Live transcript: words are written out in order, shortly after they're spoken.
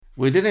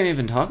We didn't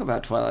even talk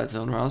about Twilight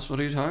Zone, Ross. What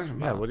are you talking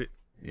about? Yeah, what?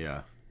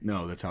 Yeah.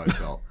 No, that's how I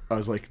felt. I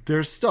was like,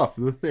 there's stuff,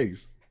 the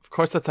things. Of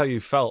course, that's how you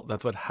felt.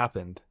 That's what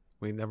happened.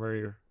 We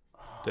never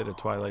did a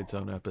Twilight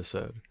Zone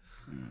episode.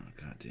 Oh,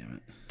 God damn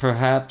it.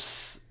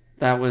 Perhaps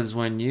that was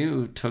when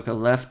you took a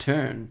left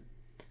turn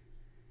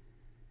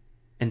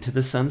into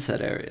the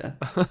Sunset area.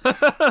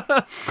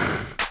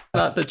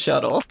 Not the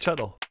Chuddle.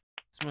 Chuddle.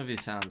 This movie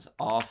sounds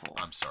awful.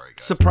 I'm sorry,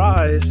 guys.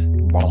 Surprise!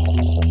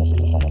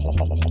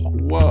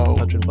 Whoa.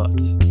 Touching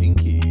butts.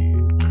 Kinky.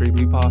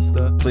 Creepy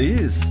pasta.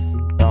 Please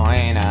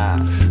join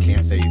us. You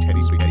can't say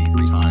Teddy Spaghetti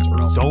 3 times or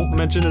else. Don't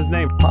mention his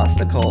name.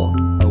 Posticle.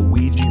 A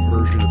Ouija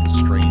version of The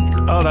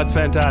Stranger. Oh, that's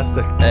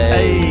fantastic.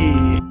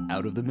 Hey.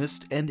 Out of the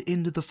mist and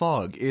into the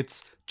fog,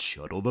 it's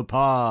Chuddle the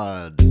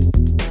Pod.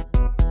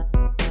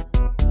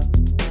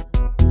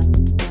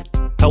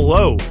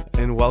 Hello,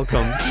 and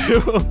welcome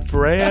to a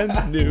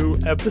brand new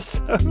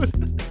episode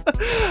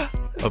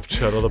of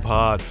Chuddle the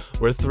Pod,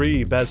 where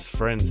 3 best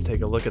friends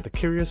take a look at the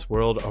curious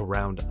world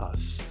around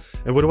us.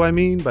 And what do I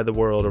mean by the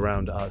world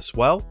around us?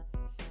 Well,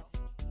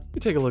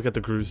 we take a look at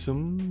the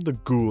gruesome, the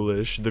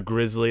ghoulish, the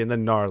grisly, and the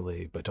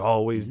gnarly, but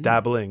always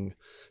dabbling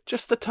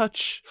just a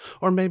touch,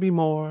 or maybe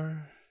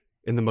more,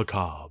 in the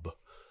macabre.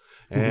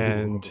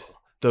 And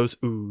those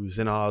oohs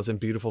and ahs and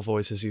beautiful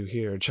voices you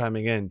hear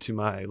chiming in to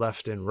my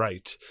left and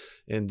right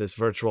in this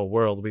virtual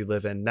world we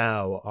live in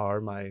now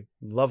are my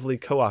lovely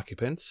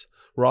co-occupants.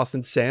 Ross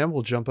and Sam.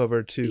 Will jump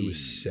over to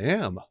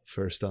Sam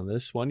first on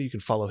this one. You can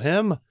follow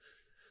him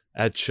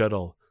at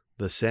Chuddle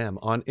the Sam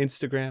on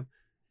Instagram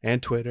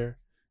and Twitter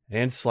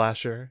and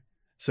Slasher.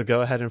 So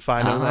go ahead and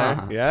find him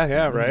there.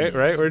 Yeah, right.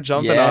 We're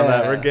jumping on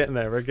that. We're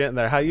getting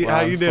there. How you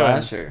doing?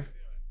 Slasher.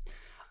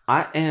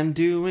 I am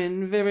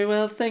doing very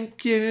well,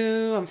 thank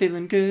you. I'm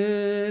feeling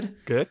good.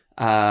 Good.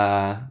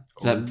 I'm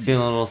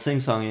feeling a little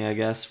sing-songy, I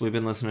guess. We've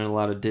been listening to a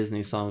lot of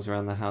Disney songs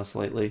around the house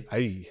lately.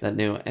 Aye. That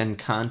new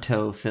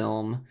Encanto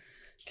film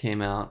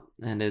came out,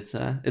 and it's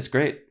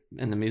great,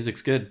 and the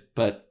music's good,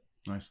 but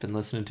Nice. been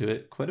listening to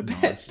it quite a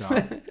bit.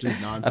 Non-stop.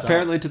 Just non-stop.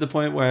 Apparently to the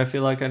point where I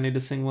feel like I need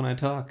to sing when I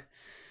talk.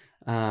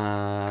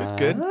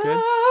 Good.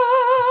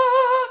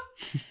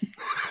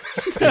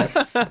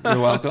 Yes, you're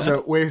welcome.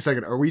 So wait a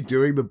second. Are we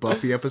doing the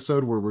Buffy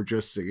episode where we're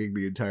just singing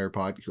the entire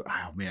pod?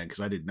 Oh man, because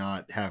I did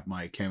not have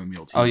my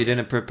chamomile tea. Oh, you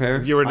didn't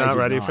prepare? You were I not did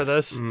ready not. for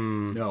this?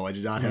 No, I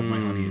did not have my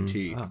honey and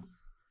tea. Oh.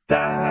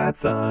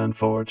 That's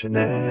unfortunate.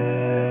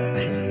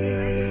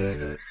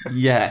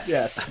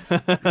 Yes.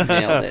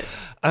 Nailed it.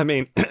 I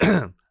mean,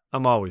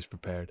 I'm always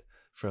prepared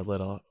for a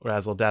little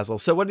razzle dazzle.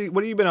 So what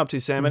have you been up to,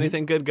 Sam?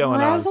 Anything good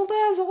going on? Razzle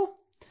dazzle.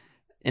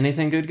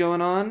 Anything good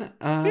going on?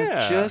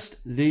 Yeah. Just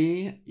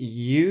the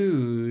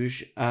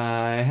huge.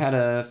 I had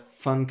a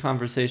fun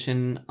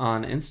conversation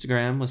on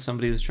Instagram with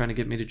somebody who was trying to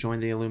get me to join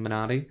the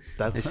Illuminati.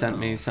 They sent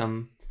me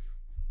some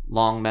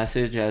long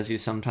message, as you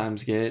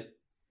sometimes get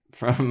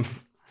from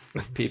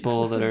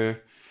people that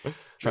are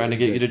trying to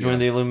get you to join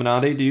the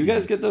Illuminati. Do you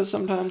guys get those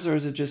sometimes, or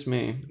is it just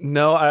me?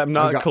 No, I'm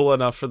not cool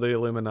enough for the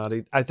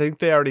Illuminati. I think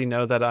they already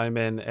know that I'm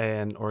in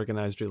an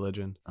organized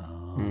religion.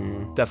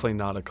 Definitely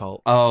not a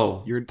cult.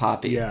 Oh, You're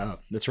Poppy. Yeah,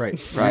 that's right.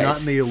 Right, You're not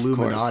in the of course.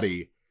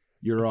 Illuminati.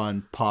 You're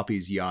on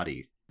Poppy's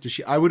yachty. Does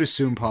she? I would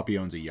assume Poppy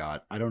owns a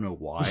yacht. I don't know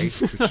why. But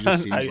she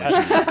just seems like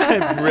she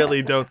I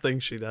really don't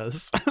think she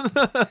does.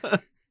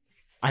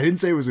 I didn't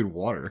say it was in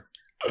water.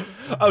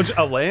 Oh,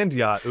 a land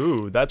yacht.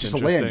 Ooh, that's Just a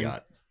interesting. land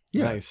yacht.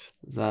 Yeah. Nice.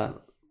 Is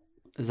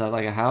that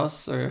like a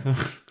house or?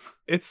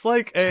 It's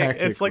like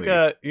Technically.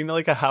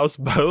 like a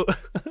houseboat.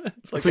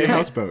 It's like a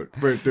houseboat,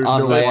 but there's On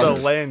no land. water.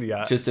 It's a land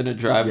yacht. Just in a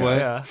driveway.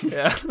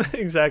 Yeah,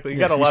 exactly. You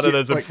got a You lot see, of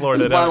those in like,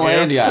 Florida. Just one don't you?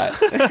 land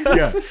yacht.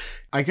 Yeah,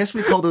 I guess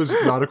we call those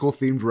nautical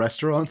themed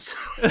restaurants.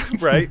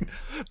 Right?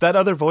 That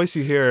other voice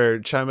you hear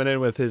chiming in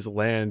with his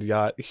land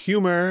yacht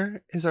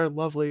humor is our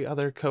lovely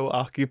other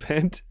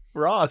co-occupant,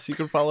 Ross. You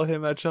can follow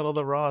him at Shuttle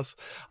the Ross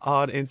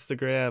on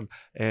Instagram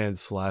and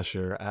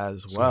Slasher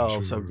as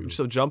well.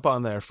 So jump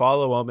on there,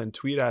 follow him, and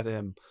tweet at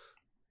him.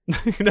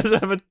 He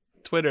doesn't have a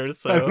Twitter,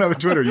 so I don't have a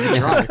Twitter. You can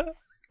try.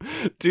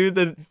 do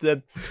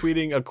the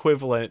tweeting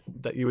equivalent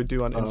that you would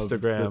do on Of the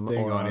Instagram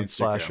thing or on on Instagram.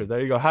 Slasher.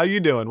 There you go. How you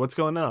doing? What's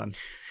going on?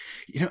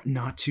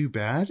 Not too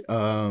bad.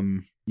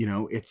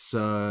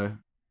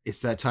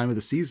 It's that time of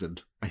the season.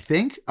 I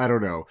think. I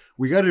don't know.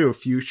 We got to do a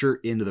future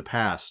into the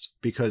past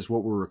because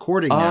what we're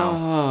recording now.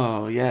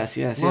 Oh, yes.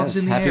 Love's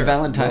in the Happy air.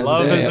 Valentine's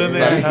Love Day, is in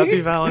there. everybody.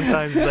 Happy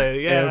Valentine's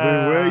Day. Yeah.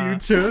 Everywhere you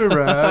turn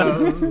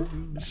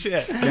around.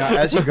 Shit. Now,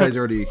 as you guys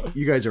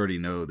already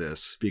know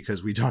this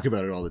because we talk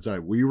about it all the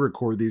time. We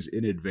record these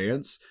in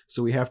advance,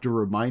 so we have to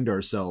remind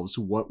ourselves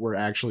what we're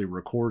actually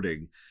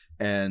recording.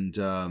 And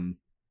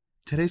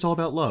today's all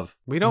about love.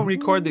 We don't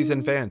record these in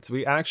advance.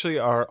 We actually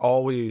are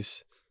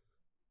always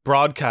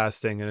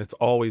broadcasting, and it's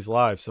always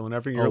live. So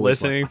whenever you're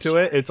Always listening live. to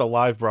it, it's a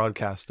live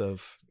broadcast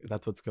of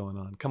that's what's going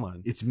on. Come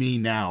on. It's me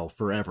now,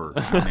 forever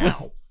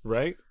now.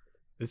 Right?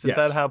 Isn't Yes.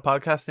 that how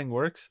podcasting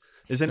works?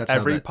 Isn't That's how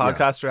every that- yeah.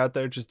 podcaster out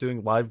there just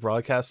doing live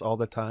broadcasts all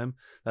the time?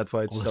 That's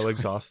why it's All the so time.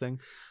 exhausting.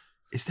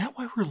 Is that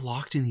why we're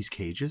locked in these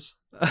cages?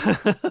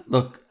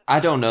 Look, I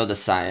don't know the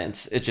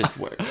science. It just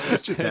works.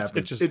 It just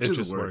happens. It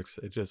just works.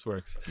 It just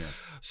works. Yeah.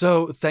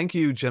 So thank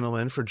you,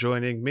 gentlemen, for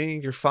joining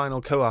me, your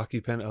final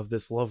co-occupant of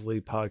this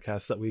lovely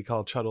podcast that we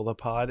call Chuddle the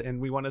Pod.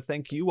 And we want to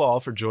thank you all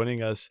for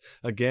joining us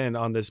again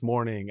on this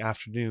morning,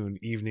 afternoon,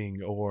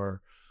 evening,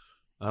 or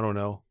I don't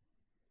know,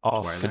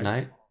 off good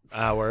night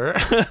hour.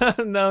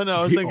 No,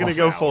 I was thinking to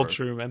go full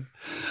Truman.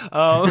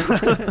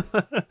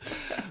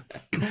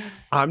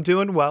 I'm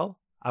doing well.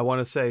 I want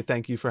to say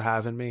thank you for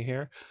having me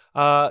here.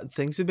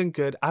 Things have been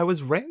good. I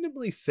was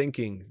randomly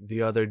thinking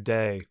the other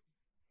day,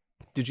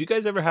 did you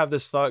guys ever have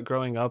this thought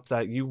growing up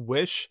that you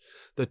wish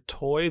the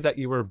toy that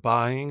you were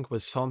buying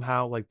was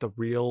somehow like the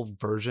real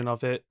version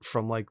of it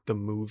from like the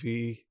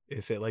movie,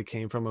 if it like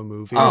came from a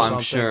movie or something?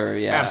 I'm sure,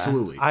 yeah.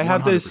 Absolutely. I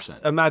have this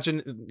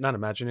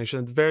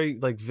very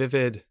like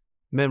vivid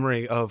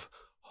memory of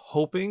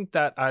hoping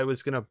that I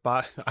was going to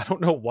buy, I don't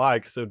know why,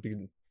 because it would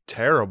be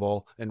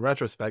terrible in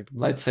retrospect.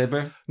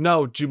 Lightsaber?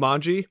 No,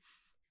 Jumanji,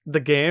 the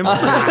game.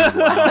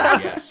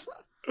 Yes.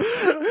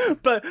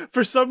 But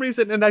for some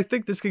reason, and I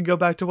think this can go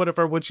back to one of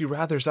our Would You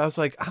Rathers, I was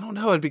like, I don't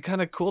know, it'd be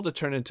kind of cool to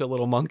turn into a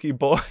little monkey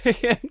boy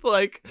and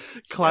like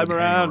climb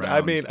around.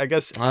 I mean, I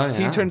guess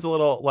he turns a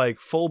little like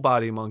full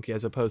body monkey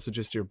as opposed to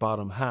just your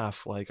bottom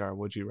half like our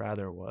Would You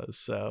Rather was.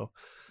 So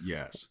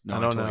yes, no,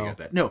 I totally get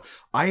that. No,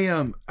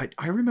 I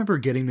remember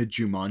getting the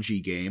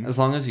Jumanji game. As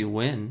long as you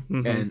win.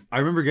 Mm-hmm. And I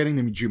remember getting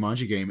the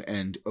Jumanji game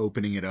and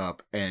opening it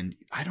up, and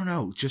I don't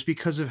know, just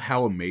because of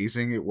how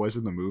amazing it was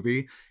in the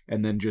movie,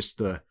 and then just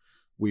the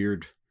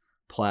weird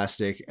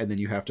plastic, and then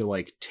you have to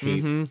like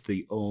tape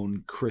the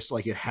own crystal,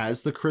 like it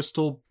has the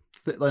crystal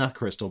not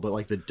crystal, but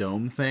like the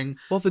dome thing.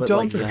 Well, the dome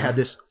like, thing it had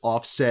this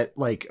offset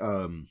like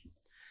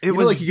it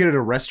was like you get at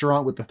a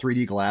restaurant with the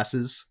 3D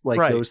glasses,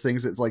 like those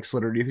things that's like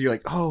slid underneath. You're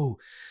like, oh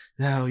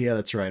yeah,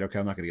 that's right. Okay,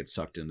 I'm not gonna get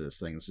sucked into this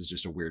thing. This is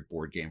just a weird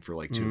board game for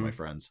like two of my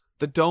friends.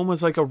 The dome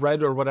was like a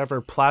red or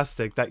whatever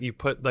plastic that you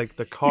put like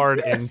the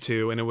card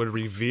into, and it would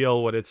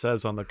reveal what it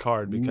says on the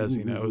card because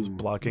you know it was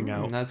blocking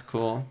out. That's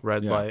cool.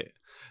 Red light.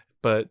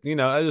 But, you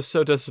know, it was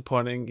so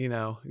disappointing, you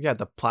know. Yeah,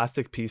 the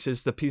plastic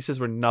pieces. The pieces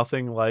were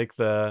nothing like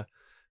the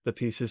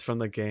pieces from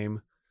the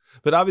game.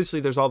 But obviously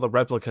there's all the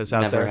replicas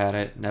out there. Never had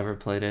it. Never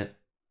played it.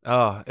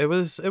 Oh, it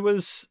was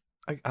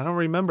I don't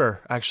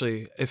remember,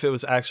 actually, if it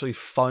was actually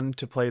fun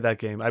to play that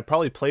game. I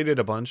probably played it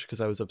a bunch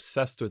because I was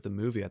obsessed with the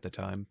movie at the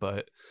time.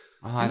 But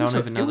I don't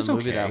even know the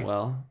movie that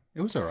well.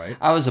 It was all right.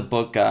 I was a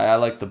book guy. I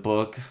liked the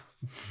book.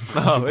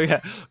 Oh yeah,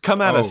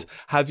 come at us.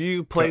 Have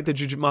you played the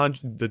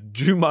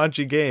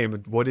Jumanji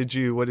game? What did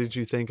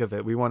you think of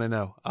it? We want to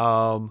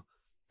know.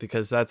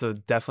 Because that's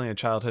definitely a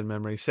childhood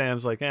memory.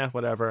 Sam's like,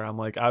 whatever. I'm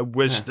like, I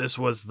wish this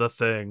was the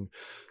thing.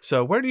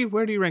 So where do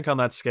you rank on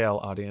that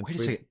scale, audience? Wait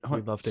a second.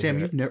 We'd love to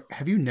Sam,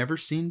 have you never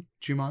seen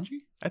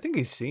Jumanji? I think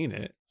he's seen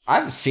it.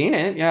 I've seen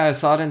it. Yeah, I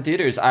saw it in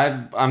theaters.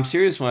 I'm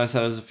serious when I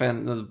said I was a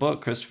fan of the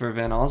book. Christopher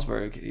Van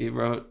Allsburg. He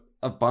wrote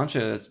a bunch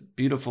of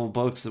beautiful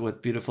books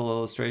with beautiful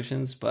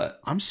illustrations,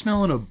 but I'm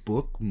smelling a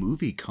book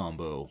movie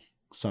combo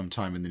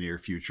sometime in the near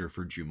future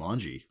for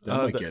Jumanji. That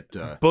might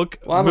get book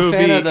I'm movie a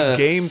fan of the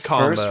game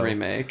combo. First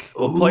remake.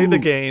 We'll play the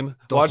game,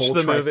 watch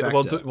the movie.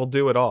 Trifecta. We'll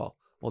do it all.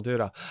 We'll do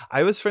it all.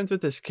 I was friends with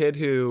this kid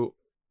who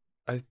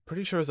I'm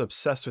pretty sure was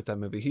obsessed with that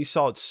movie. He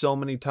saw it so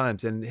many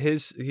times, and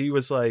he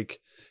was like,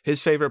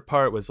 his favorite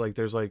part was like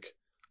there's like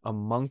a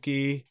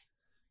monkey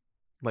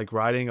like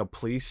riding a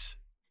police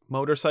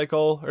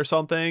motorcycle or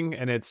something,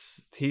 and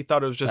he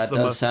thought it was just that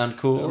does sound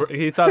cool.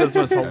 He thought it was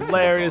the most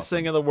hilarious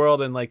thing in the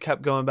world, and like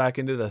kept going back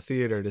into the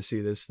theater to see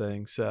this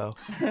thing. So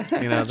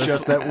you know,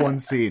 just that one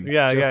scene.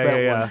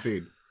 One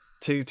scene.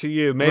 To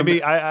you,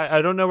 maybe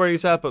I don't know where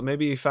he's at, but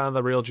maybe he found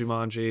the real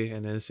Jumanji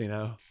and is, you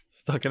know,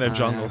 stuck in a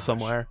jungle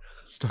somewhere.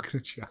 Stuck in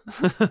a jungle.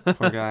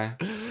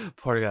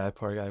 Poor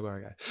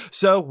guy.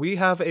 So we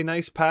have a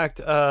nice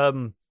packed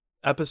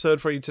episode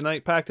for you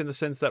tonight, packed in the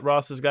sense that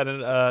Ross has got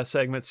a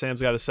segment,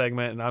 Sam's got a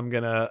segment, and I'm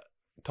gonna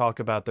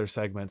talk about their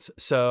segments.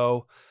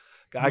 So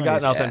I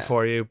got nothing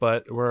for you,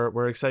 but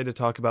we're excited to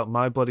talk about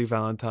My Bloody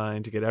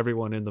Valentine to get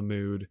everyone in the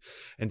mood,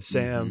 and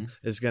Sam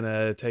is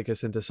gonna take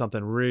us into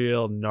something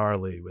real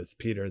gnarly with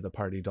Peter the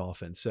Party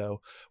Dolphin. So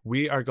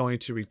we are going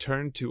to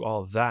return to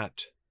all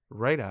that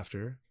right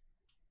after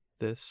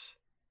this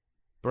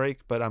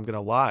break, but I'm gonna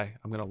lie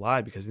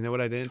because you know what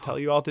I didn't tell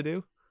you all to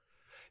do?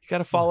 You got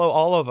to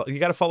follow you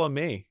got to follow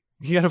me.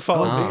 You got to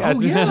follow me. Oh,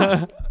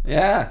 yeah.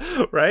 Yeah.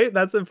 Right?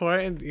 That's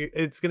important.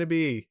 It's going to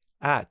be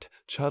at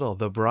Chuddle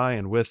the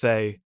Brian with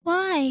a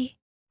why?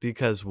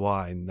 Because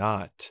why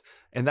not?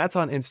 And that's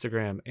on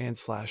Instagram and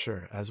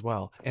Slasher as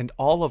well. And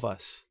all of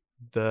us,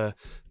 the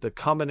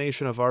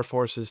combination of our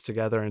forces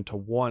together into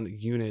one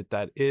unit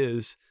that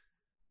is,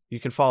 you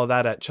can follow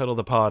that at Chuddle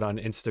the Pod on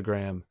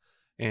Instagram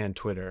and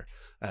Twitter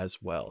as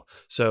well.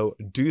 So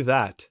do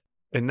that.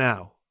 And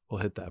now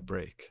we'll hit that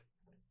break.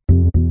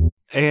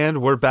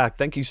 And we're back.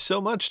 Thank you so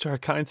much to our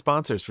kind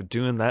sponsors for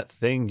doing that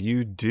thing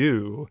you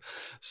do.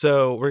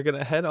 So we're going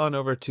to head on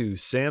over to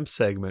Sam's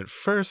segment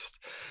first.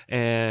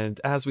 And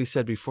as we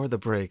said before the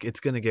break, it's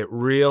going to get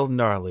real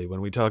gnarly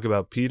when we talk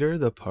about Peter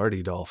the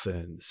Party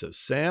Dolphin. So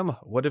Sam,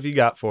 what have you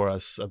got for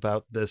us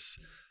about this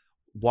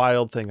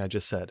wild thing I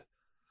just said?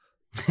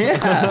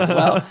 Yeah,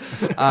 well,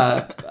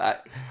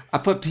 I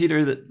put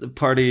Peter the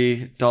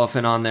Party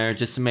Dolphin on there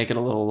just to make it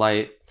a little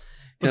light.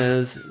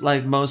 Because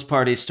like most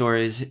party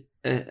stories,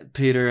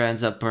 Peter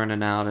ends up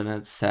burning out, and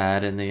it's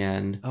sad in the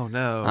end. Oh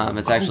no!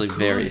 It's actually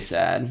very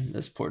sad.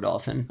 This poor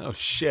dolphin. Oh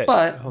shit!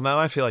 But well, now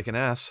I feel like an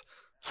ass.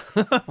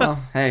 Well,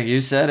 hey,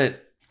 you said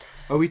it.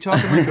 Are we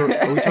talking like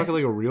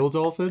a real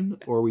dolphin,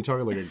 or are we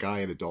talking like a guy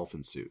in a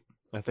dolphin suit?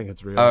 I think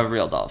it's real. A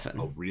real dolphin.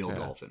 A real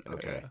dolphin.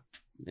 Okay.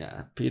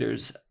 Yeah,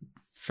 Peter's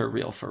for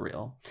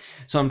real.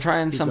 So I'm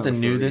trying something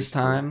new this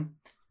time,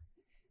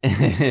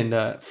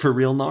 and for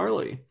real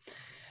gnarly.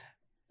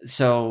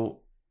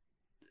 So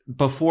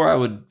before I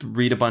would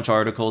read a bunch of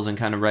articles and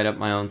kind of write up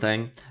my own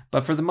thing.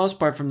 But for the most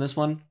part from this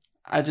one,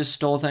 I just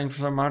stole things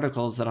from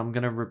articles that I'm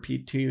going to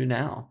repeat to you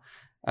now.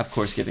 Of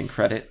course, giving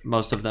credit.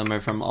 Most of them are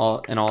from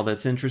All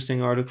That's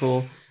Interesting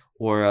article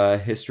or a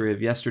History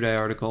of Yesterday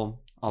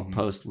article. I'll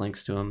post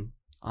links to them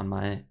on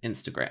my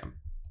Instagram.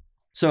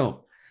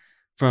 So,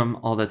 from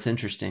All That's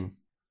Interesting.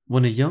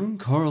 When a young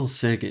Carl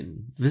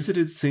Sagan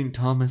visited St.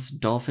 Thomas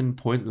Dolphin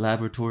Point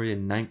Laboratory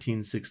in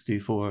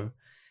 1964,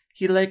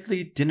 he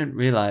likely didn't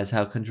realize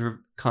how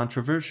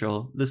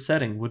controversial the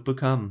setting would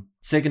become.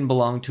 Sagan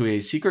belonged to a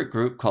secret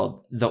group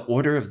called the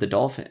Order of the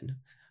Dolphin,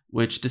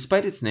 which,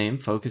 despite its name,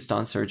 focused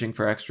on searching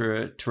for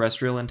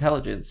extraterrestrial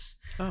intelligence.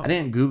 Oh. I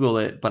didn't Google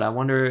it, but I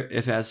wonder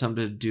if it has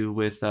something to do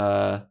with,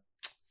 oh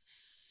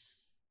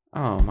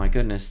my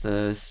goodness,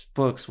 the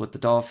books with the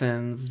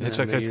dolphins.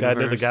 Hitchhiker's Guide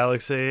to the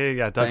Galaxy.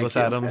 Yeah, Douglas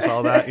Adams,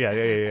 all that.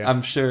 Yeah.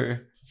 I'm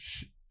sure.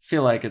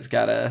 Feel like it's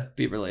gotta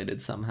be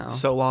related somehow.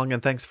 So long,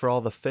 and thanks for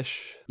all the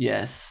fish.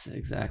 Yes,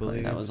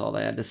 exactly. That was all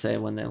they had to say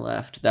when they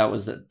left. That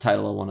was the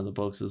title of one of the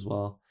books as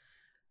well.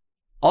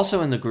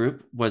 Also in the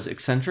group was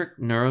eccentric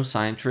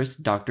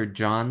neuroscientist Dr.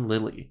 John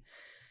Lilly.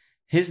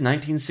 His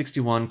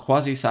 1961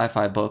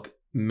 quasi-sci-fi book,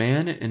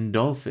 Man and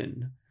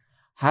Dolphin,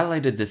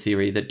 highlighted the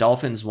theory that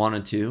dolphins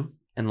wanted to,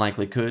 and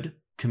likely could,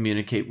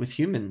 communicate with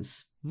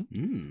humans.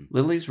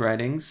 Lilly's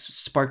writings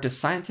sparked a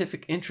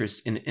scientific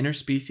interest in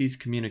interspecies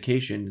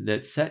communication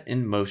that set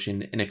in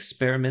motion an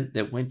experiment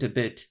that went a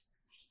bit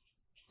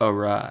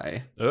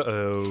awry.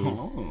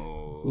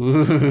 Ooh,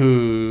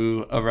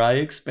 awry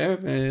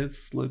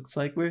experiments. Looks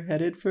like we're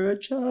headed for a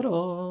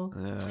chuddle.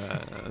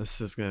 This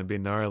is going to be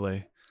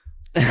gnarly.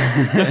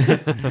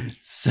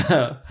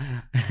 So,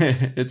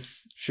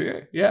 it's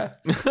sure, yeah,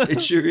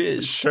 it sure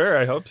is. Sure,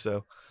 I hope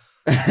so.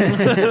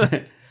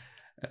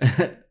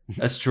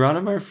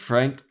 Astronomer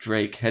Frank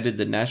Drake headed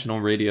the National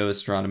Radio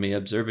Astronomy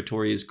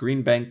Observatory's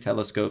Green Bank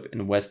Telescope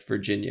in West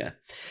Virginia.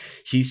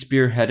 He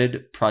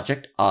spearheaded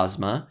Project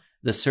Ozma,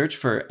 the search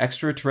for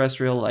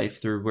extraterrestrial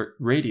life through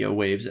radio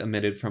waves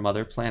emitted from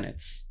other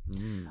planets.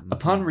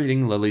 Upon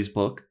reading Lilly's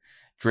book,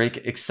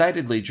 Drake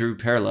excitedly drew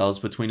parallels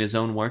between his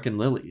own work and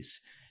Lilly's.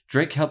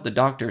 Drake helped the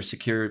doctor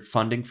secure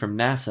funding from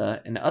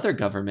NASA and other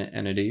government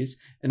entities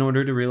in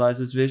order to realize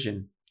his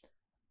vision.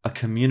 A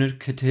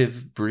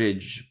communicative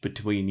bridge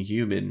between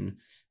human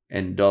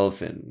and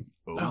dolphin.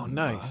 Oh,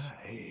 nice.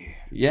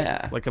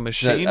 Yeah. Like a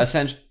machine?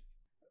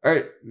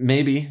 Or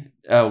maybe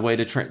a way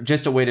to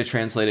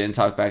translate it and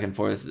talk back and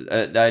forth.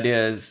 The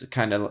idea is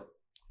kind of,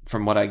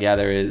 from what I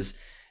gather, is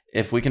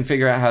if we can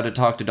figure out how to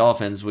talk to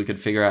dolphins, we could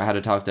figure out how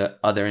to talk to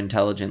other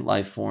intelligent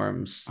life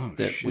forms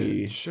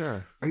we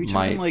Are you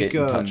might like,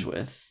 get in touch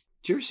with.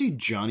 Did you ever see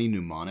Johnny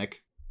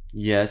Mnemonic?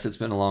 Yes, it's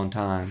been a long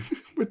time.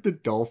 With the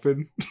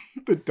dolphin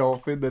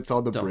that's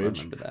on the bridge.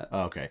 Don't remember that.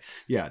 Oh, okay,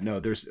 yeah, no.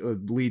 There's a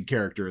lead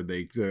character.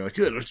 They're like,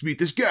 let's meet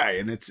this guy,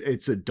 and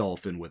it's a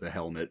dolphin with a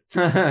helmet.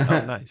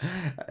 Oh, nice.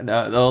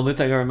 No, the only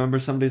thing I remember,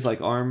 somebody's like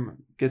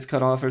arm gets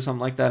cut off or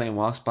something like that, and he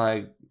walks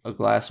by a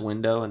glass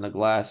window, and the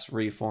glass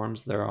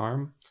reforms their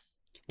arm.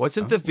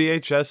 Wasn't the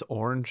VHS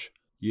orange?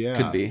 Yeah,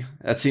 could be.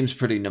 That seems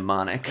pretty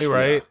mnemonic. Hey,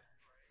 right.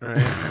 Yeah.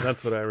 Right.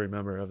 That's what I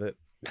remember of it.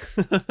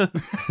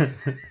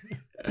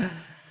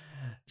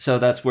 So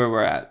that's where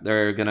we're at.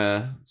 They're going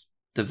to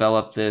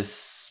develop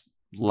this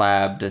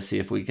lab to see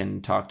if we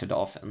can talk to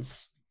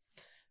dolphins.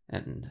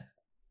 And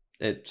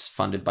it's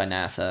funded by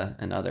NASA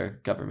and other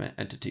government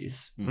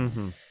entities.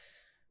 Because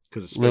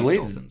of space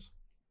dolphins.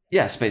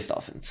 Yeah, space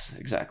dolphins.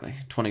 Exactly.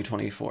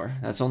 2024.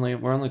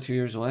 We're only 2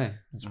 years away.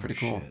 That's pretty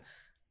cool. Shit.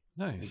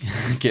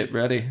 Nice. Get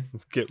ready.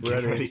 Get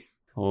ready.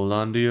 Hold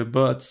on to your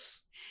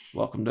butts.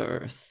 Welcome to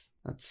Earth.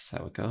 That's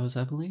how it goes,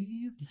 I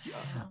believe.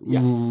 Yeah.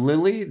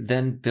 Lilly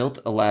then built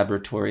a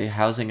laboratory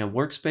housing a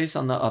workspace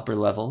on the upper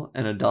level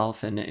and a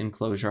dolphin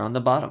enclosure on the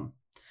bottom.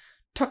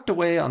 Tucked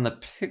away on the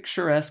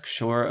picturesque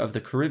shore of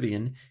the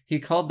Caribbean, he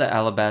called the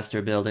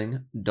alabaster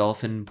building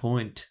Dolphin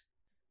Point.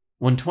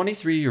 When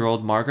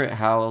 23-year-old Margaret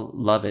Howe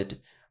Lovett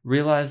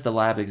realized the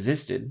lab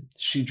existed,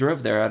 she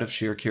drove there out of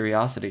sheer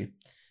curiosity.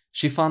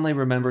 She fondly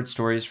remembered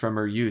stories from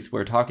her youth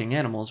where talking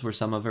animals were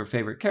some of her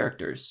favorite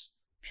characters.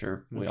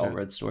 Sure, we all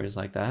read stories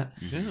like that.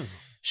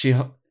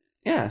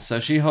 Yeah. So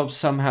she hopes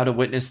somehow to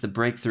witness the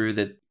breakthrough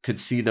that could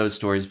see those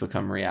stories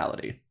become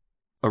reality.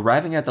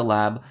 Arriving at the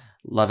lab,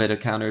 Lovett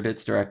encountered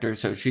its director,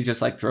 so she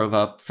just drove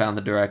up, found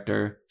the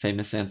director,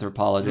 famous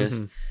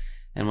anthropologist,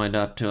 and went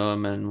up to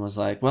him and was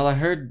like, well, I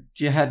heard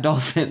you had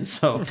dolphins,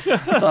 so I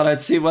thought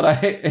I'd see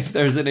if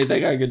there's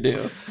anything I could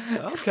do.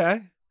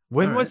 Okay.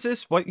 When was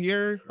this? What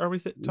year are we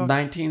talking?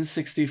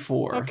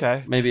 1964.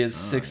 Okay. Maybe it's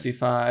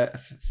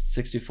 65,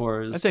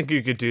 64. I think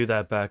you could do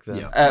that back then.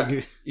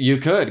 Yeah. You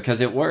could,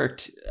 because it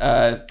worked.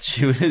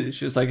 She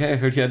was like, hey, I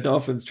heard you had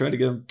dolphins, trying to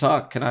get them to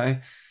talk. Can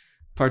I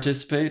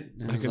participate?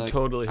 And I can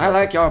totally I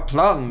like your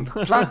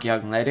plug,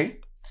 young lady.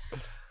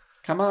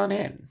 Come on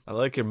in. I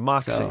like your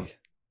moxie. So,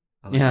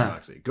 I like your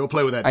moxie. Go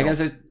play with that I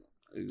dolphin. guess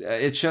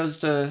it shows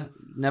to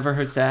never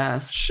hurts to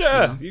ask.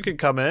 Sure, you can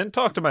come in,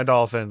 talk to my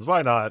dolphins.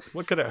 Why not?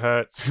 What could it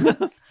hurt?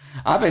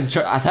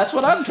 That's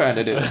what I'm trying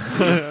to do.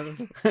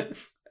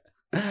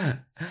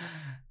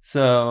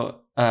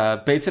 So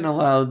Bateson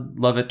allowed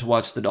Lovett to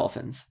watch the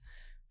dolphins.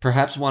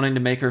 Perhaps wanting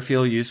to make her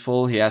feel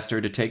useful, he asked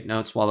her to take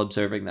notes while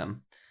observing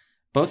them.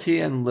 Both he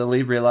and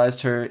Lily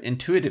realized her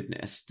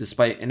intuitiveness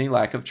despite any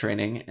lack of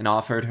training and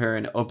offered her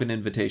an open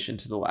invitation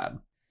to the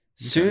lab.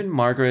 Soon,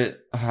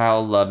 Margaret Howe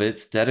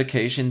Lovett's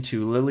dedication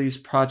to Lily's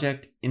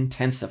project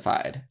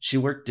intensified. She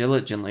worked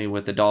diligently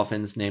with the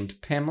dolphins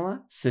named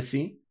Pamela,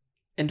 Sissy,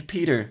 and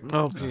Peter.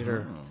 Oh,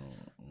 Peter.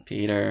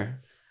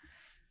 Peter.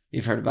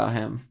 You've heard about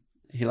him.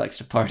 He likes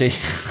to party.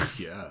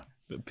 Yeah.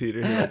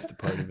 Peter, he likes to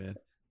party,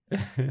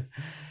 man.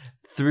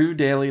 Through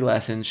daily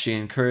lessons, she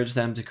encouraged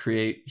them to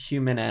create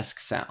human-esque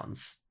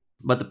sounds.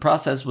 But the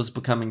process was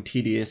becoming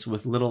tedious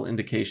with little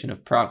indication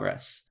of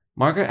progress.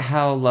 Margaret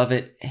Howe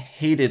Lovett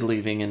hated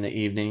leaving in the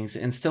evenings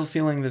and still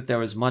feeling that there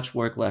was much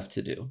work left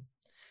to do.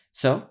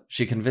 So,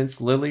 she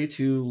convinced Lily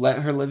to let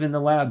her live in the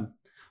lab,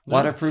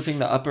 waterproofing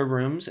the upper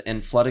rooms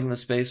and flooding the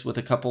space with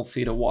a couple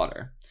feet of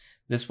water.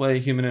 This way,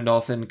 human and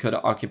dolphin could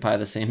occupy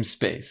the same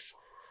space.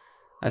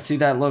 I see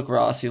that look,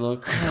 Ross. You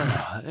look...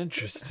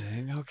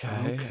 Interesting.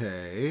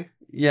 Okay.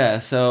 Yeah,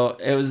 so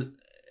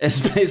it's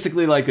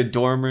basically like a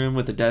dorm room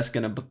with a desk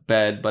and a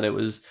bed, but it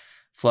was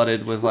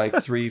flooded with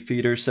 3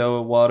 feet or so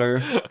of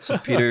water, so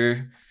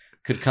Peter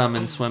could come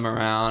and swim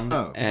around.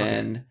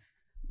 And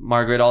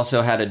Margaret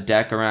also had a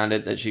deck around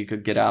it that she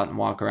could get out and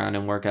walk around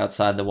and work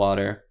outside the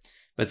water.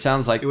 But it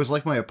sounds like... It was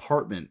like my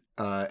apartment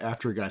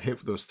after it got hit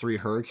with those 3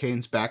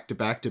 hurricanes back to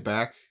back to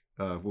back.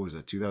 What was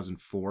it,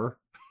 2004?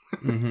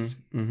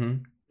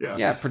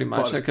 Yeah, pretty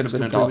much. There could have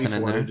been a dolphin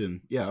in there.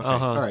 And, yeah, okay.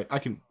 All right, I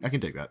can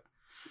dig that.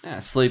 Yeah,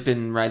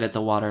 sleeping right at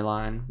the water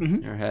line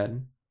in your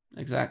head.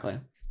 Exactly.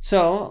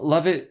 So,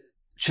 Lovett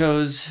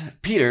chose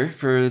Peter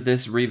for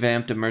this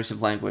revamped immersive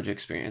language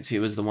experience. He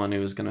was the one who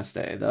was going to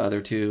stay. The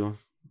other 2,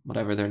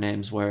 whatever their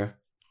names were,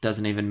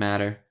 doesn't even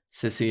matter.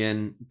 Sissy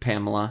and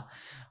Pamela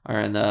are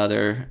in the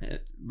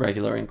other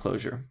regular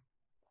enclosure.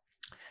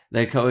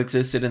 They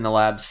coexisted in the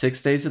lab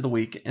 6 days of the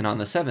week, and on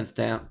the 7th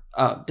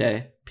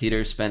day,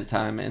 Peter spent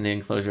time in the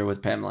enclosure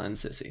with Pamela and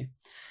Sissy.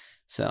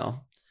 So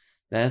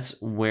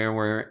that's where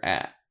we're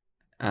at.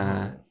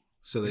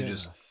 So they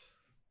just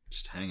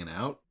hanging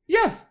out?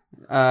 Yeah.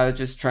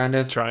 Just trying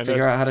to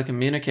figure out how to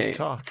communicate.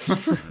 Talk.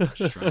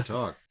 Just trying to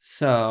talk.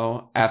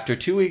 So after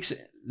 2 weeks,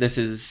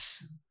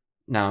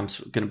 now I'm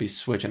going to be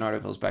switching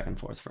articles back and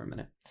forth for a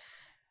minute.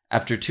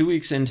 After 2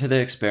 weeks into the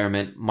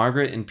experiment,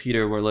 Margaret and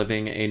Peter were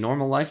living a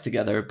normal life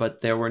together,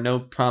 but there were no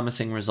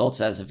promising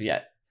results as of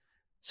yet.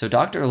 So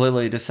Dr.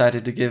 Lily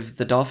decided to give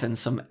the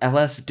dolphins some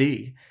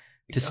LSD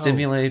to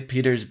stimulate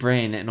Peter's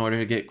brain in order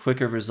to get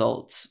quicker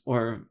results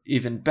or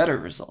even better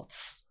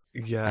results.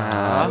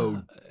 Yeah.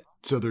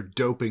 So they're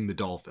doping the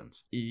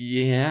dolphins.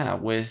 Yeah,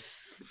 with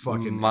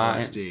fucking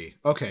LSD.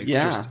 Okay.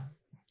 Yeah.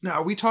 Now,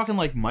 are we talking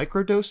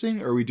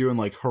microdosing, or are we doing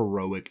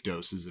heroic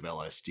doses of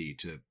LSD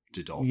to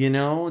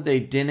dolphins? They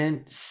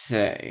didn't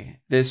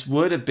say. This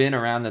would have been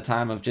around the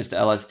time of just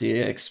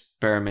LSD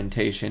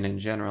experimentation in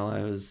general.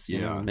 It was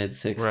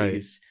mid-60s.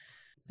 Right.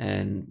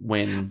 And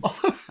when,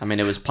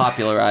 it was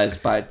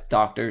popularized by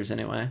doctors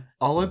anyway.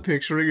 All I'm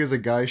picturing is a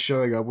guy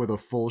showing up with a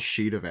full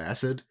sheet of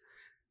acid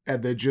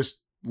and then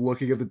just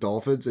looking at the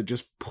dolphins and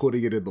just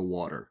putting it in the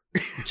water.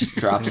 Just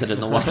drops it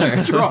in the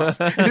water. Drops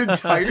an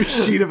entire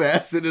sheet of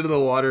acid into the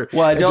water.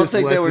 Well, I don't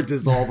think they were... it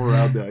dissolve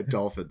around the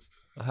dolphins.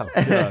 Oh,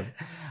 God.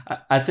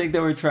 I think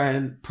they were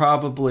trying,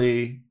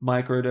 probably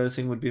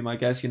microdosing would be my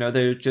guess.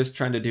 They're just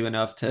trying to do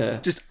enough to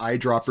just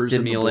eyedroppers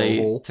stimulate in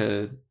the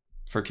blowhole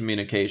for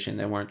communication.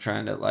 They weren't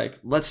trying to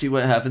let's see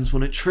what happens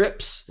when it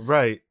trips.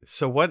 Right.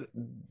 So what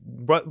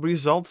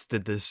results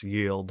did this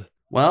yield?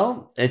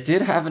 Well, it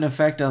did have an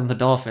effect on the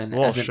dolphin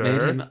as it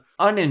made him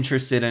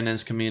uninterested in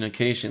his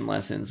communication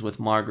lessons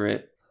with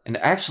Margaret, and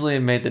actually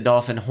it made the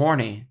dolphin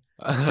horny,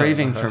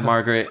 craving for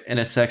Margaret in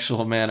a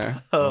sexual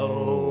manner.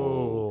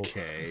 Oh.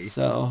 Okay.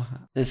 So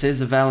this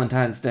is a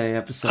Valentine's Day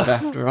episode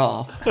after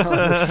all.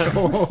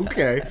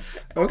 Okay.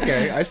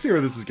 I see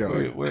where this is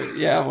going. We're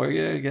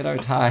gonna get our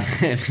tie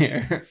in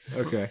here.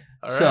 Okay.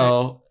 All right.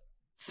 So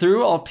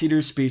through all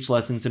Peter's speech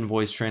lessons and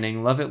voice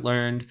training, Lovett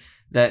learned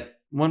that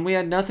when we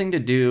had nothing to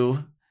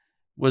do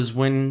was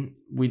when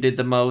we did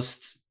the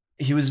most.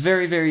 He was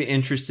very, very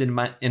interested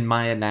in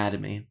my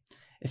anatomy.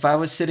 If I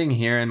was sitting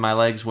here and my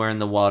legs were in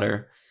the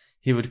water,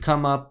 he would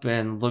come up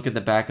and look at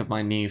the back of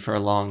my knee for a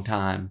long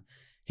time.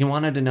 He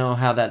wanted to know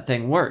how that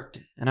thing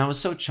worked, and I was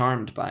so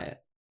charmed by it.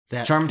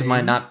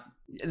 Might not...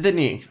 The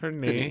knee. Her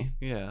knee. The knee.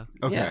 Yeah.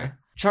 Okay. Yeah.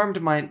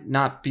 Charmed might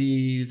not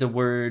be the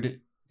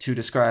word to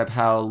describe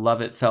how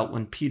Lovett felt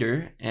when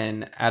Peter,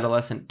 an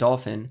adolescent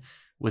dolphin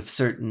with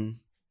certain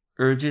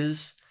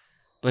urges,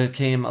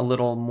 became a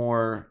little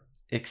more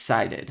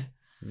excited.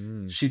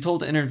 She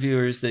told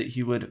interviewers that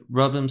he would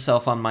rub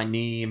himself on my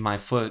knee, my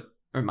foot,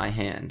 or my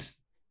hand.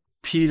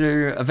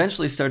 Peter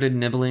eventually started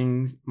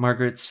nibbling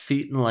Margaret's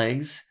feet and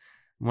legs.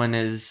 When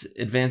his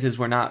advances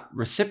were not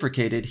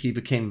reciprocated, he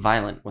became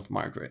violent with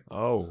Margaret.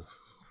 Oh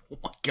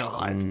my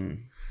God.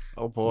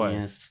 Oh boy.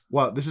 Yes.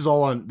 Well, this is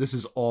all on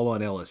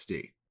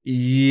LSD.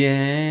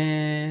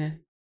 Yeah.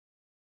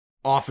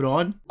 Off and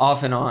on?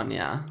 Off and on,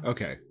 yeah.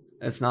 Okay.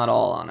 It's not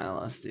all on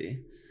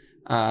LSD.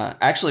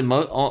 Actually,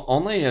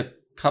 only a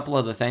couple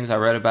of the things I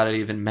read about it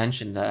even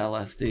mentioned the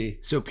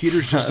LSD. So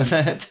Peter's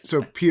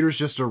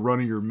just a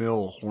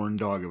run-of-your-mill horn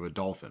dog of a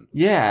dolphin.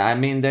 Yeah, I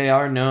mean they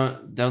are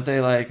known. Don't they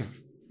like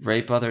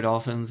rape other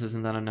dolphins?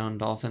 Isn't that a known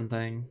dolphin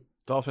thing?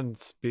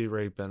 Dolphins be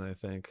raping, I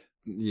think.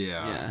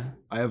 Yeah.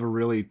 I have a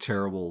really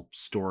terrible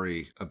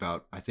story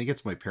about. I think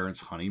it's my parents'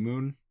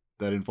 honeymoon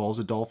that involves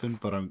a dolphin,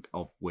 but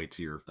I'll wait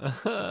till you're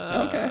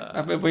okay.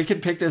 I mean, we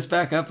can pick this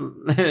back up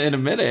in a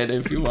minute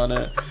if you want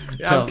to.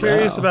 I'm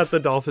curious about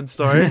the dolphin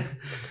story.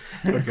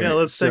 Okay, yeah,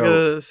 let's take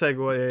a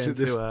segue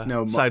into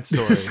side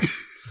story.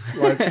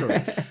 Live story.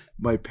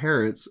 My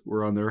parents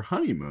were on their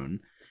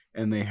honeymoon,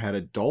 and they had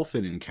a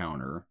dolphin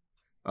encounter.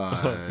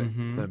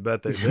 I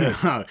bet they did.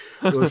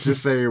 Let's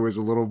just say it was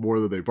a little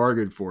more than they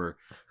bargained for.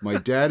 My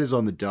dad is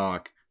on the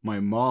dock. My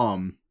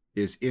mom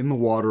is in the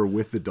water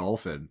with the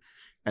dolphin.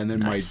 And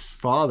then my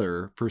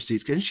father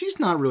proceeds, and she's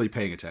not really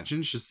paying attention.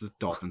 It's just the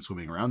dolphin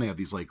swimming around. They have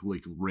these like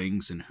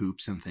rings and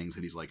hoops and things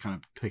that he's like kind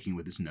of picking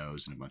with his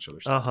nose and a bunch of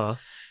other stuff.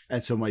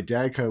 And so my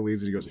dad kind of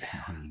leans and he goes, "Hey,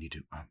 honey, you need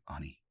to,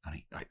 honey, I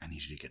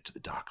need you to get to the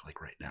dock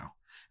like right now."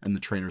 And the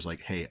trainer's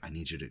like, "Hey, I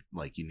need you to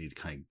you need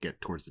to kind of get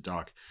towards the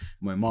dock."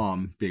 My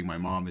mom, being my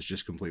mom, is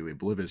just completely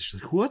oblivious.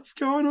 She's like, "What's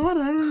going on?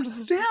 I don't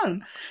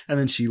understand." And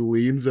then she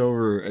leans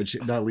over, and she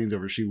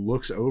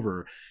looks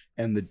over,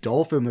 and the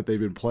dolphin that they've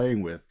been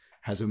playing with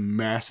has a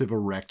massive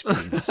erect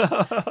penis.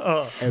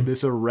 And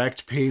this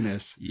erect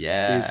penis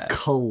is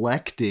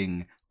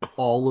collecting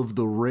all of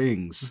the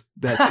rings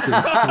that's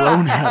been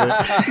thrown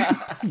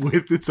at it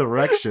with its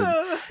erection.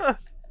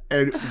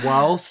 And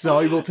while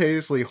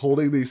simultaneously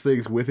holding these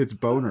things with its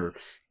boner,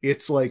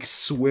 it's like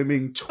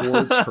swimming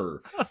towards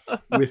her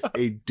with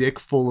a dick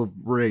full of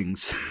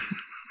rings.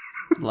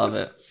 Love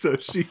it. So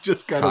she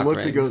just kind of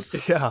looks rings. And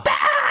goes, "Yeah."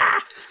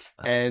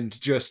 And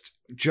just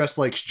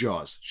like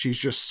Jaws, she's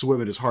just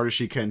swimming as hard as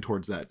she can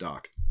towards that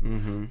dock.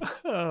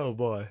 Oh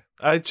boy.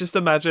 I just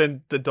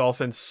imagine the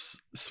dolphin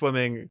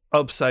swimming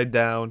upside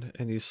down,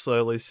 and you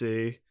slowly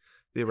see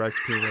the erect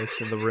penis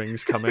and the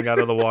rings coming out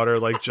of the water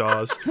like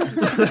Jaws.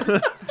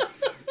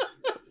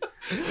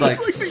 like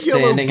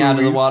standing out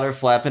of the water,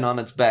 flapping on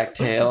its back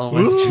tail.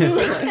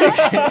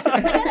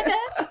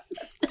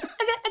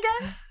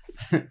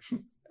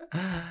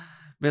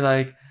 Be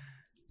like,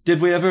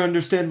 "Did we ever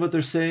understand what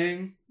they're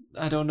saying?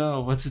 I don't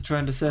know. What's it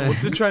trying to say?"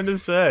 What's it trying to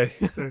say?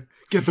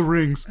 Get the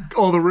rings.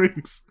 All the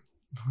rings.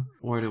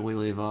 Where did we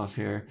leave off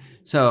here?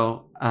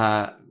 So,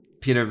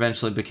 Peter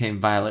eventually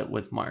became violent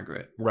with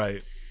Margaret.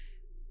 Right.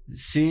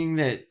 Seeing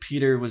that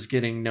Peter was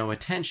getting no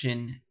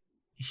attention,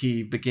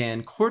 he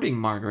began courting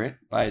Margaret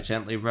by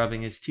gently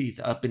rubbing his teeth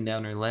up and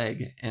down her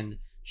leg and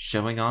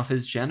showing off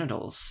his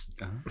genitals.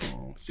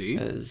 Oh, see?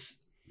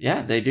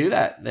 Yeah, they do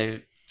that.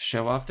 They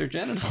show off their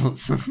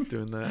genitals.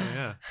 Doing that,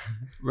 yeah.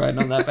 Right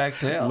on that back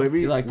tail. Let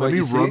me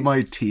rub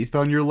my teeth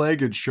on your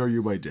leg and show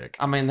you my dick.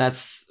 I mean,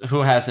 that's... Who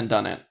hasn't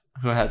done it?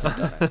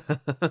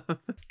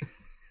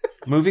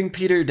 Moving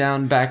Peter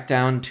back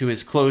down to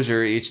his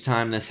closure each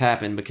time this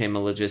happened became a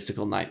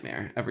logistical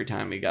nightmare. Every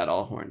time he got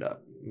all horned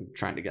up,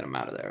 trying to get him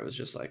out of there, it was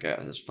just like,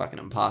 this is fucking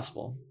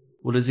impossible.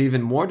 What is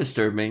even more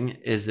disturbing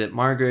is that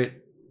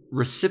Margaret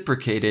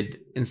reciprocated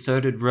and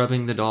started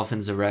rubbing the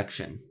dolphin's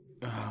erection.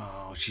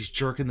 Oh, she's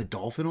jerking the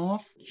dolphin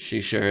off?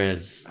 She sure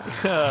is.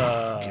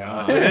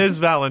 God. It is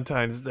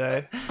Valentine's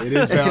Day. It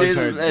is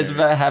Valentine's Day. It's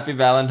happy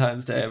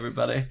Valentine's Day,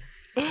 everybody.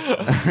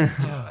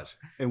 God.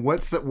 And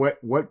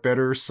what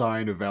better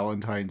sign of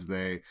Valentine's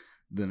Day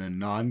than a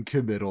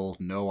non-committal,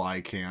 no eye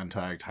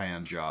contact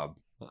hand job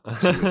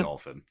to a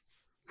dolphin?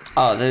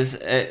 Oh,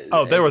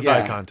 there was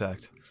eye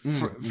contact.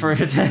 For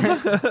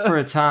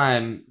a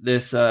time,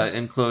 this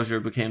enclosure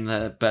became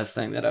the best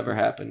thing that ever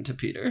happened to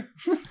Peter.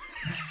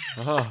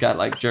 Just got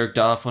like jerked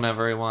off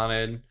whenever he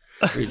wanted.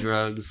 Free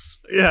drugs.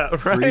 Yeah,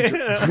 right.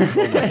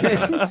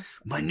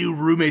 My new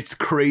roommate's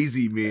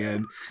crazy,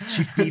 man.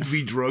 She feeds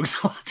me drugs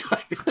all the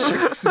time and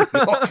jerks me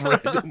off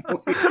randomly.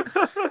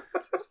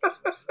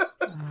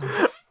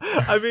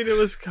 I mean, it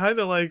was kind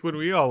of like when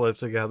we all lived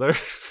together.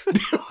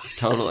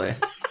 Totally.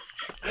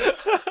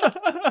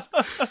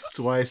 That's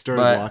why I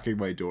started locking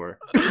my door.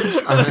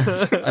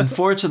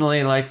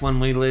 Unfortunately, like when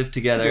we lived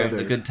together,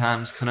 the good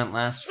times couldn't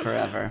last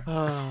forever.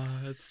 Oh,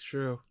 that's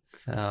true.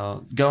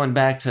 So going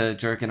back to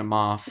jerking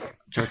off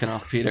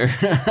Peter.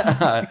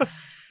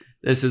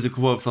 This is a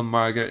quote from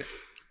Margaret.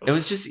 It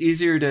was just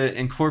easier to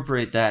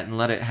incorporate that and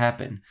let it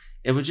happen.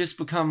 It would just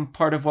become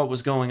part of what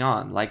was going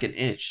on, like an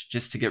itch,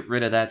 just to get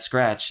rid of that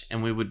scratch,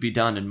 and we would be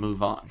done and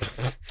move on.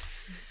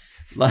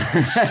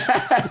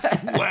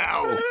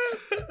 Wow.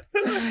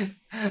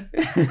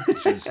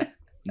 Just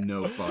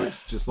no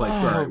fucks. Just like,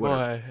 all right,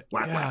 whatever.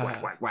 Whack. All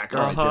right, get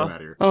him out of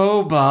here.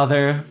 Oh,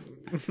 bother.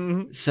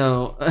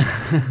 So,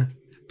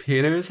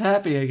 Peter's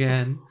happy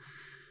again.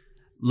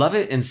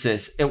 Lovett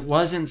insists it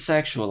wasn't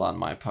sexual on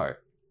my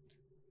part.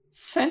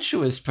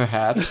 Sensuous,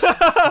 perhaps.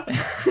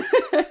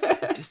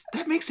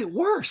 That makes it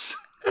worse.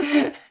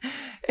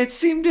 It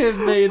seemed to have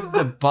made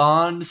the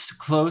bonds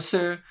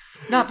closer,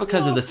 not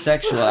because of the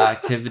sexual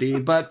activity,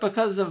 but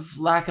because of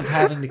lack of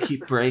having to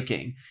keep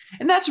breaking.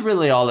 And that's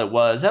really all it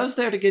was. I was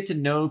there to get to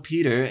know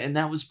Peter, and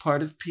that was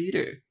part of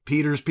Peter.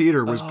 Peter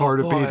was part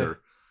of Peter.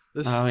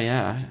 Oh,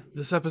 yeah.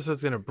 This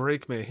episode's going to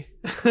break me.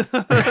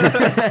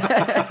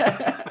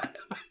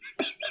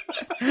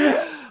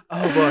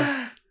 Oh,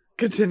 boy.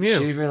 Continue.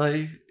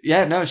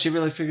 She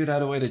really figured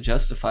out a way to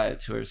justify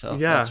it to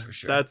herself. Yeah, that's for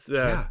sure.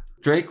 Yeah.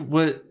 Drake,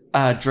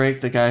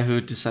 the guy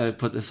who decided to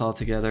put this all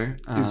together,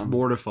 is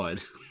mortified.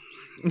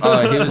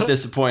 Oh, he was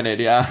disappointed.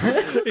 Yeah,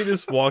 he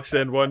just walks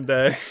in one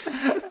day.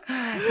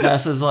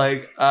 NASA's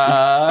like,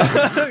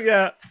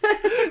 yeah.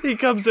 He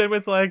comes in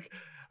with like,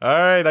 all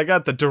right, I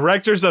got the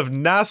directors of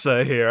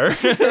NASA here.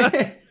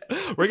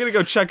 We're gonna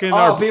go check in.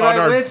 I'll be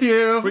right with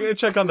you. We're gonna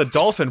check on the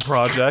Dolphin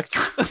project.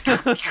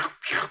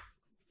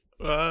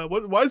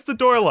 Why is the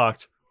door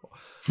locked?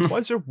 Why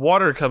is there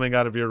water coming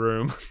out of your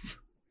room?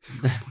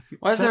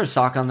 Why is there a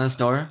sock on this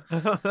door?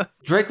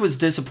 Drake was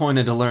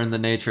disappointed to learn the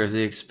nature of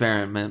the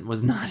experiment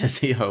was not as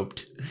he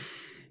hoped.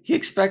 He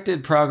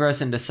expected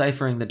progress in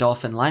deciphering the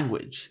dolphin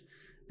language.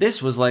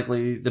 This was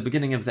likely the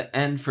beginning of the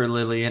end for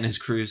Lily and his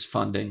crew's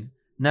funding.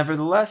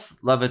 Nevertheless,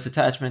 Lovett's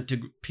attachment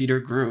to Peter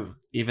grew,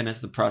 even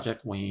as the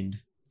project waned.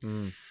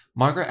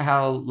 Margaret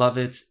Howe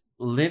Lovett's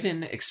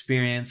live-in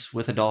experience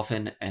with a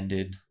dolphin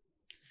ended.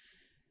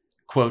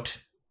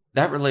 Quote,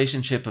 that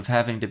relationship of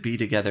having to be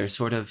together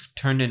sort of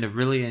turned into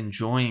really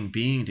enjoying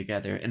being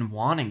together and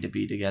wanting to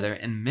be together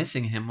and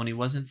missing him when he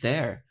wasn't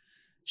there,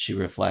 she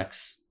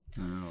reflects.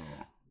 Oh.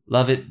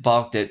 Lovett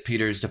balked at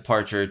Peter's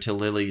departure to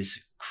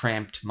Lily's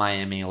cramped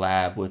Miami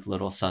lab with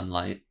little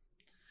sunlight.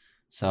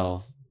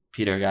 So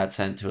Peter got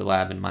sent to a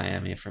lab in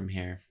Miami from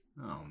here.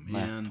 Oh,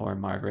 man. Left poor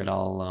Margaret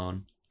all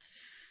alone.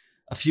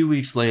 A few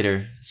weeks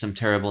later, some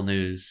terrible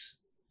news.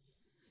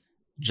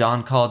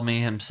 John called me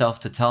himself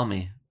to tell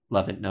me,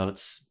 Lovett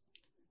notes.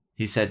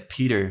 He said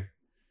Peter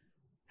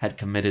had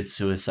committed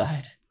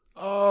suicide.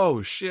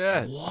 Oh,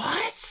 shit.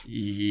 What?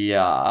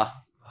 Yeah.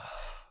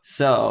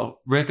 So,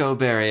 Rick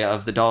O'Berry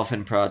of the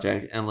Dolphin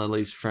Project and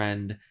Lily's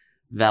friend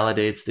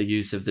validates the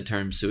use of the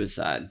term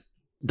suicide.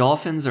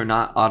 Dolphins are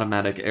not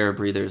automatic air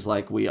breathers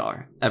like we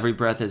are. Every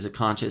breath is a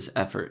conscious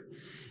effort.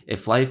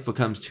 If life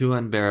becomes too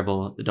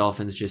unbearable, the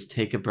dolphins just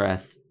take a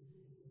breath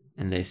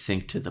and they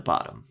sink to the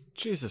bottom.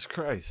 Jesus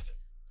Christ.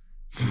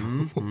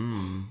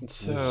 Mm-hmm.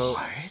 So,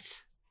 what?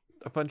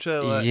 A bunch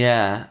of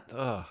yeah.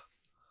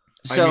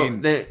 So I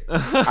mean...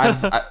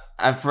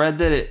 I've read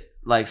that it,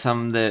 like,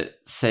 some that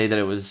say that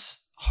it was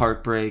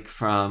heartbreak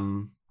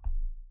from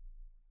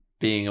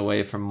being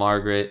away from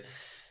Margaret.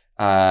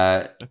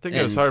 I think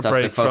it was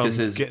heartbreak from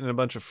getting a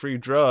bunch of free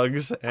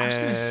drugs and I was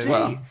gonna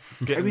say,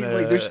 getting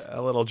there's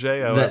a little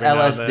J.O. The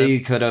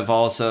LSD could have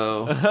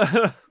also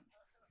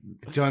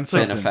done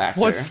something. Been a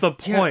factor. What's the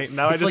point? Yeah,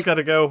 now I just got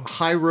to go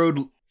high road.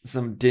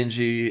 Some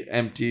dingy,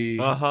 empty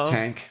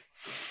tank.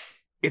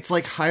 It's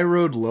like high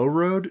road, low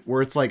road,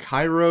 where it's like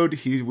high road,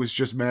 he was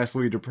just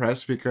massively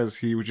depressed because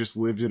he just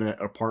lived in an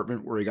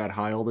apartment where he got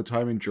high all the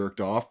time and jerked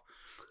off.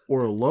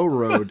 Or a low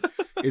road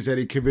is that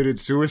he committed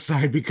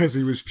suicide because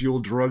he was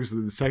fueled drugs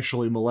and then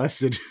sexually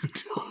molested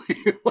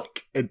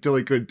until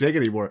he couldn't take it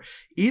anymore.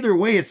 Either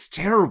way, it's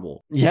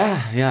terrible.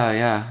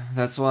 Yeah.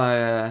 That's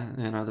why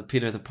the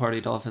Peter the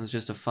Party Dolphin is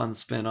just a fun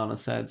spin on a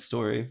sad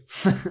story.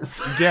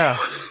 Yeah.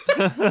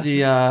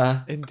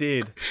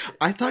 Indeed.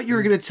 I thought you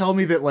were gonna tell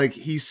me that like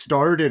he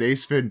starred in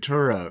Ace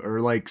Ventura or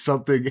like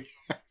something.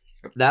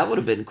 That would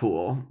have been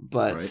cool,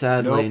 but right?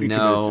 Sadly,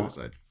 nope,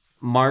 no.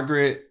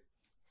 Margaret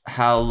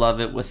Howe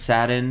Lovett was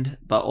saddened,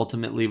 but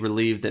ultimately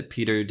relieved that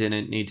Peter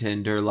didn't need to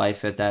endure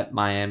life at that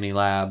Miami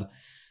lab.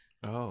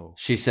 Oh.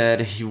 She said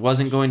he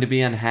wasn't going to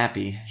be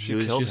unhappy. He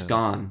was just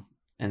gone.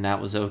 and that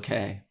was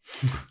okay.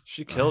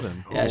 She killed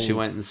him. Yeah, she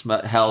went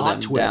and held Hot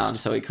him twist. down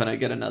so he couldn't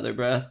get another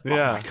breath.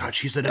 Yeah. Oh my god,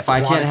 she's an If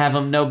I can't have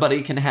him,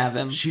 nobody can have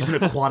him. She's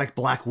an aquatic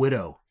Black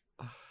Widow.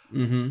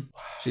 Mm-hmm.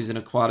 She's an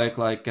aquatic,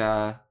 like,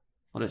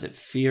 what is it,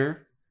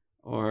 Fear?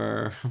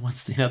 Or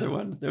what's the other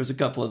one? There was a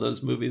couple of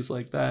those movies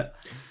like that.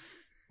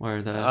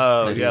 Where the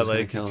lady was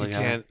gonna kill the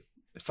guy.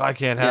 If I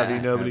can't have you,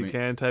 Yeah. nobody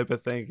can type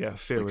of thing. Yeah,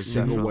 Fear Like was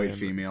single definitely white in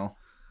female.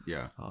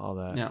 Yeah. all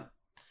that. Yeah.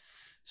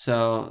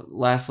 So,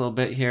 last little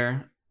bit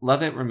here.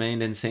 Levitt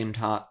remained in St.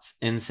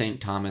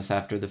 Thomas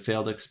after the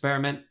failed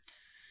experiment.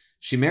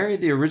 She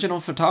married the original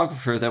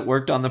photographer that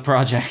worked on the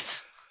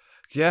project.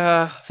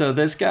 Yeah. So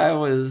this guy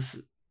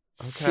was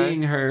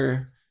seeing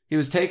her. He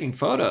was taking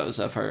photos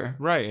of her.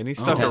 Right, and he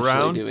stuck potentially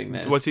around. doing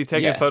this. Was he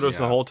taking Yes. photos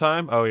the Yeah. whole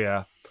time? Oh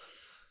yeah,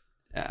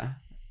 Yeah.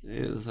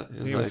 He was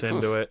he was like,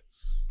 into "Oof." it.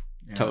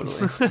 Yeah.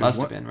 Totally. Must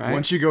have been, right?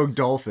 Once you go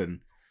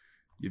dolphin,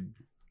 you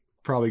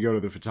probably go to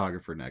the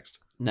photographer next.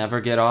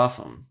 Never get off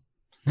him.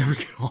 Never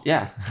get off.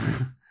 Yeah.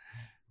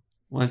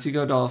 Once you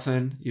go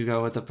dolphin, you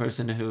go with the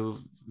person who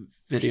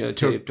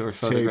videotaped or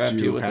photographed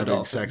Taped you with a having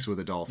dolphin. sex with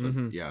a dolphin.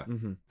 Mhm, Yeah.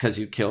 mhm. Because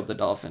you killed the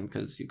dolphin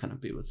because you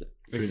couldn't be with it.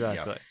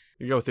 Exactly.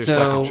 You go with your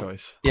So- second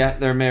choice. Yeah,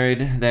 they're married.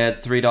 They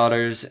had 3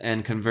 daughters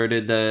and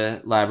converted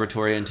the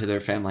laboratory into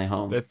their family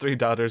home. They had 3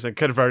 daughters and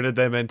converted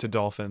them into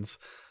dolphins.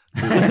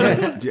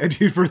 Yeah,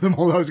 dude, for them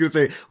all, I was gonna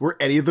say, were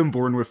any of them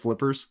born with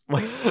flippers,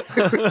 like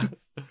a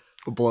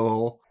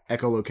blowhole,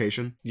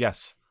 echolocation?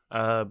 Yes,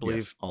 I believe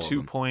Yes, all of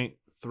them.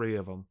 2.3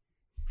 of them.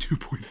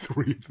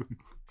 2.3 of them.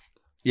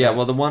 Yeah,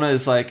 well, the one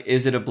is like,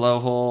 is it a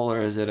blowhole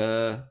or is it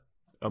a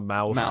A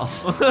mouth.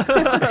 mouth?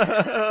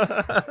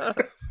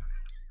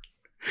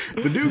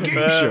 The new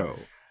game show.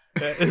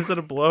 Is it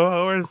a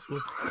blowhole?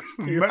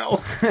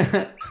 Mouth.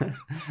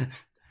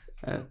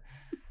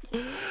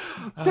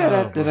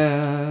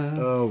 Da-da-da-da.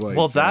 Oh my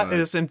Well, god. that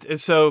isn't.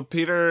 So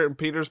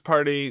Peter's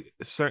party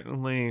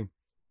certainly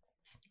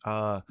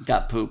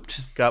Got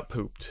pooped. got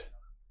pooped.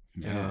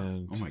 Yeah.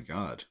 And- Oh my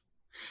god.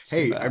 Too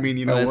Hey, bad. I mean,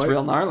 you But know it's what?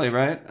 real gnarly,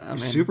 right? I mean,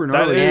 Super That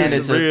gnarly. And is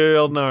it's a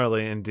real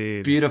gnarly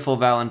indeed. beautiful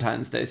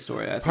Valentine's Day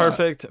story. I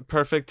thought.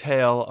 Perfect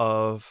tale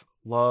of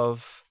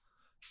love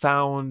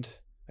found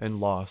and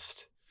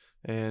lost,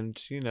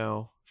 and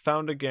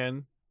found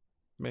again,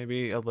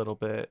 maybe a little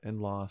bit,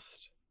 and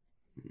lost.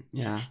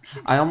 Yeah,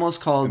 I almost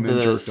called And then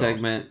the jerked off.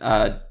 segment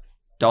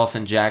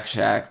 "Dolphin Jack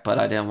Shack," but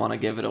I didn't want to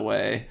give it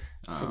away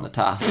from the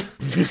top.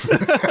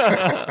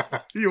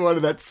 You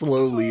wanted that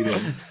slow lead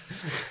in.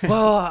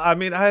 Well, I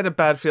mean, I had a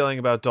bad feeling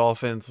about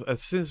dolphins.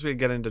 As soon as we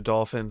get into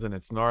dolphins and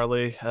it's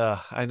gnarly,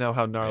 I know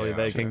how gnarly Yeah,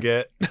 they sure. can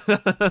get.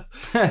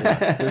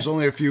 There's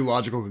only a few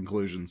logical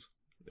conclusions.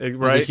 Well, the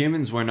Right?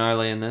 humans were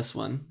gnarly in this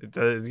one.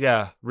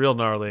 Yeah, real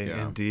gnarly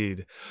Yeah.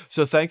 indeed.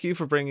 So thank you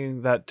for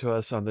bringing that to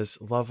us on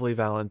this lovely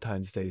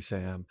Valentine's Day,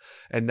 Sam.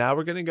 And now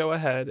we're going to go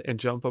ahead and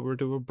jump over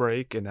to a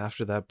break. And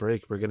after that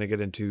break, we're going to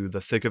get into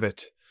the thick of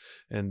it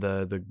and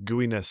the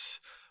gooiness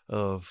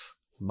of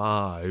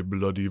My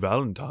Bloody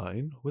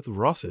Valentine with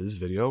Ross's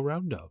Video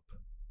Roundup.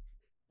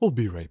 We'll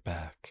be right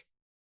back.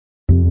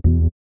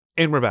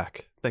 And we're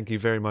back. Thank you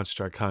very much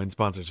to our kind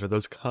sponsors for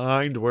those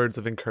kind words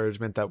of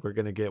encouragement that we're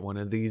going to get one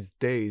of these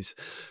days.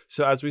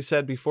 So as we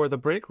said before the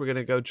break, we're going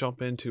to go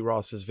jump into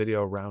Ross's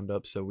Video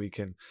Roundup so we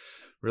can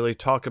really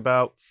talk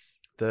about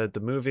the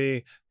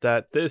movie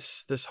that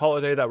this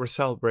holiday that we're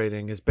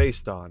celebrating is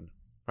based on,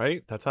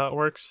 right? That's how it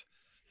works?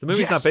 The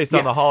movie's Yes, not based yeah.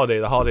 on the holiday.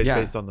 The holiday's Yeah.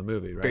 based on the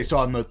movie, right? Based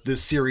on the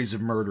series of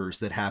murders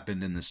that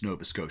happened in this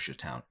Nova Scotia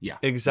town. Yeah.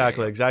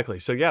 Exactly, Yeah, exactly.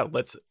 So yeah,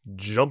 let's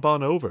jump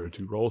on over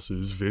to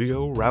Ross's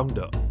Video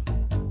Roundup. yeah.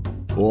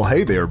 Well,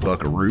 hey there,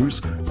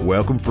 buckaroos.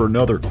 Welcome for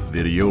another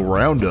video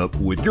roundup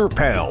with your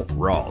pal,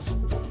 Ross.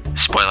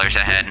 Spoilers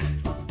ahead.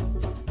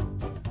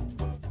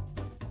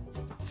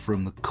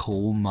 From the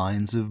coal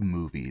mines of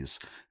movies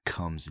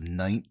comes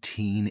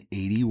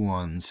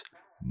 1981's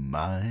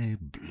My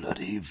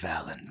Bloody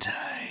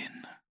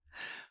Valentine.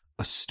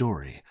 A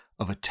story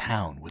of a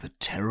town with a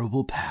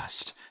terrible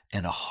past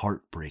and a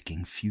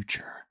heartbreaking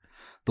future.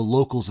 The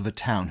locals of a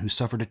town who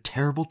suffered a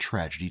terrible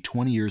tragedy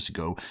 20 years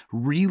ago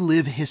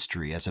relive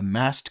history as a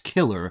masked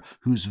killer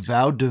who's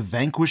vowed to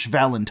vanquish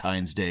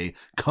Valentine's Day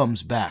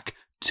comes back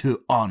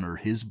to honor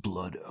his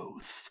blood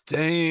oath.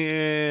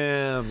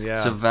 Damn,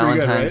 yeah. So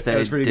Valentine's That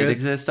was Day pretty did good.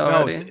 exist No,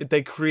 already?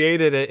 they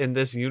created it in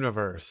this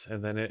universe,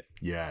 and then it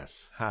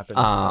Yes. happened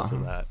because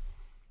of that.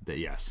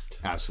 Yes,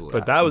 absolutely.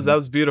 But that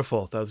was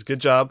beautiful. That was a good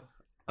job.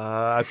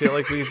 I feel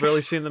like we've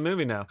really seen the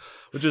movie now,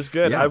 which is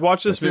good. Yeah, I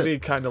watched this that's movie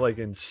kind of like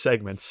in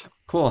segments.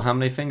 Cool. How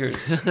many fingers?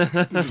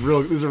 This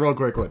is a real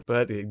quick one.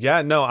 But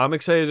yeah, no, I'm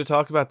excited to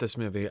talk about this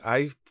movie.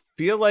 I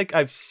feel like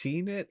I've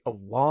seen it a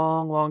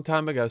long, long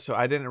time ago, so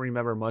I didn't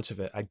remember much of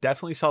it. I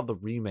definitely saw the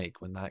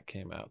remake when that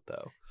came out,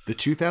 though. The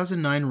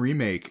 2009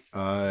 remake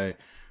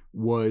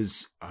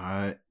was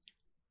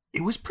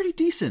it was pretty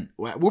decent.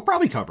 We'll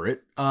probably cover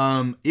it.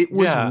 It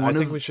was Yeah, I one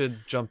think of we should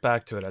jump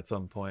back to it at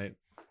some point.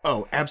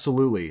 Oh,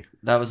 absolutely.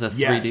 That was a 3D,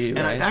 Yes. And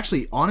right?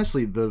 actually,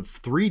 honestly, the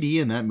 3D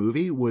in that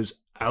movie was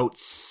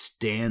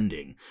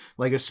outstanding.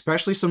 Like,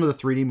 especially some of the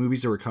 3D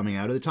movies that were coming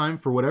out at the time,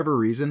 for whatever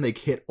reason, they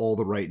hit all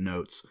the right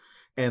notes.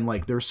 And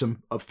like, there's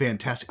some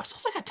fantastic. It's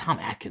also got Tom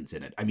Atkins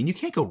in it. I mean, you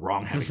can't go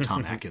wrong having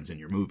Tom Atkins in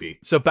your movie.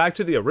 So back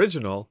to the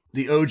original,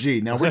 the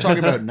OG. Now we're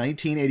talking about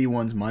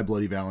 1981's My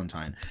Bloody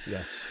Valentine.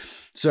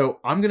 Yes. So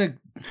I'm gonna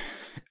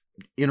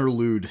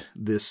interlude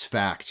this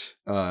fact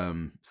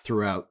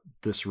throughout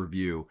this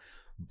review,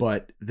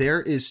 but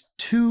there's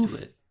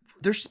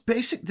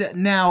basic that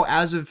now,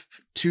 as of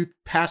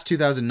past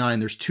 2009,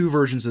 there's two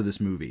versions of this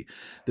movie.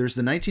 There's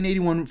the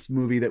 1981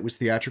 movie that was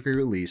theatrically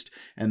released,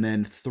 and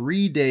then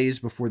 3 days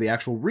before the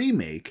actual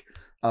remake,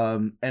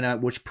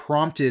 which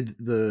prompted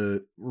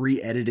the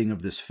re-editing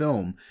of this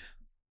film.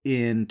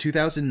 In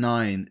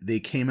 2009, they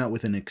came out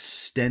with an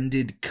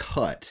extended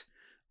cut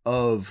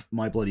of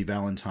My Bloody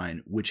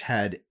Valentine, which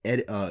had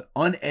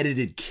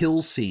unedited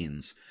kill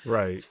scenes.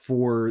 Right.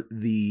 For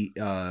the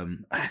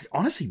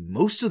honestly,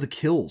 most of the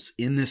kills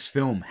in this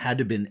film had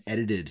to have been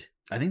edited.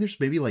 I think there's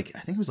maybe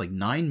it was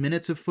 9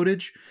 minutes of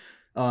footage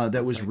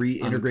that was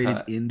reintegrated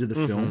uncut into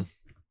the film.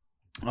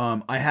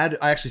 I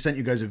actually sent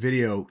you guys a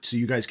video so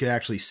you guys could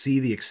actually see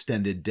the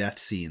extended death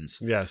scenes.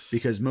 Yes.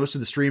 Because most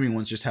of the streaming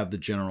ones just have the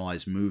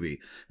generalized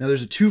movie. Now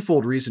there's a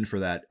twofold reason for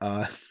that.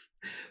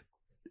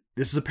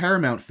 This is a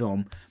Paramount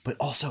film, but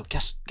also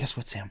guess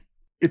what, Sam?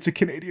 It's a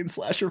Canadian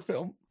slasher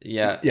film.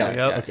 Yeah,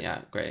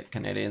 great.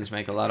 Canadians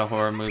make a lot of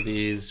horror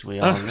movies. We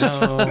all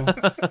know.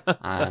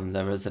 I'm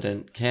the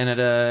resident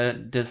Canada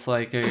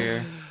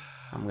disliker.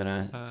 I'm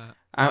gonna.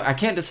 I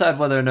can't decide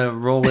whether to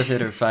roll with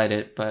it or fight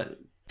it, but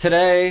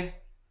today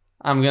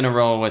I'm gonna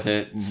roll with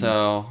it.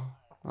 So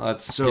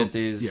let's get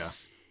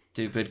these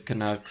stupid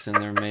Canucks and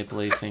their maple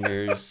leaf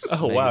fingers.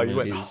 Oh wow, you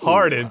went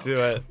hard into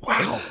it.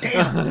 Wow,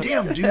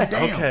 damn, dude,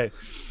 damn.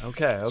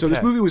 Okay. So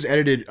this movie was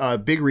edited.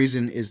 Big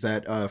reason is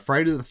that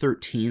Friday the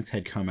 13th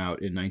had come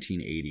out in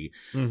 1980,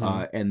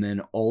 and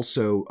then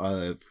also,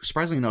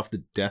 surprisingly enough,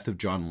 the death of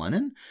John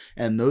Lennon,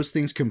 and those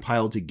things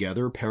compiled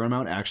together.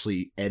 Paramount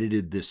actually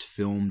edited this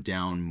film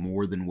down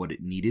more than what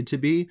it needed to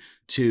be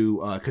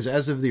because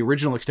as of the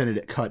original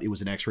extended cut, it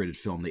was an X-rated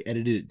film. They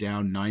edited it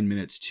down 9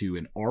 minutes to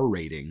an R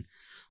rating.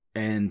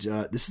 And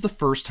this is the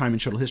first time in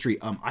Shuttle history.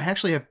 I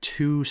actually have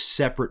two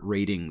separate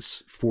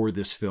ratings for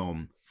this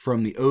film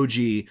from the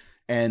OG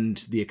and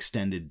the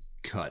extended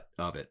cut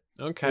of it.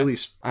 Okay. At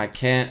least I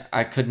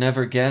could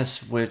never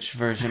guess which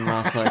version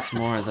Ross likes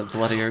more, the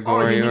bloodier,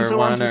 gorier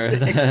one or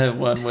the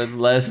one with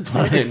less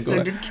blood and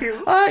gore.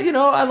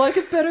 I like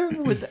it better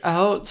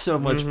without so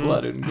much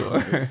blood and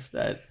gore.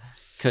 That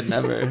could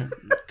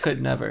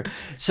never.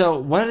 So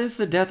what does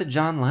the death of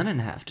John Lennon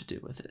have to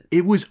do with it?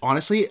 It was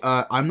honestly,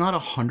 I'm not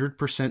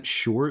 100%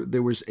 sure.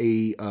 There was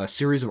a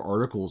series of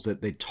articles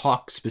that they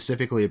talk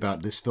specifically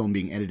about this film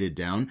being edited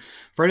down.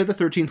 Friday the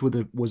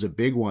 13th was a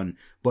big one,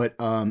 but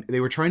they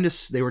were trying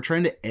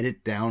to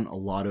edit down a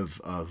lot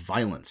of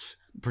violence,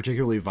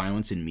 particularly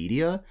violence in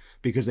media,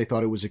 because they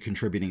thought it was a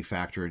contributing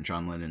factor in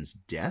John Lennon's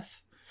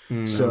death.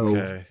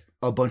 So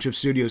a bunch of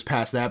studios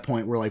past that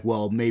point were like,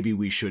 well, maybe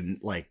we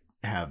shouldn't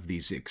have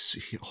these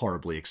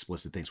horribly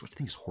explicit things, which I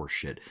think is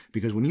horseshit,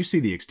 because when you see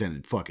the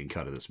extended fucking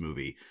cut of this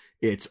movie,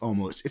 I'm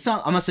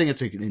not saying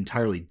it's an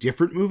entirely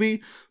different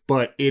movie,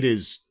 but it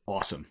is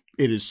awesome.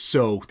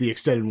 The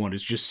extended one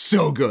is just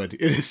so good.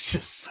 It is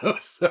just so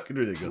fucking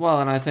ridiculous. Well,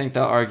 and I think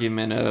the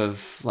argument of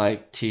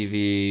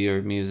TV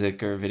or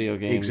music or video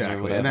games exactly,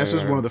 or whatever, and that's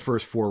just one of the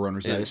first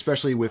forerunners,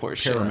 especially with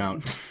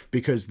Paramount,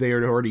 because they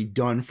had already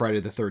done Friday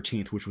the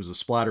 13th, which was a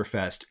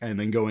splatterfest, and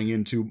then going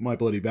into My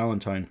Bloody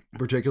Valentine,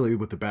 particularly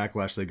with the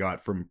backlash they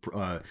got from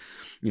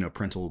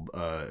parental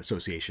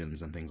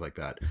associations and things like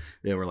that,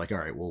 they were like, all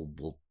right,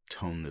 we'll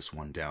tone this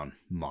one down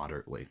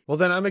moderately. Well,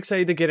 then I'm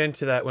excited to get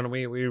into that when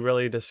we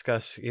really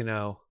discuss,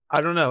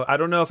 I don't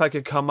know if I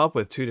could come up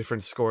with two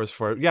different scores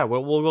for it. Yeah,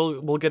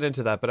 we'll get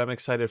into that, but I'm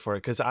excited for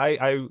it because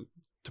I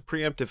to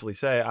preemptively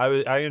say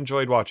I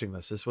enjoyed watching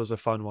this. This was a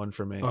fun one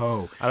for me.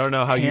 Oh, I don't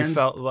know how you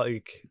felt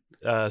like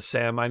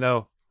Sam.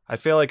 I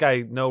feel like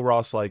I know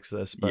Ross likes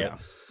this, but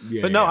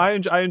no,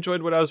 I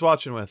enjoyed what I was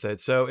watching with it.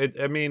 So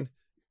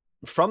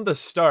from the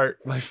start,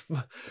 my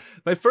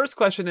first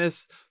question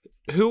is,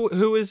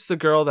 who is the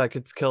girl that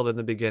gets killed in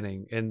the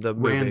beginning in the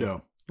movie?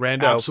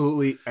 Rando,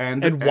 absolutely,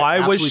 and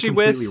why was she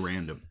completely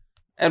random?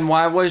 And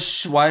why is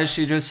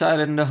she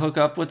deciding to hook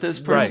up with this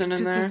person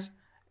in there?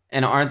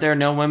 And aren't there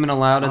no women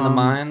allowed in the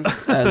mines,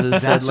 as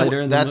is said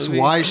later in the movie? That's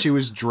why she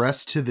was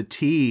dressed to the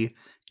T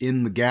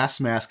in the gas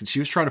mask, and she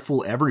was trying to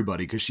fool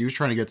everybody because she was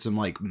trying to get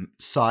some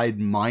side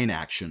mine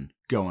action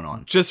going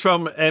on. Just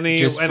from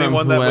anyone from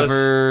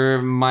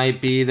whoever might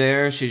be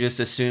there, she just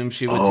assumed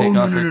she would take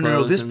off her clothes.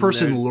 No. This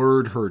person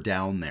lured her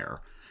down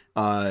there,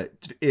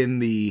 in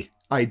the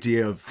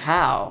idea of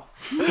how?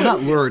 Well,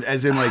 not lured,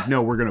 as in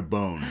no, we're gonna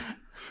bone,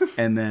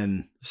 and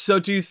then. So,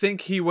 do you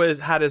think he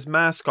had his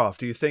mask off?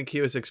 Do you think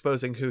he was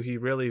exposing who he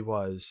really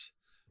was?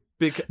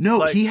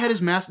 He had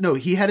his mask. No,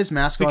 he had his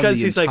mask on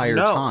the entire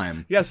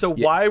time. Yeah. So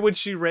why would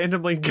she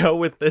randomly go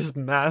with this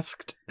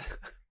masked?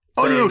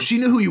 Oh no, she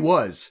knew who he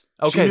was.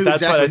 Okay, she knew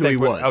that's exactly what I who think he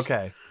was.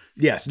 Okay.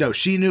 Yes, no,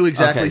 she knew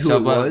exactly who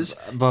it was.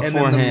 And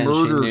then the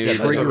murder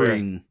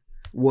triggering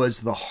was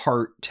the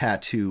heart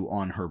tattoo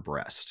on her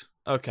breast.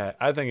 Okay,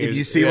 I think if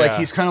you see, like,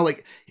 he's kind of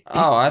like.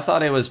 I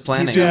thought he was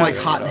planning. He's doing like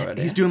hot.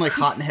 He's doing like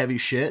hot and heavy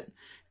shit,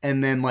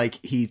 and then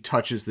like he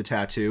touches the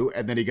tattoo,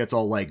 and then he gets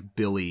all like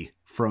Billy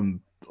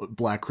from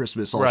Black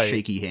Christmas, all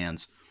shaky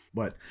hands.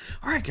 But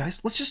all right,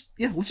 guys, let's just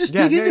dig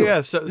into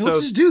it. So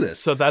let's just do this.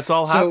 So that's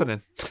all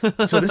happening.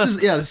 So this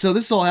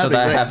is all happening.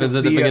 So that happens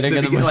at the beginning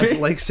of the movie.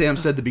 Like Sam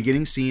said, the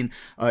beginning scene.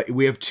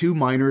 We have two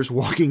miners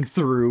walking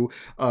through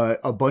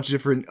a bunch of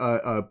different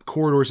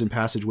corridors and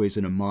passageways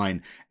in a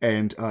mine,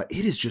 and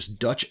it is just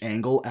Dutch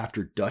angle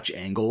after Dutch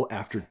angle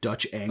after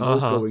Dutch angle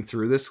going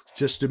through this,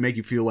 just to make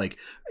you feel like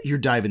you're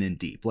diving in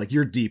deep, like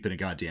you're deep in a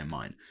goddamn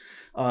mine.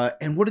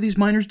 And what are these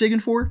miners digging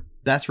for?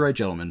 That's right,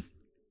 gentlemen.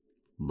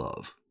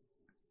 Love.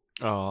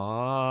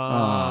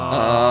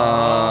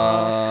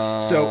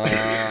 So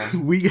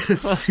we get a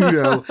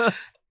pseudo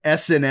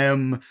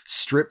S&M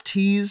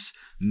striptease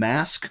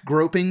mask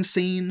groping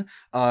scene,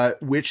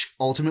 which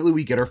ultimately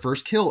we get our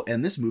first kill,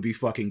 and this movie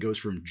fucking goes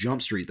from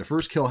Jump Street. The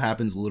first kill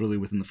happens literally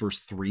within the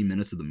first 3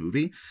 minutes of the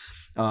movie,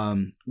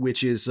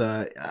 which is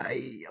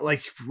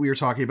like we were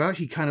talking about.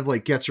 He kind of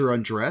like gets her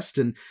undressed,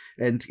 and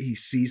he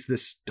sees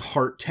this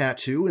heart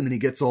tattoo, and then he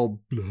gets all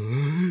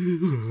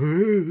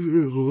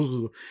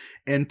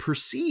and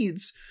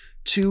proceeds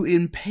to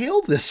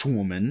impale this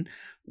woman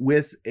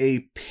with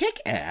a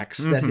pickaxe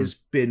that has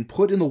been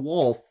put in the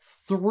wall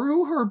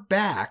through her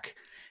back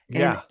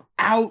and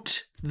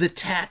out the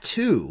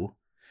tattoo.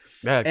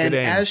 Yeah, and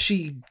aim. As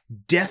she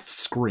death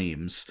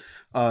screams,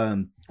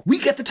 we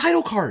get the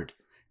title card.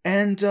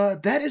 And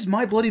that is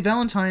My Bloody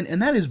Valentine, and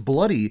that is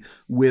bloody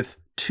with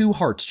 2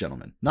 hearts,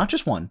 gentlemen. Not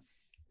just 1,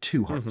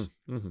 2 hearts.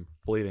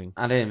 Bleeding.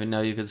 I didn't even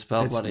know you could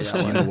spell bloody that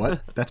way. You know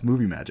what? That's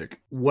movie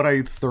magic. What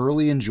I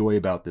thoroughly enjoy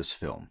about this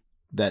film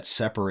that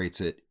separates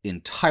it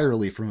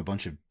entirely from a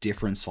bunch of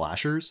different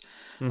slashers.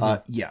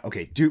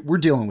 Dude, we're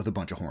dealing with a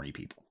bunch of horny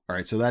people. All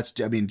right, so that's,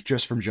 I mean,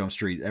 just from Jump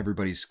Street,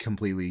 everybody's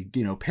completely,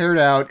 paired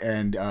out,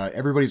 and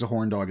everybody's a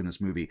horn dog in this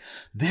movie.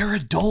 They're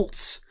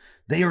adults.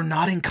 They are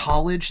not in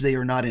college. They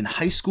are not in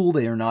high school.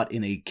 They are not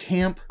in a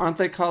camp. Aren't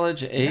they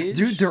college age?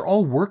 Dude, they're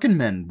all working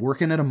men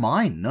working at a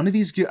mine. None of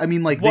these, I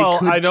mean, like, well, they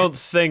could. I don't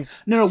think.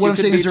 No, what I'm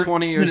saying is they're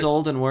 20 years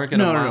old and work at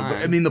a mine. No.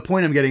 But, I mean, the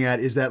point I'm getting at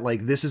is that,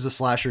 like, this is a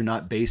slasher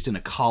not based in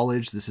a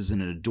college. This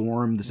isn't in a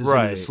dorm. This isn't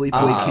in a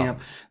sleepaway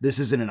camp. This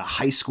isn't in a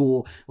high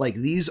school. Like,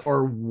 these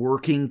are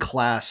working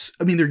class.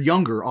 I mean, they're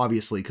younger,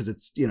 obviously, because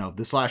it's,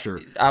 the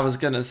slasher. I was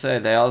going to say,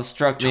 they all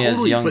struck me as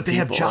young people. But they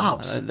have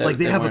jobs. Like,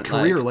 they have a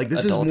career. Like,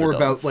 this is more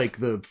about, like,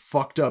 the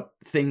fucked up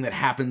thing that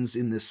happens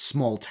in this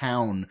small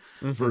town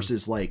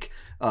versus like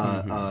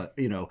a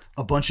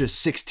bunch of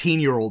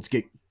 16-year-olds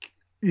get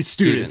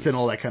students and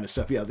all that kind of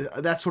stuff. Yeah,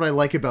 that's what I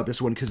like about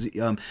this one, because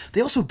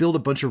they also build a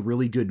bunch of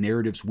really good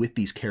narratives with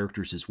these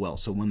characters as well.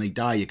 So when they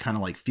die, you kind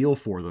of like feel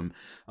for them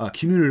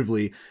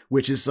communitively,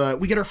 which is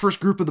we get our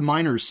first group of the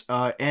miners,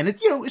 and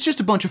it's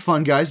just a bunch of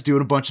fun guys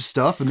doing a bunch of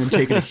stuff and then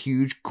taking a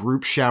huge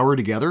group shower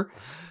together.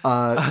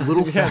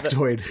 Little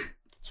factoid.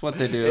 That's what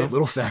they do. A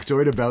little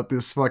factoid about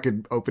this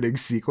fucking opening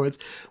sequence,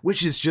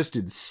 which is just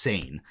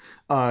insane.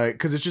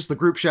 Because it's just the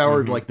group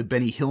shower, like the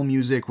Benny Hill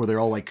music, where they're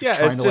all like trying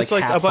to like, it's just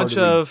like a bunch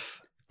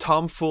of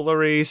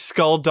tomfoolery,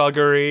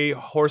 skullduggery,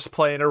 horse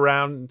playing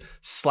around,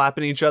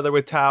 slapping each other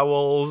with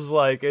towels.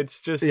 Like,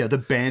 it's just the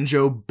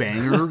banjo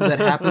banger that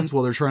happens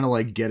while they're trying to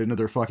like get into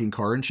their fucking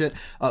car and shit.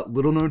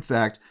 Little known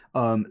fact,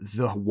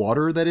 the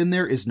water that in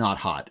there is not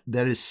hot.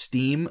 That is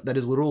steam. That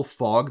is literal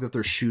fog that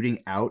they're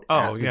shooting out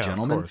at the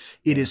gentleman.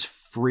 It is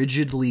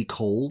frigidly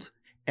cold,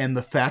 and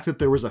the fact that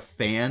there was a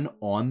fan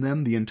on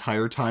them the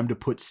entire time to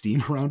put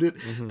steam around it,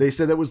 they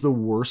said that was the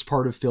worst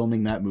part of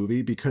filming that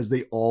movie, because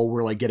they all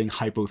were like getting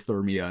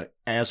hypothermia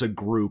as a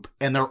group,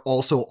 and they're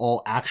also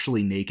all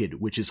actually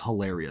naked, which is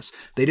hilarious.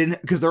 They didn't,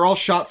 because they're all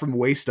shot from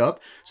waist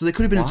up, so they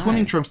could have been in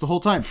swimming trunks the whole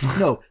time.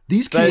 No,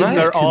 these Canadians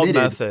they're all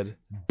method,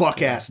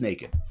 buck ass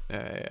naked.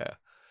 Yeah.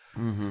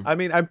 I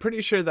mean, I'm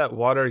pretty sure that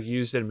water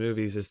used in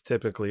movies is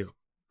typically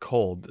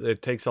cold.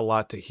 It takes a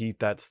lot to heat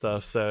that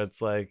stuff, so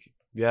it's like,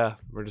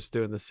 we're just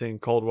doing the same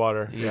cold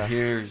water.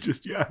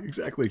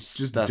 Exactly.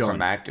 Just stuff done.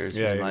 From actors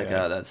being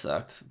oh, that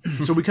sucked.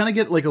 So we kind of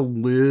get like a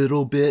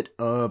little bit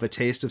of a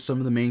taste of some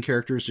of the main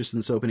characters just in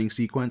this opening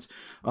sequence.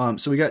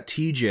 So we got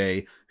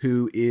TJ,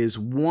 who is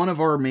one of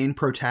our main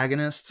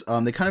protagonists.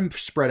 They kind of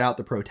spread out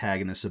the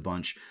protagonists a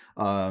bunch,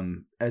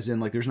 as in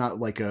like there's not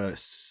like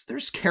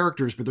there's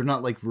characters, but they're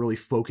not like really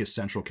focused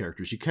central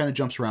characters. He kind of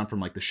jumps around from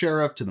like the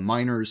sheriff to the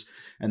miners,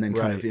 and then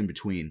kind of in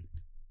between.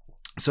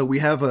 So we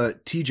have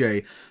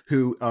TJ,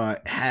 who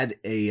had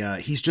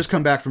he's just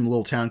come back from a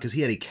little town because he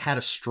had a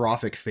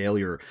catastrophic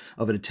failure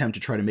of an attempt to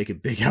try to make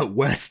it big out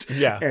west.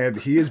 Yeah. And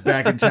he is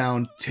back in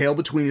town, tail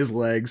between his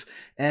legs.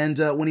 And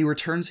when he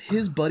returns,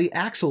 his buddy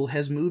Axel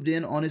has moved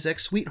in on his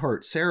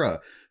ex-sweetheart,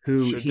 Sarah,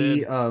 who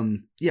he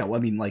kind of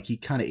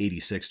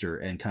 86'd her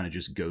and kind of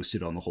just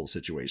ghosted on the whole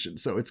situation.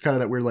 So it's kind of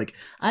that weird, like,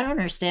 I don't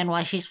understand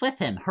why she's with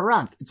him.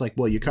 Harumph. It's like,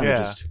 well, you kind of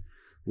just...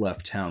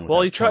 left town.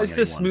 Well, he tries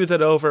to smooth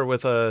it over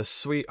with a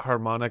sweet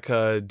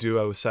harmonica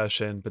duo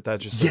session, but that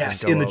just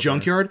doesn't go in the over.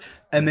 junkyard,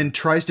 and then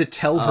tries to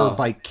tell her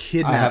by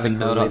kidnapping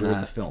her later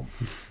in the film.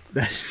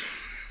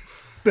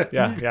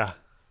 Yeah.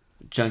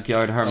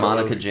 Junkyard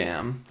harmonica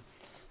jam.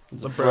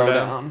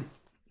 Throwdown.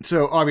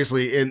 So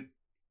obviously,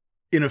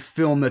 in a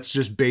film that's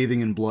just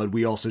bathing in blood,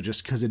 we also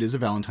just, because it is a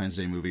Valentine's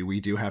Day movie, we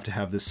do have to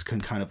have this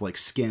kind of like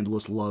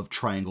scandalous love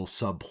triangle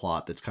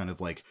subplot that's kind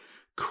of like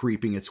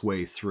creeping its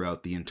way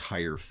throughout the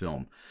entire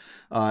film.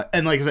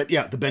 And like I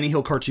said, the Benny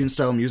Hill cartoon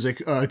style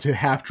music to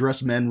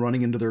half-dressed men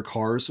running into their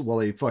cars while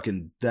they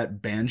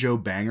that banjo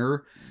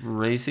banger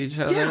race each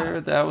other. Yeah.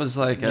 That was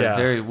like a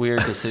very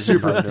weird decision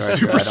from the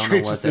director. I don't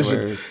know what they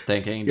were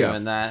thinking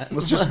doing that.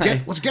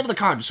 Let's get in the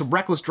car. Just some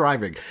reckless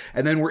driving,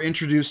 and then we're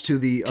introduced to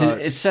the.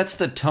 It sets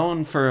the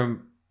tone for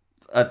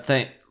a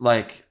thing,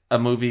 like a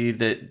movie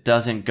that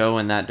doesn't go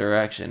in that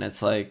direction.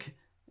 It's like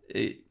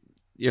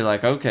you're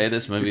like, okay,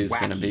 this movie is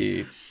going to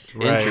be.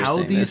 Right.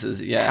 How these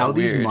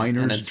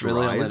miners and it's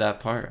really only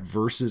that part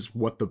versus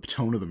what the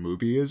tone of the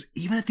movie is.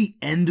 Even at the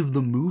end of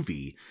the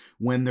movie,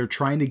 when they're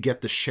trying to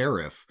get the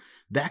sheriff,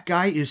 that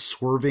guy is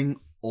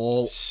swerving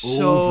all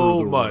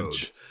over the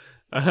road.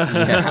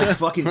 Like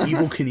fucking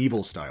Evel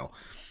Knievel style.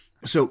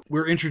 So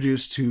we're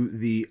introduced to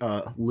the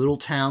little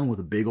town with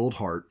a big old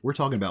heart. We're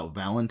talking about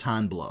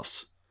Valentine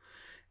Bluffs.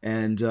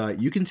 And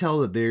you can tell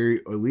that they're,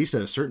 at least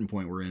at a certain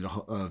point, we're into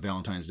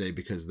Valentine's Day,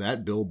 because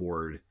that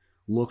billboard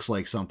looks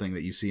like something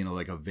that you see in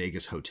like a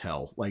Vegas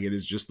hotel. Like it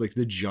is just like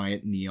the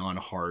giant neon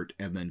heart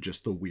and then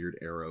just the weird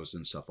arrows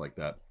and stuff like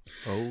that.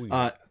 Oh,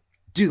 yeah.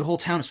 Dude, the whole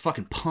town is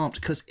fucking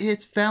pumped because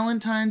it's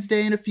Valentine's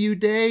Day in a few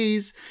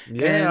days.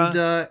 Yeah.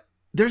 And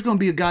there's going to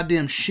be a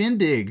goddamn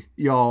shindig,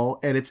 y'all.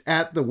 And it's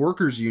at the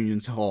Workers'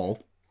 Union's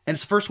hall. And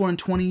it's the first one in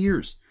 20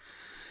 years.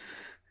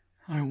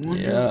 I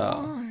wonder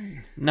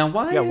why. Now,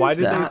 why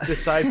did they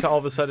decide to all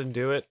of a sudden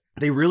do it?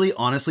 They really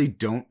honestly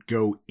don't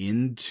go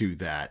into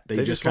that.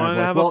 They just kind of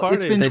like, have a party.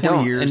 It's been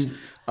 20 years.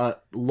 And,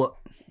 look,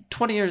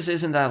 20 years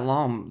isn't that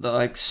long.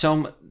 Like,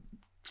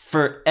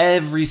 for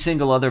every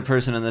single other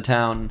person in the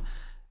town,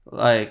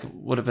 like,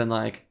 would have been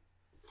like,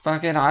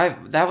 fucking,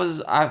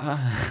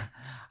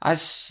 I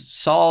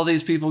saw all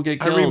these people get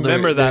killed. I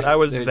remember that. I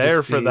was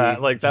there for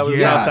that. Like, that was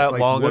not that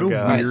long ago.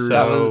 Weird,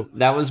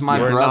 that was my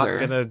brother. We're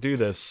not going to do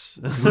this.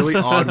 Really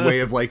odd way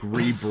of, like,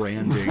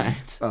 rebranding.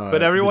 Right.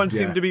 But everyone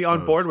seemed to be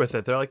on board with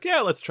it. They're like,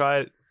 yeah, let's try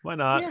it. Why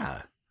not?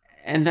 Yeah.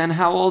 And then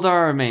how old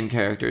are our main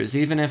characters?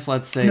 Even if,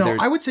 let's say,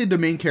 I would say the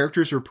main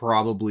characters are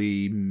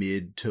probably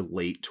mid to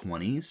late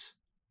 20s.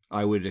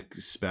 I would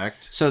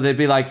expect. So they'd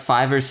be like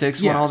 5 or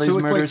 6 when all these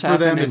murders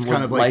happen, and it's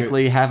kind of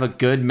likely have a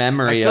good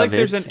memory of it. I feel like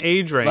there's an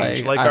age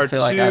range. Like I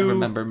feel like I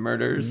remember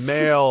murders.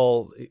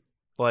 Male,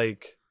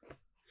 like,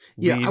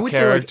 I would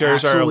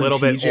characters say like are a little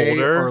bit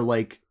older. Or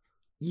like,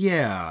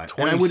 26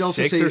 and I would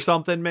also say or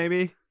something,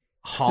 maybe.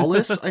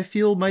 Hollis, I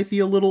feel, might be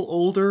a little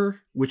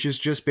older, which is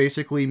just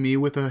basically me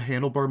with a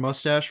handlebar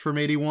mustache from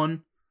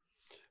 81.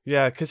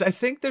 Yeah, because I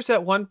think there's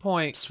at one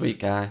point... Sweet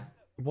guy.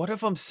 One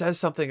of them says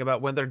something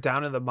about when they're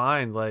down in the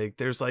mine, like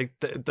there's like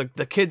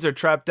the kids are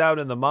trapped down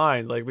in the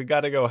mine, like we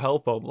got to go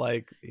help them.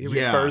 Like he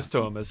refers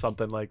to them as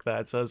something like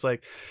that. So it's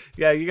like,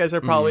 yeah, you guys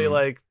are probably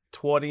like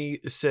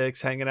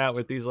 26 hanging out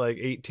with these like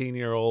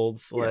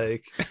 18-year-olds.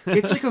 Like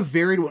it's like a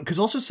varied one, because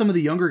also some of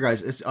the younger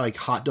guys, it's like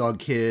Hot Dog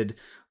Kid.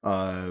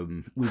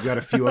 We've got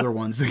a few other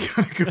ones that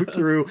gotta go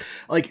through.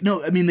 Like,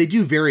 no, I mean, they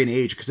do vary in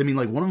age, because I mean,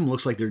 like one of them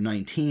looks like they're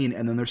 19,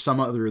 and then there's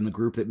some other in the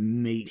group that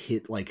may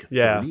hit like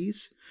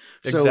 30s.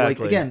 So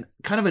like, again,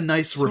 kind of a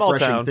nice small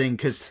refreshing town thing,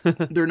 because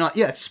they're not,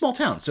 it's a small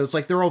town, so it's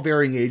like they're all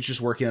varying age, just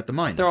working at the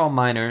mine. They're all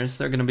miners.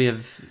 They're going to be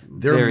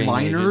they're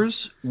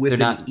miners ages. with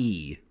they're an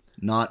E,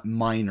 not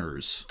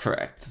miners.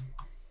 Correct.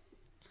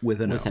 With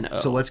an O.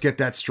 So let's get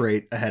that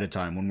straight ahead of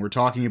time. When we're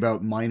talking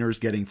about miners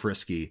getting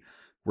frisky,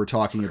 we're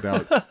talking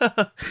about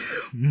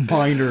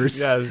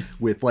miners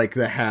with like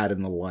the hat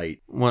and the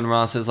light. When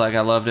Ross is like,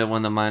 I loved it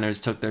when the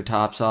miners took their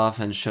tops off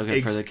and shook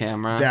it for the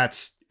camera.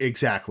 That's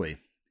exactly.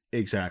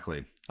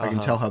 I can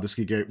tell how this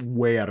could get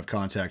way out of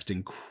context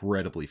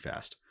incredibly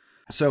fast.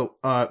 So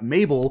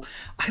Mabel,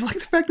 I like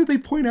the fact that they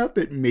point out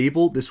that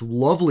Mabel, this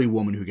lovely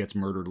woman who gets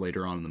murdered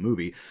later on in the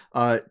movie,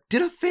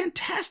 did a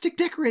fantastic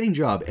decorating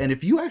job. And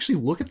if you actually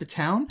look at the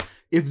town,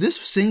 if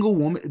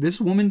this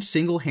woman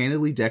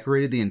single-handedly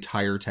decorated the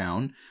entire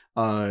town,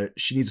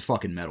 she needs a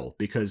fucking medal,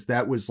 because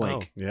that was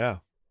like,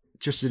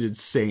 just an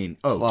insane.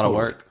 It's a lot of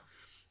work.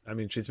 I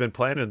mean, she's been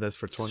planning this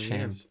for 20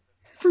 years.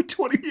 For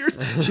 20 years.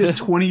 She has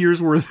 20 years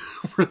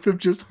worth of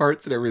just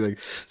hearts and everything.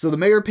 So the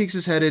mayor peeks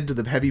his head into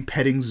the heavy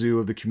petting zoo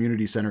of the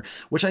community center,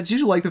 which I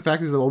do like the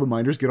fact that all the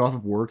miners get off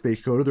of work, they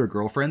go to their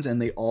girlfriends,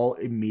 and they all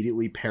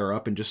immediately pair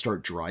up and just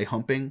start dry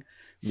humping.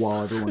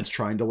 while everyone's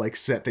trying to like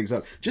set things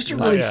up, just to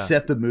really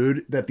set the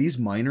mood that these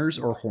miners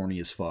are horny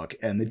as fuck,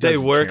 and they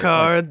work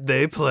hard, like,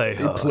 they play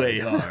hard. They play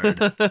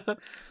hard.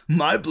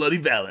 My Bloody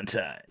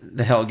Valentine.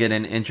 They all get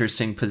in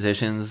interesting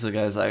positions. The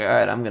guy's like, all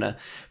right, I'm gonna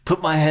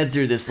put my head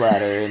through this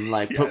ladder and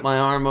like put my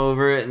arm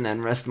over it and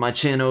then rest my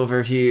chin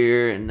over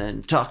here and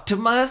then talk to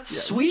my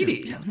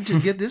sweetie. Let me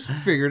just get this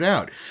figured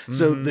out.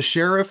 So the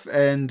sheriff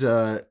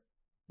and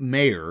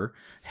mayor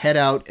head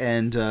out,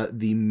 and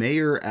the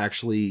mayor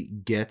actually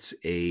gets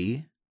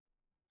a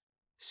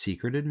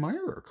secret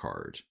admirer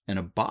card and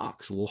a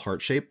box, a little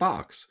heart-shaped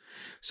box.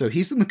 So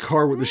he's in the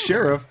car with the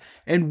sheriff,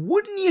 and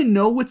wouldn't you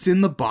know what's in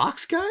the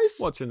box, guys?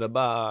 What's in the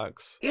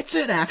box? It's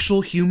an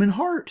actual human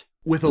heart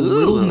with a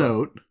little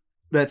note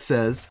that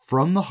says,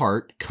 "From the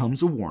heart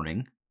comes a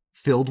warning,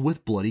 filled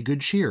with bloody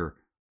good cheer.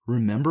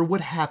 Remember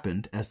what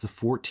happened as the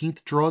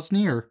 14th draws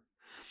near."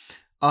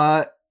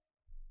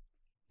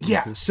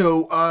 Yeah,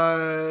 so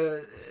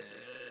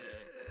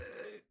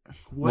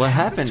what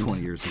happened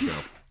 20 years ago?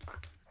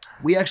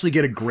 We actually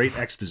get a great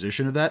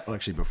exposition of that.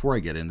 Actually, before I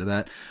get into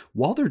that,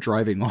 while they're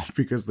driving off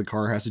because the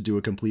car has to do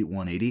a complete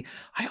 180,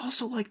 I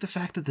also like the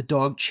fact that the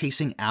dog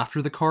chasing after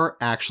the car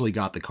actually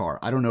got the car.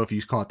 I don't know if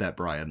you caught that,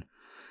 Brian.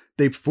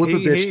 They flip a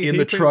bitch in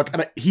the truck,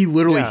 and he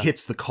literally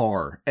hits the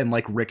car and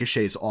like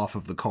ricochets off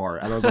of the car.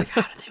 And I was like,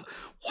 why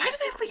did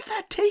they leave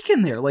that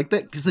taken there? Like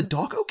that? Is the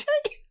dog okay?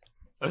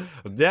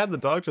 Yeah, the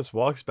dog just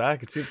walks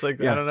back. It seems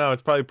like, I don't know,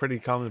 it's probably pretty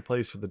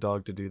commonplace for the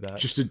dog to do that.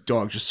 Just a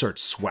dog just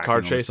starts swacking car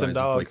on chasing the sides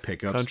dog. of like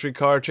pickups. Country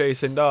car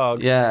chasing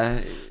dog. Yeah.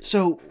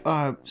 So,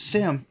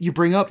 Sam, you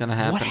bring up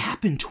what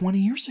happened 20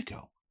 years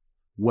ago.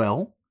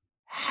 Well,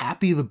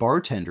 Happy the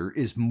bartender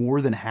is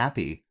more than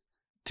happy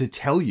to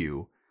tell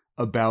you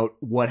about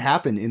what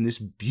happened in this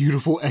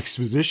beautiful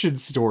exposition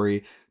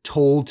story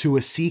told to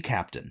a sea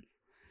captain.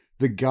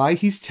 The guy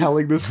he's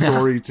telling the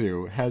story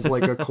to has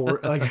like a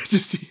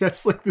he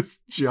has like this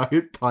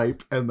giant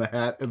pipe and the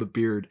hat and the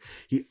beard.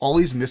 All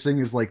he's missing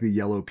is like the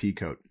yellow pea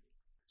coat.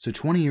 So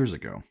 20 years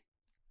ago,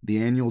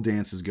 the annual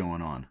dance is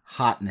going on,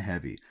 hot and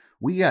heavy.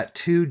 We got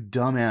two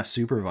dumbass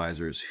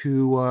supervisors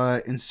who,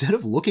 instead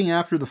of looking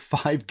after the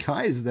 5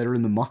 guys that are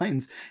in the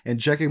mines and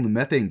checking the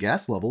methane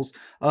gas levels,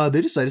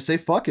 they decide to say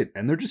fuck it,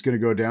 and they're just going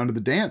to go down to the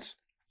dance.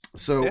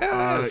 So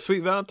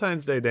sweet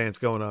Valentine's Day dance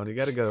going on. You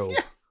got to go.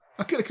 Yeah.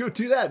 I'm gonna go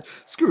do that.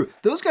 Screw it.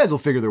 Those guys will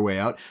figure their way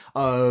out.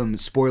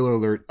 Spoiler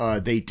alert,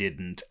 they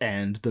didn't,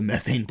 and the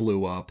methane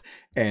blew up,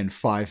 and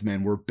 5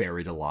 men were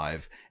buried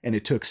alive, and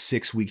it took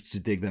 6 weeks to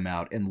dig them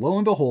out, and lo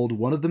and behold,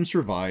 one of them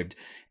survived,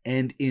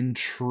 and in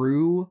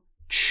true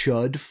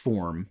chud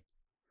form,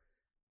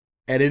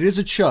 and it is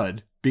a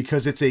chud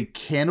because it's a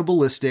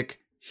cannibalistic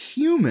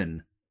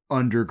human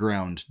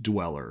underground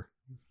dweller.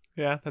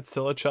 Yeah, that's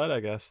still a chud,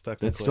 I guess.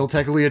 That's still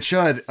technically a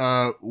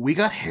chud. We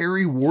got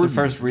Harry Warden, the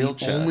first real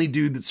chud. Only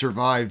dude that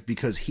survived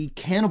because he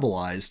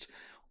cannibalized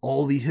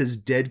all his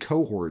dead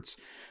cohorts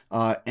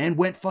and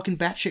went fucking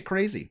batshit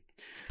crazy.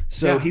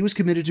 So he was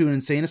committed to an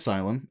insane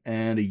asylum,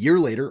 and a year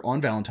later, on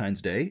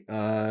Valentine's Day,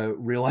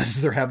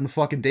 realizes they're having the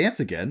fucking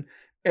dance again.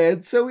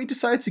 And so he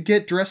decides to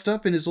get dressed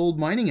up in his old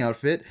mining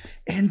outfit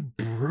and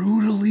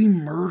brutally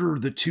murder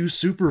the 2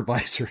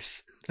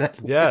 supervisors.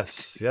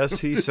 Yes,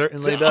 he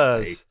certainly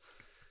does.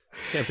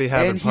 Can't be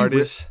having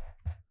parties.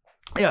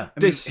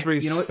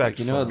 Disrespect.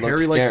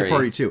 Harry likes the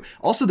party too.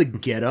 Also, the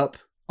getup,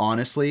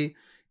 honestly,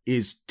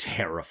 is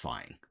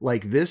terrifying.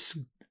 Like this,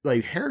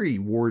 like Harry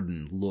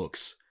Warden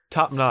looks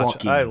top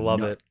notch. I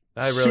love it.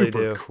 I really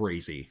super do.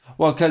 Crazy.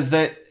 Well, because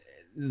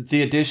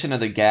the addition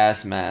of the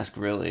gas mask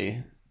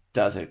really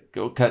does it.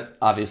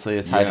 Obviously,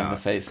 it's hiding the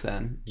face.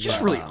 Then just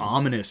really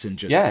ominous and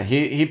just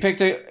He picked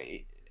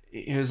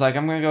he was like,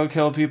 I'm gonna go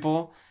kill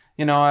people.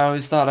 I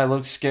always thought I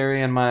looked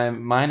scary in my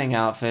mining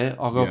outfit.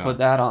 I'll go put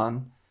that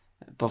on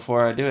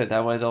before I do it.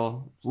 That way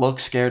they'll look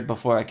scared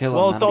before I kill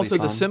them. Well, it's also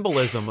the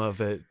symbolism of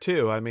it,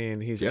 too. I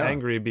mean, he's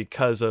angry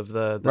because of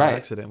the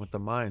accident with the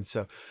mine.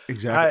 So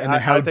exactly.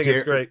 I think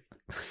it's great.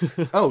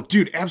 Oh,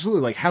 dude,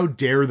 absolutely. Like, how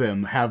dare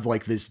them have,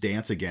 like, this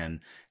dance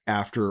again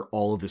after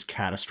all of this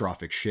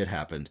catastrophic shit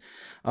happened.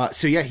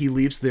 So, he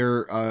leaves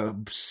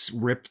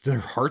ripped their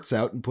hearts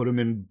out and put them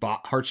in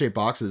heart-shaped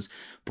boxes,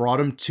 brought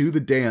them to the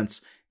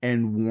dance,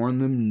 and warn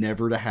them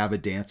never to have a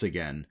dance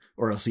again,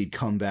 or else he'd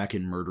come back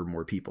and murder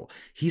more people.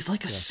 He's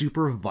like a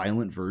super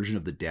violent version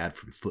of the dad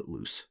from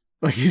Footloose.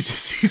 Like he's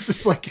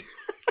just like,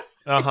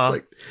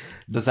 like,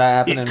 does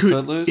that happen in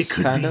Footloose? It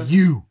could be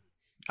you.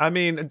 I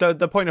mean,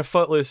 the point of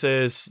Footloose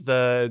is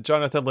the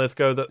Jonathan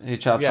Lithgow. He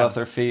chops off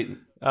their feet.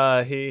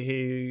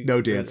 He no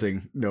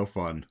dancing, no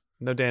fun.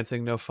 No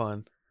dancing, no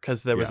fun,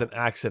 because there was an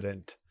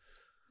accident.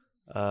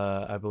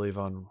 I believe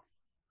on.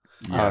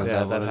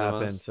 That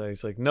happened. So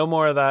he's like, no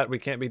more of that. We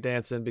can't be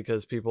dancing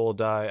because people will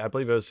die. I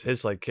believe it was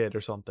his like kid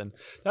or something.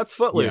 That's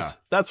Footloose. Yeah.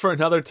 That's for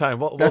another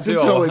time. That's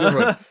totally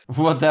different.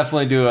 We'll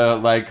definitely do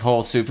a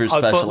whole super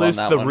special Footloose,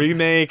 on that the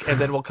remake, and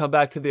then we'll come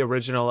back to the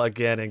original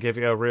again and give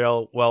you a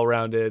real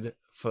well-rounded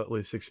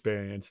Footloose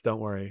experience. Don't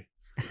worry,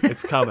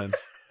 it's coming.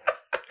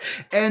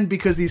 And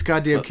because these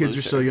goddamn kids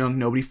are Footloose. so young,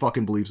 nobody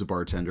fucking believes a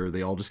bartender.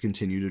 They all just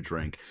continue to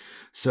drink.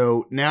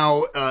 So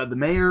now the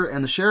mayor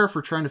and the sheriff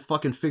are trying to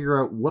fucking figure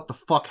out what the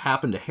fuck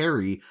happened to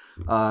Harry,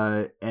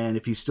 and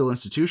if he's still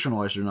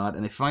institutionalized or not.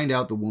 And they find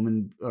out the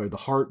woman, or the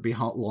heart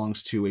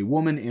belongs to a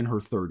woman in her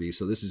 30s.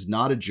 So this is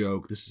not a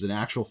joke. This is an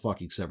actual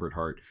fucking severed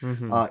heart.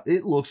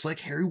 It looks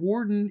like Harry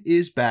Warden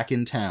is back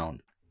in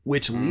town,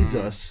 which leads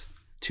us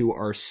to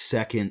our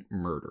second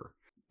murder.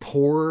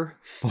 Poor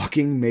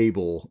fucking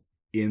Mabel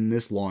in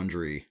this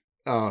laundry.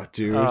 Oh,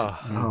 dude.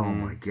 Oh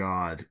my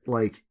god.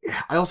 Like,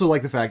 I also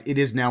like the fact it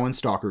is now in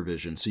stalker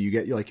vision. So you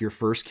get like your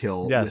first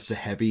kill with the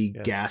heavy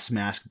gas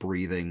mask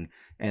breathing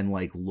and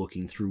like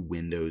looking through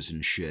windows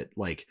and shit.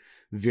 Like,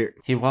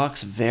 he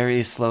walks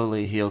very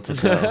slowly, heel to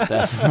toe.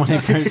 That when he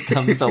first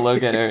comes to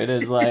look at her, it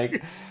is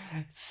like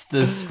it's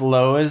the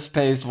slowest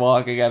paced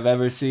walking I've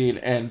ever seen,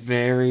 and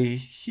very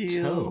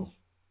heel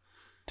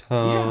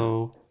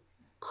toe.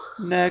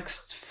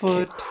 Next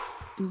foot.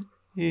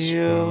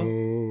 Heel.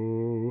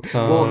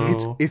 Well,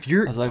 it's if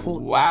you're. I was like,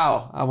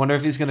 wow. I wonder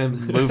if he's gonna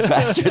move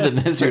faster than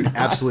this or not.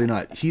 Absolutely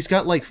not. He's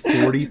got like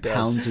 40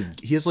 pounds of.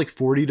 He has like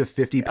 40 to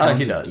 50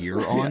 pounds of gear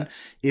on.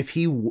 If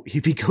he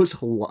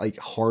goes like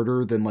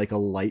harder than like a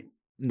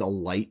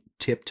light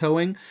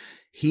tiptoeing,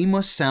 he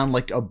must sound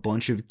like a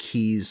bunch of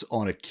keys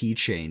on a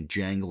keychain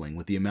jangling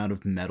with the amount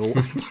of metal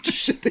and bunch of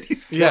shit that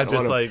he's got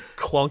just like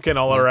clunking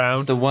all around.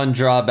 It's the one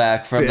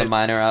drawback from the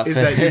minor outfit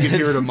is that you can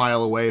hear it a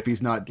mile away if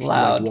he's not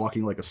loud, like,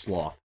 walking like a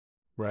sloth.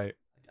 Right.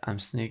 I'm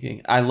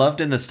sneaking. I loved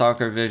in the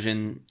stalker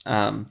vision.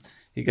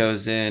 He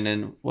goes in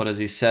and what does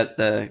he set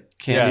the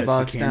candy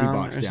box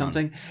down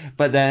something?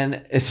 But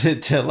then it's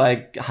to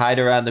like hide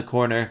around the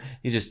corner.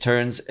 He just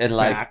turns and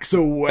like backs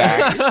away,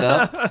 backs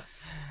up.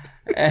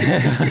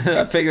 And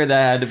I figured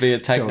that had to be a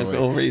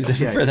technical reason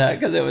for that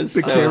because it was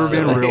the so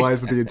cameraman silly.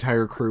 realized that the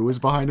entire crew was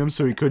behind him,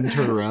 so he couldn't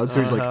turn around.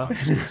 So he's like, I'm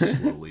just gonna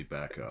slowly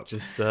back up.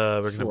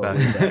 We're gonna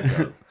back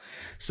up.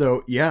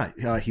 So yeah,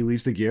 he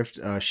leaves the gift.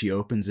 She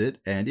opens it,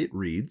 and it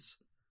reads,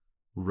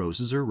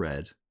 "Roses are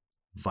red,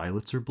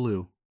 violets are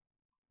blue.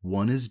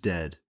 One is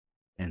dead,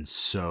 and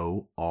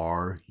so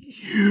are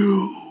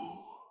you."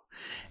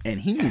 And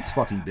he means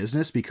fucking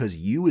business because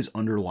 "you" is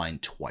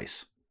underlined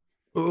twice.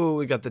 Oh,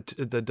 we got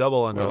the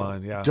double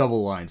underline,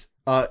 Double lines.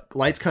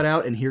 Lights cut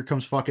out, and here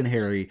comes fucking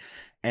Harry.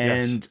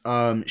 And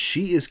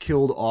she is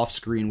killed off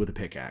screen with a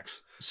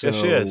pickaxe. So yes,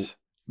 she is.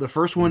 The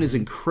first one is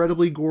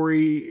incredibly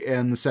gory,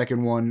 and the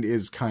second one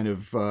is kind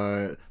of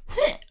and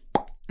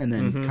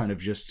then kind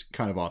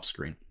of off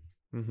screen.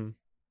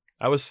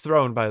 I was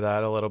thrown by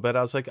that a little bit.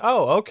 I was like,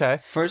 oh, okay.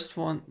 First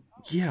one.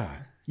 Yeah.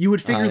 You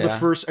would figure the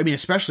first, I mean,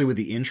 especially with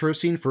the intro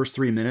scene, first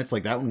 3 minutes,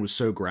 like that one was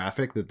so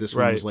graphic that this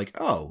one was like,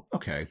 oh,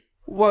 okay.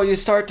 Well, you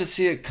start to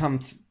see it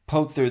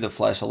poke through the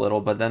flesh a little,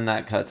 but then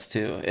that cuts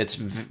too.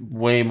 It's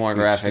way more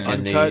graphic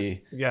in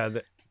the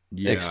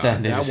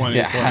extended. That one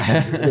is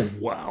like, oh,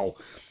 wow.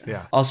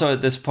 Yeah. Also,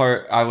 at this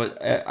part,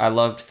 I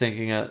loved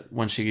thinking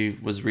when she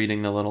was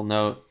reading the little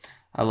note.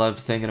 I loved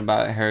thinking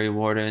about Harry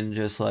Warden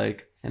just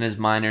like in his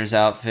miner's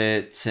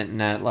outfit,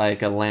 sitting at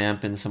like a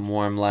lamp in some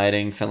warm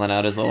lighting, filling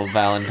out his little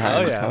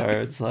Valentine's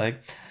cards,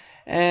 like,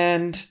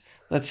 and.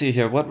 Let's see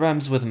here. What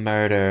rhymes with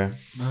murder?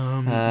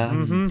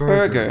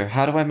 Burger.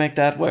 How do I make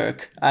that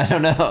work? I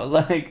don't know.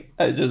 Like,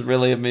 it just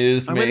really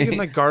amused me. I'm going to give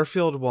my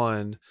Garfield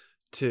one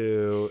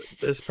to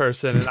this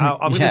person. And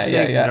I'm going to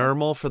save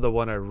normal for the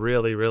one I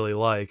really, really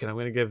like. And I'm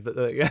going to give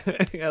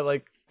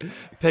like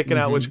picking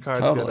out which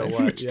card's going to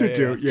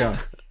what. Yeah.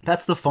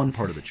 That's the fun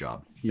part of the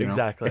job. You know?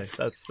 Exactly.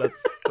 That's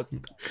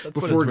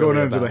before we're going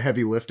into the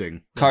heavy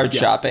lifting. Card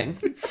shopping.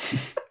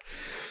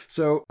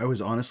 So I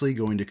was honestly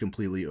going to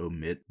completely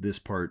omit this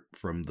part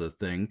from the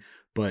thing,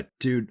 but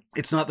dude,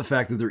 it's not the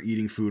fact that they're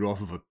eating food off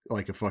of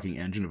a fucking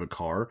engine of a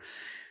car.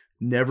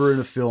 Never in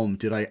a film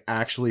did I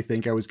actually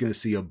think I was going to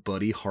see a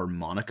Buddy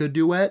harmonica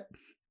duet.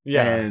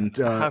 Yeah, and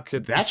how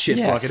could that shit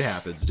fucking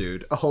happens,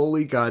 dude?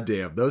 Holy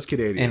goddamn, those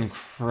Canadians,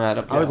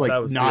 incredible! I was like,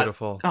 that was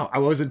beautiful. Oh, I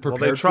wasn't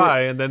prepared. Well, they try,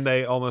 and then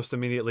they almost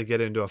immediately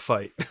get into a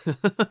fight.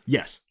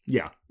 Yes,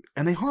 yeah.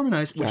 And they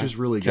harmonize, which is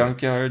really good.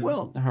 Junkyard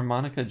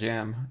harmonica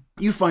jam.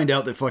 You find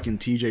out that fucking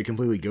TJ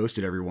completely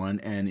ghosted everyone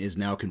and is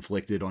now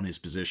conflicted on his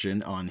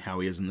position on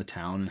how he is in the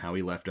town and how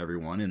he left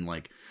everyone and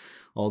like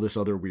all this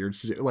other weird,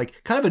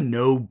 like kind of a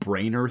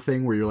no-brainer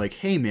thing where you're like,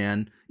 hey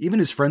man, even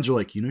his friends are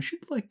like, you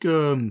should like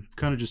kind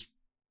of just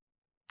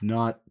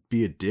not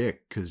be a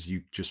dick because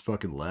you just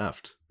fucking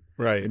left.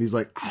 Right. And he's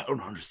like, I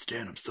don't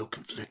understand. I'm so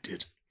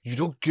conflicted. You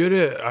don't get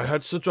it. I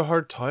had such a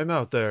hard time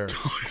out there.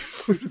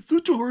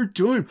 Such a hard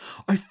time.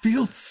 I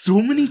failed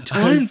so many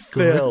times. I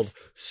failed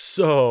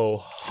so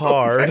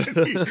hard.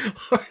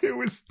 It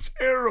was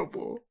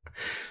terrible.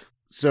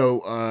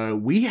 So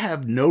we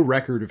have no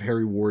record of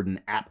Harry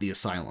Warden at the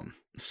asylum.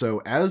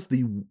 So as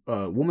the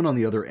woman on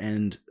the other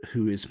end,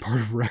 who is part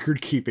of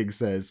record keeping,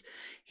 says,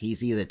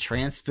 he's either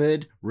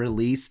transferred,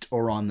 released,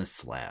 or on the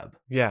slab.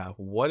 Yeah,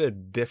 what a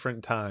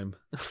different time.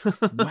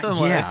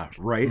 Yeah,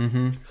 right?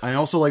 Mm-hmm. I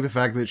also like the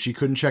fact that she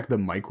couldn't check the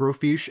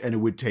microfiche, and it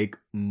would take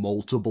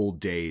multiple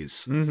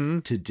days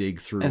to dig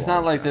through. It's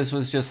not like this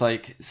was just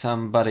like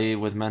somebody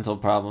with mental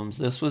problems.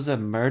 This was a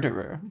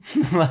murderer.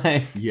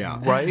 Like, yeah,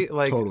 right?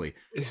 Like, totally.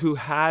 Who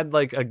had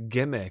like a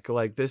gimmick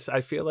like this.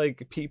 I feel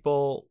like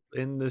people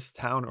in this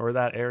town or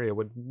that area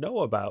would know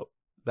about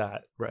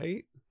that,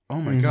 right? Oh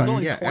my Mhm. god,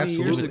 Only yeah, 20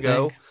 absolutely. years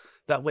ago,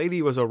 that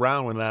lady was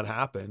around when that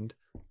happened.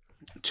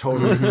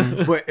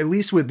 Totally. But at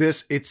least with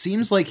this, it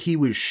seems like he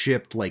was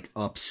shipped like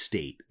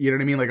upstate. You know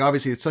what I mean? Like,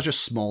 obviously, it's such a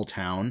small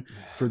town.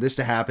 For this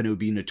to happen, it would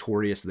be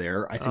notorious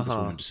there. I think this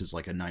woman just is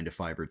like a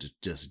 9-to-5er to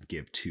just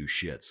give two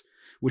shits,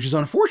 which is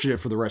unfortunate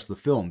for the rest of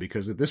the film,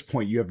 because at this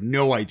point, you have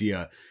no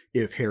idea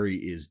if Harry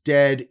is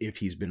dead, if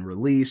he's been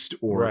released,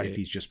 or if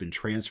he's just been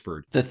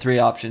transferred. the 3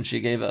 options she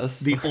gave us.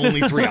 The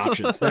only 3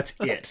 options. That's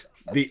it.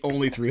 The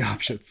only 3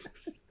 options.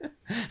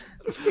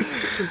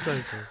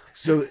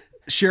 So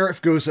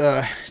Sheriff goes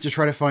to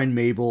try to find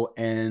Mabel,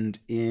 and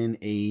in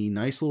a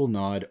nice little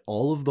nod,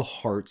 all of the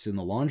hearts in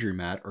the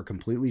laundromat are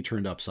completely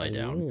turned upside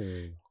down.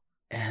 Ooh.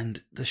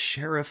 And the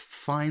sheriff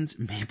finds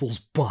Mabel's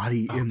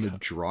body in the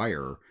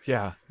dryer.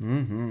 Yeah.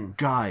 Mm-hmm.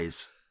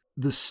 Guys,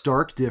 the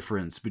stark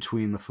difference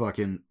between the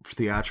fucking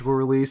theatrical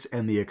release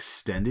and the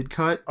extended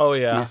cut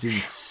is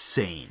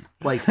insane.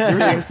 Like,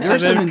 there's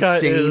some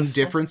insane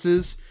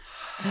differences.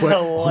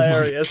 But,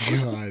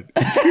 hilarious. Oh my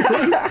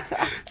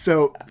God.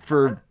 So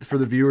for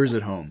the viewers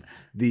at home,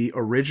 the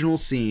original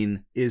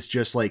scene is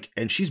just like,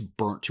 and she's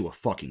burnt to a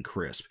fucking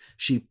crisp.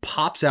 She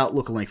pops out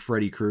looking like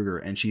Freddy Krueger,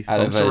 and she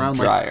thumps around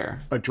like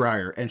a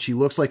dryer, and she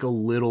looks like a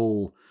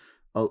little,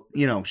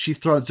 she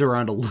throws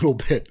around a little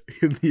bit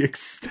in the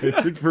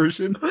extended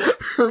version.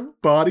 Her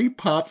body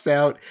pops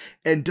out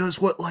and does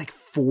what, like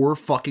 4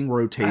 fucking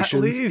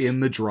rotations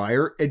in the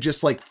dryer and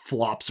just like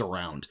flops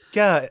around.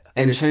 Yeah.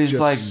 And she's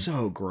just like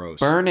so gross.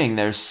 burning.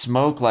 There's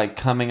smoke like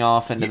coming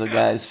off into the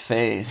guy's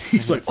face.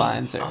 He's like,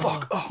 finds her.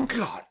 Fuck, oh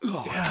God.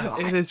 Oh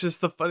God. It is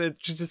just the fun. It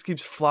just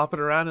keeps flopping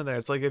around in there.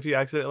 It's like if you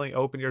accidentally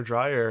open your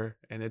dryer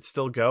and it's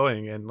still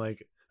going, and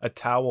like a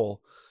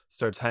towel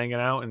starts hanging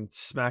out and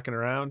smacking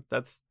around.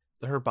 That's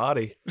her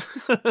body.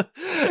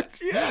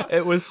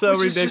 It was so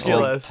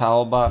ridiculous.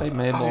 Towel body,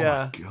 Mabel. Oh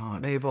my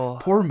God. Mabel.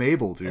 Poor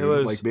Mabel,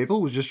 dude. Like,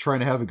 Mabel was just trying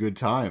to have a good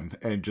time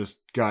and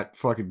just got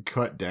fucking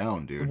cut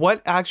down, dude.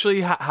 What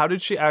actually, how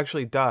did she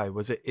actually die?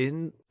 Was it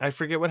in, I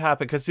forget what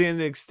happened, because in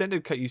the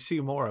extended cut, you see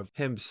more of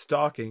him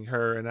stalking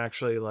her and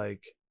actually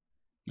like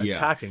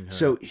attacking her.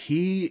 So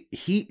he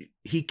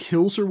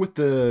kills her with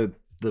the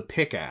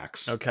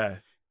pickaxe. Okay.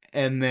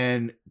 And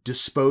then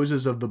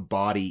disposes of the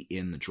body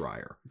in the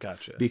dryer.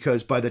 Gotcha.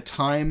 Because by the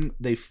time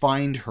they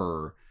find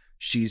her,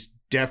 she's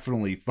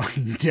definitely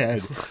fucking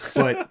dead,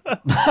 but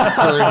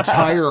her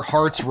entire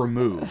heart's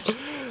removed.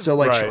 So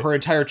like her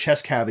entire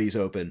chest cavity's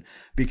open,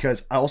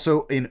 because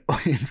also in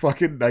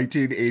fucking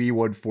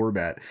 1981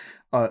 format,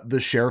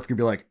 the sheriff could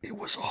be like, it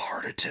was a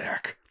heart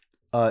attack.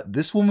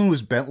 This woman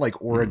was bent like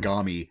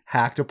origami,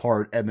 hacked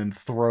apart, and then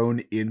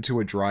thrown into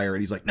a dryer.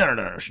 And he's like,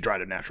 no, she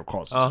died of natural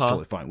causes. It's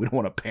totally fine. We don't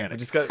want to panic.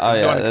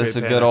 That's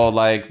a good old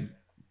like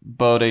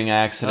boating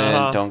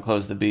accident. Don't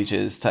close the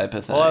beaches type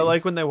of thing. Well, I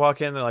like when they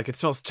walk in. They're like, it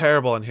smells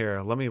terrible in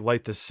here. Let me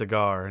light this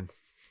cigar, and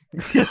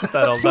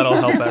that'll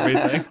help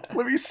everything.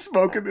 Let me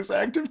smoke in this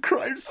active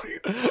crime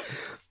scene.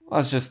 Well,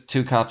 it's just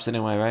 2 cops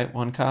anyway, right?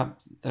 1 cop.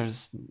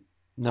 There's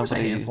nobody. There's a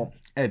handful.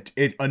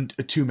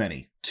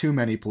 Too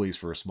many police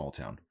for a small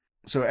town.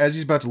 So as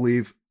he's about to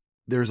leave,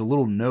 there's a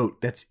little note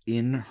that's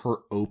in her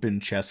open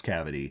chest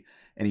cavity,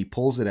 and he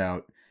pulls it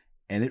out,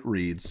 and it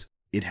reads,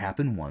 "It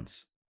happened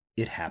once.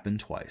 It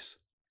happened twice.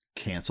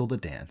 Cancel the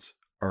dance,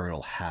 or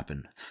it'll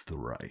happen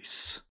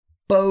thrice."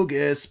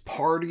 Bogus.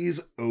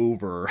 Party's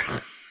over.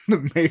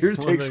 The mayor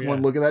takes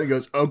one look at that and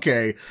goes,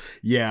 okay,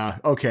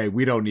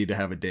 we don't need to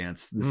have a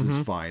dance. This is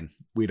fine.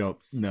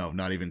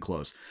 Not even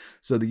close.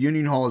 So the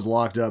Union Hall is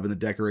locked up, and the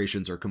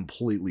decorations are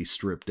completely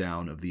stripped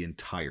down of the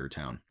entire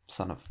town.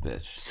 Son of a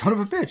bitch. Son of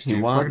a bitch, dude.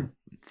 He won.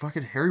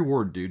 Fucking Harry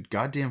Warden, dude.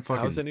 Goddamn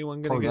fucking. How's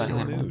anyone gonna get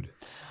him, dude?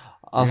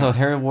 Also,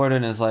 Harry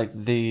Warden is like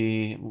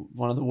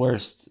one of the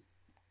worst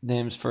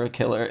names for a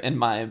killer, in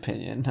my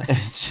opinion.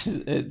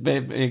 It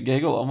made me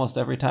giggle almost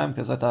every time,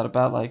 because I thought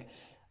about like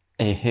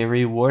a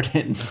Harry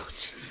Warden.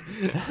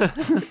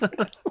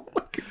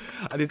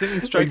 It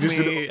didn't strike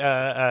me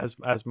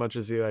as much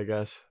as you, I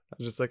guess. I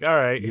was just like, all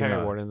right,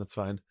 Harry Warden, that's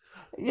fine.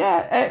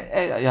 Yeah,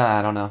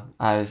 I don't know.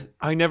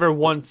 I never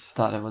once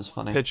thought it was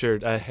funny.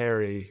 Pictured a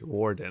Harry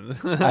Warden.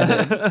 I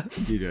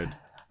did. You did.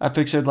 I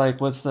pictured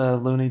like, what's the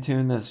Looney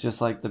Tune that's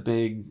just like the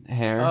big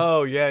hair?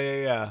 Oh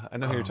yeah. I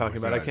know who you're talking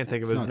about. I can't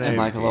think of his name. And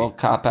like a little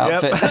cop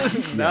outfit.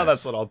 Yep. Now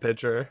that's what I'll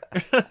picture.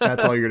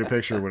 That's all you're gonna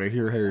picture when I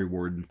hear Harry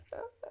Warden.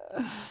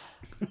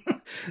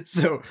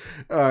 So,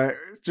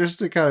 just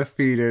to kind of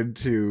feed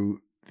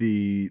into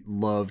the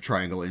love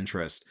triangle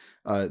interest,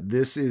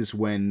 this is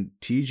when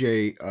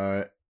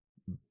TJ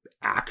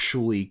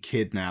actually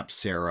kidnaps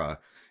Sarah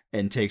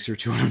and takes her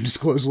to an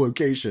undisclosed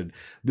location,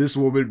 this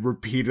woman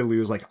repeatedly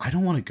was like, I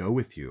don't want to go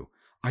with you.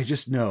 I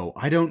just know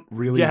I don't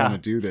really want to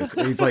do this.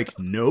 And he's like,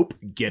 nope,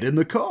 get in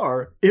the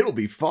car. It'll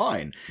be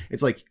fine.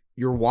 It's like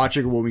you're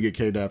watching a woman get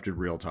kidnapped in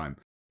real time.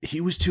 He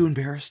was too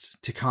embarrassed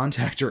to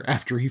contact her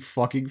after he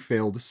fucking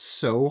failed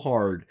so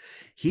hard.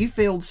 He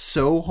failed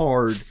so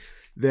hard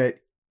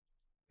that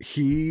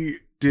he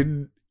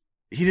didn't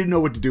know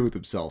what to do with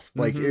himself.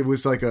 Like it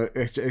was like a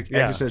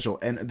existential.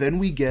 And then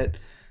we get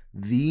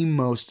the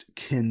most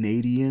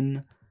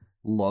Canadian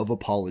love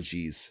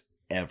apologies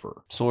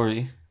ever.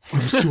 Sorry.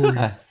 I'm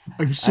sorry.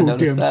 I'm so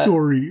damn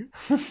sorry.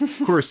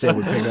 Of course, Sam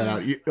would pick that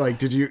out.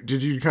 Did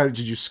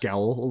you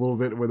scowl a little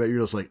bit with that?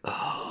 You're just like,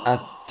 oh. I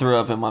threw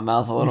up in my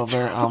mouth a little bit.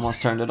 I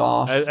almost turned it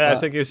off. I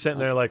think you're sitting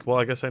there like, well,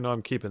 I guess I know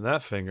I'm keeping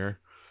that finger.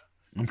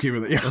 I'm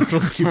keeping that. Yeah,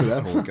 I'm keeping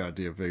that whole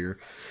goddamn finger.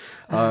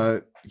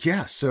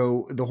 Yeah.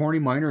 So the horny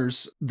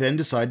miners then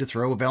decide to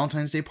throw a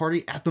Valentine's Day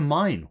party at the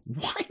mine.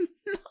 Why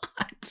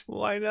not?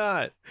 Why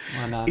not?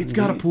 Why not? It's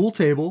got a pool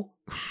table.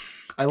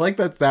 I like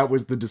that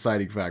was the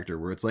deciding factor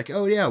where it's like,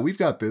 oh yeah, we've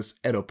got this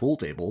at a pool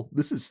table.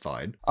 This is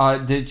fine.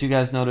 Did you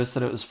guys notice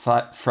that it was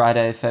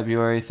Friday,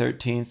 February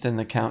 13th in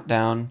the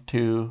countdown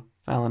to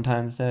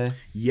Valentine's Day?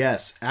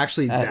 Yes,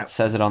 actually, that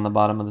says it on the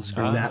bottom of the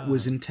screen. That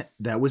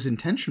was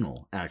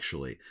intentional,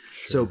 actually.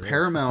 Sure. So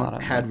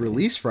Paramount had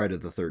released Friday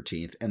the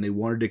 13th, and they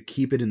wanted to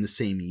keep it in the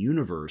same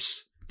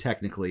universe,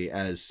 technically,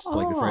 as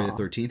like the Friday the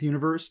 13th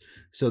universe.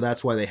 So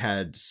that's why they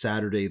had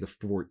Saturday the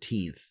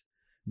 14th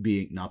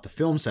being not the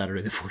film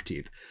Saturday the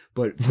 14th,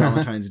 but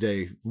Valentine's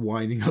Day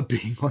winding up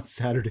being on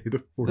Saturday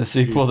the 14th. The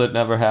sequel that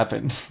never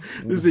happened.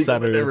 The sequel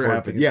Saturday that never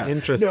happened. Yeah,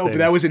 interesting. No, but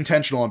that was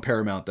intentional on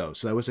Paramount though,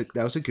 so that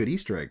was a good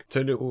Easter egg.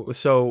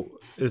 So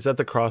is that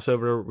the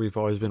crossover we've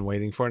always been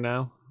waiting for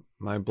now?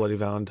 My Bloody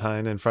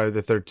Valentine and Friday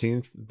the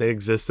 13th, they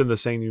exist in the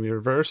same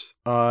universe?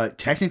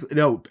 Technically,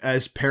 no.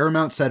 As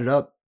Paramount set it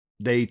up,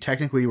 they're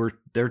technically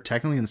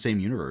in the same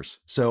universe.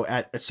 So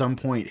at some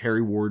point,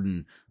 Harry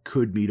Warden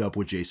could meet up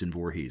with Jason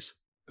Voorhees.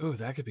 Ooh,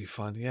 that could be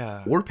fun,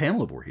 yeah. Or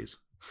Pamela Voorhees,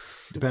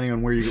 depending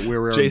on where we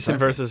are. Jason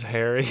versus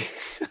Harry.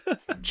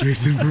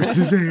 Jason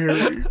versus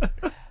Harry.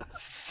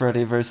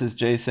 Freddy versus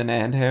Jason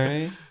and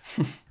Harry.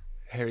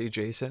 Harry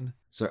Jason.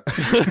 So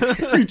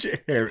Harry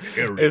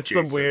it's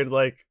Jason. some weird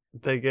like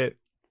they get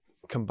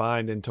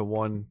combined into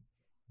one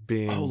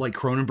being. Oh, like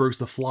Cronenberg's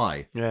The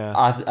Fly. Yeah.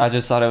 I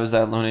just thought it was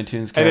that Looney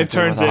Tunes character. And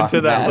it turns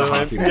into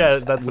that. Yeah,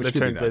 that's what Which it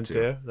turns that into.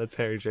 too. That's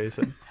Harry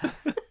Jason.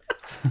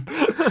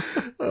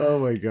 Oh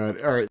my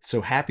god. All right.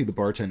 So Happy the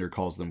bartender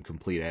calls them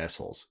complete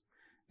assholes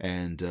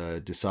and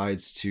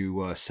decides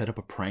to set up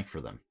a prank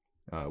for them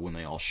when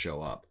they all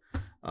show up.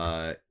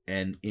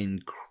 And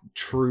in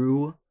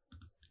true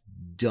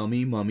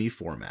dummy mummy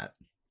format.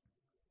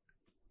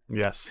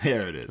 Yes.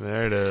 There it is.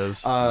 There it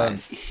is.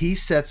 Nice. He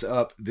sets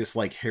up this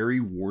like Harry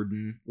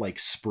Warden like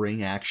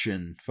spring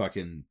action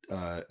fucking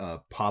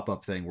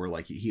pop-up thing where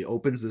like he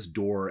opens this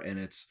door and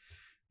it's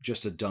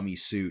just a dummy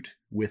suit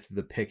with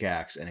the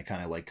pickaxe and it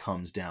kind of like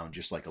comes down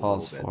just like a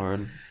little bit.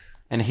 Forward.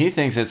 And he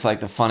thinks it's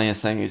like the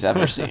funniest thing he's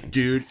ever seen.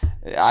 Dude,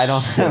 I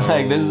don't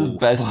like this is the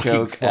best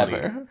joke funny.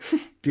 ever.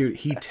 Dude,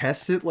 he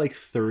tests it like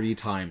 30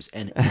 times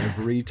and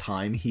every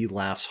time he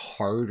laughs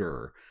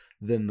harder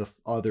than the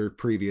other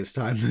previous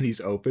time that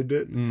he's opened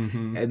it.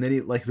 Mm-hmm. And then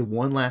he like the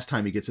one last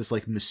time he gets this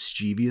like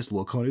mischievous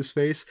look on his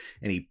face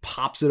and he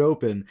pops it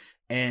open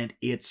and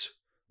it's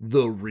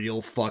the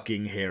real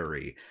fucking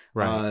Harry.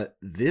 Right.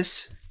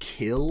 This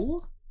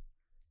kill,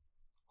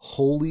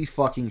 holy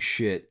fucking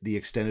shit, the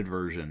extended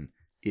version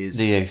is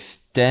the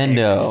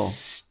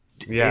extendo.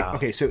 Yeah.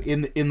 Okay, so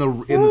in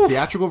the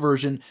theatrical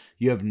version,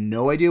 you have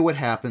no idea what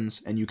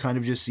happens and you kind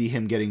of just see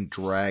him getting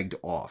dragged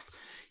off.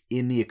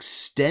 In the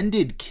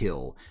extended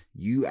kill,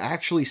 you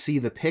actually see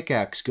the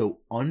pickaxe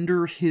go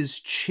under his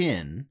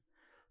chin,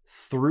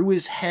 through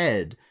his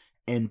head,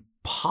 and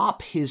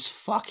pop his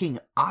fucking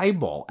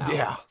eyeball out.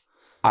 Yeah.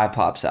 Eye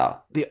pops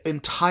out. The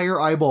entire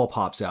eyeball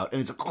pops out,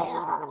 and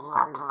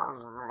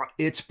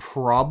it's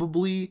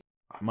probably,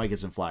 I might get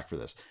some flack for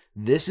this.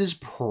 This is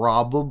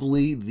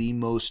probably the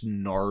most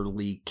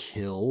gnarly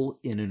kill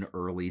in an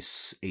early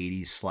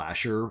 80s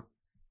slasher.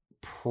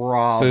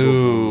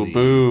 Probably.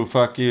 Boo,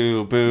 fuck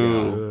you,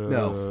 boo. Yeah.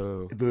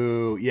 No,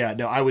 boo. Yeah,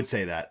 no, I would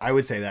say that.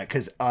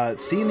 Because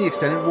seeing the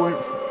extended one,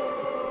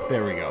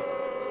 there we go.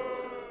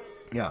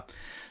 Yeah.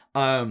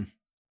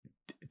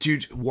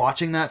 Dude,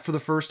 watching that for the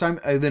first time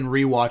and then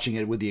rewatching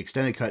it with the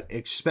extended cut,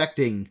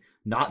 expecting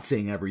not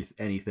seeing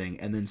anything,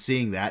 and then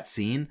seeing that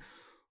scene,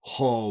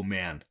 oh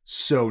man,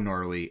 so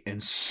gnarly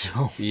and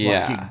so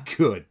fucking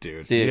good,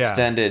 dude. The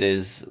extended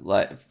is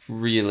like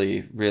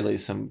really, really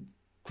some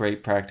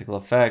great practical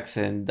effects,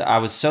 and I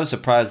was so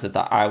surprised that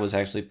the eye was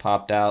actually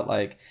popped out.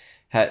 Like,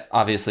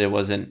 obviously it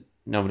wasn't,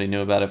 nobody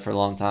knew about it for a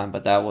long time,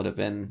 but that would have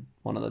been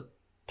one of the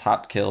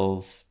top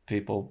kills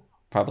people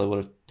probably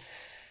would have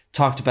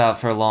talked about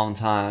for a long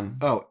time.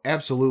 Oh,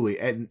 absolutely.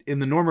 And in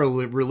the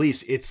normal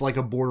release, it's like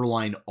a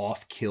borderline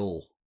off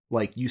kill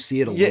Like, you see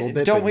it a little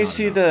bit. Don't we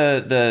see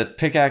the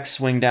pickaxe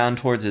swing down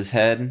towards his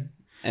head,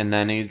 and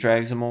then he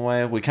drags him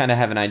away? We kind of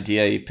have an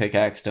idea he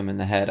pickaxed him in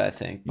the head, I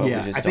think. But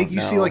yeah, we just I think don't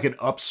you know. see like an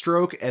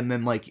upstroke, and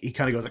then like he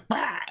kind of goes like,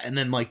 bah! And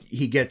then like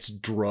he gets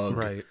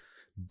drugged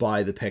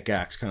by the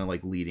pickaxe, kind of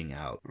like leading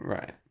out.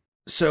 Right.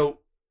 So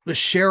the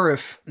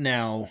sheriff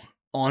now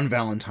on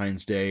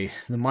Valentine's Day,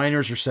 the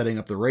miners are setting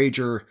up the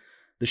rager.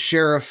 The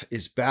sheriff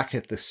is back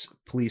at this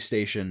police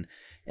station,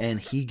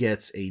 and he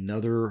gets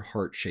another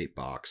heart-shaped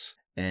box.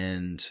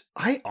 And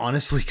I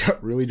honestly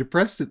got really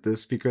depressed at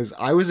this because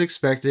I was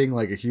expecting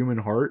like a human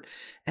heart,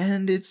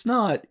 and it's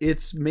not.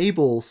 It's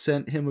Mabel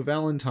sent him a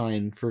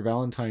Valentine for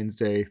Valentine's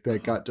Day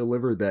that got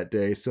delivered that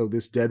day. So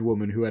this dead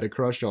woman who had a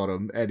crush on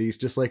him, and he's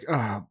just like,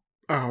 Mabel.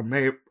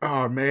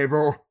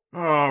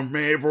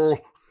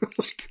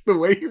 Like, the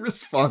way he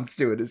responds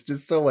to it is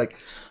just so like,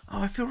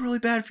 oh, I feel really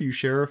bad for you,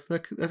 Sheriff.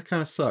 That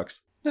kind of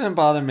sucks. It didn't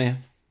bother me.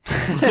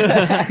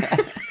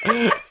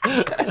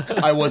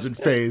 I wasn't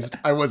phased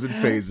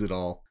at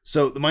all.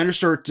 So the miners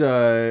start,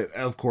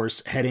 of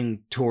course,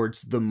 heading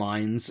towards the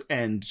mines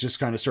and just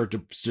kind of start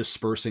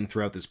dispersing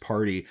throughout this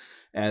party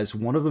as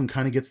one of them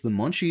kind of gets the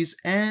munchies,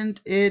 and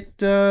it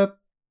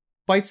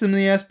bites him in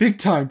the ass big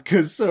time,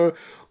 because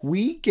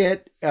we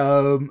get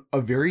a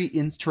very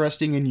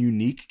interesting and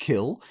unique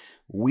kill.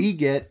 We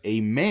get a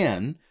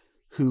man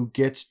who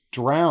gets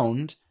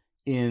drowned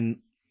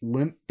in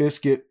Limp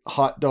Biscuit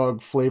hot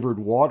dog flavored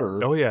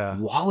water. Oh yeah,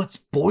 while it's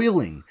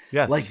boiling.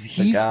 Yes, like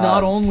he's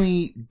not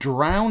only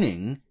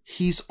drowning,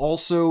 he's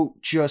also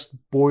just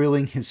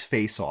boiling his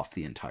face off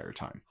the entire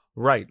time.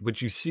 Right,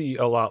 which you see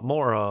a lot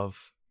more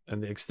of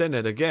in the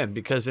extended again,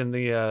 because in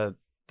the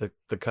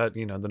cut,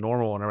 the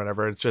normal one or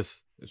whatever, it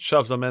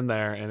shoves him in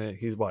there, and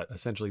he's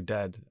essentially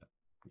dead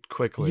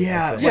quickly.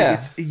 Yeah,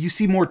 like you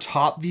see more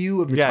top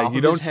view of the top of his head. Yeah,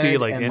 you don't see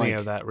like any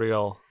of that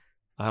real.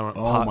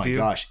 Oh my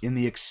gosh. In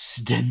the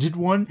extended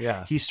one,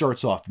 he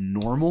starts off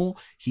normal,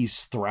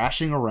 he's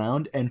thrashing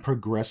around, and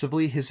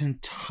progressively his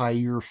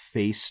entire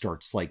face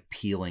starts like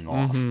peeling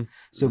off. Mm-hmm.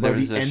 So by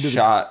the end of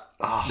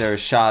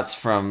there's shots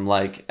from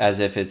like as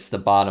if it's the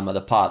bottom of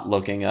the pot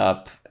looking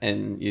up,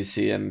 and you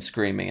see him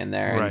screaming in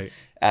there. Right. And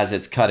as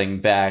it's cutting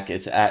back,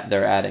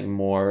 they're adding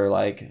more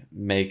like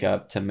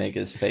makeup to make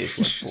his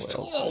face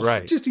look boiled.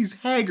 Right. Just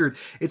he's haggard.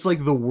 It's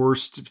like the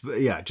worst,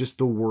 just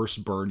the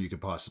worst burn you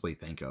could possibly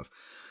think of.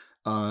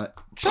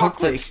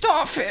 Chocolate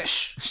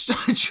starfish.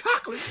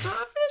 Chocolate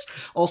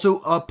starfish. Also,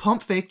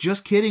 pump fake.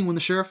 Just kidding. When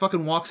the sheriff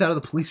fucking walks out of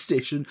the police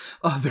station,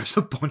 there's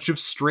a bunch of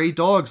stray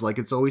dogs, like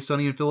It's Always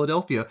Sunny in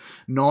Philadelphia,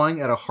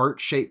 gnawing at a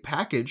heart-shaped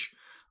package,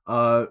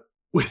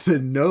 with a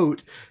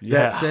note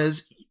that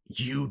says,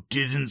 "You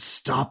didn't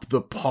stop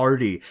the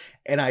party."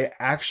 And I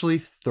actually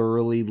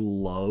thoroughly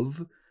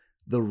love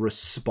the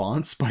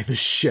response by the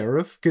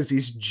sheriff, because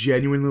he's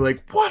genuinely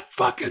like, "What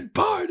fucking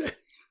party?"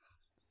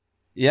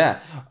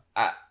 Yeah.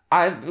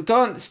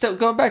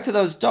 Going back to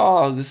those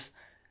dogs,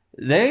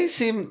 he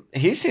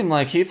seemed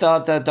like he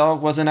thought that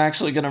dog wasn't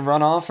actually going to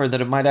run off, or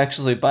that it might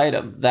actually bite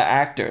him. The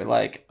actor,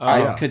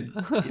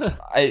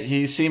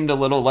 he seemed a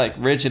little like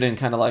rigid and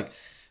kind of like,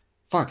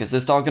 fuck, is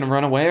this dog going to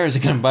run away or is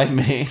it going to bite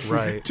me?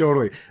 Right.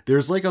 Totally.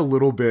 There's like a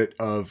little bit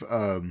of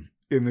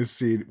in this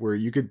scene where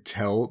you could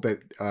tell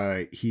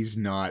that he's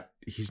not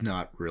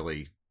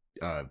really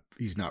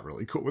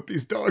cool with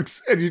these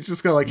dogs, and you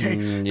just go like, "Hey,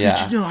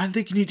 I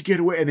think you need to get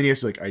away." And then he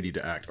has to like, "I need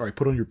to act. All right,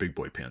 put on your big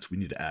boy pants. We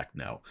need to act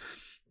now.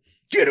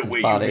 Get away."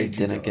 His body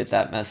didn't get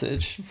that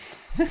message.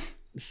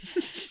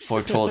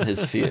 Foretold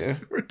his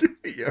fear.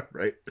 Yeah,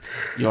 right.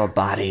 Your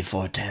body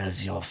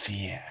foretells your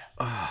fear.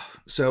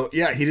 So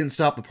yeah, he didn't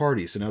stop the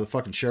party. So now the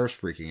fucking sheriff's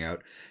freaking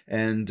out.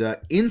 And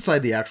inside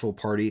the actual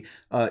party,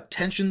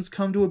 tensions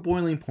come to a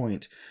boiling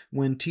point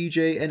when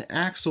TJ and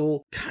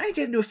Axel kind of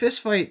get into a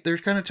fist fight. They're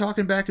kind of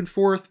talking back and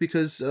forth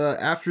because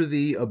after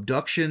the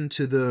abduction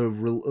to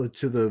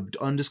the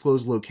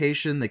undisclosed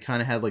location, they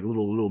kind of have like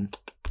little.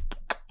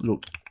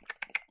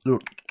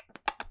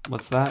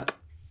 What's that?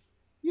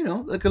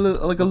 Like a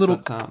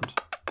little sound.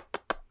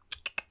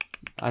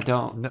 I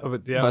don't. No,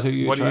 but yeah. What are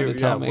you trying to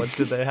tell me? What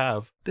did they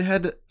have? They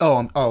had.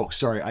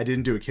 Sorry, I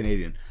didn't do a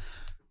Canadian.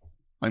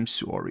 I'm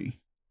sorry.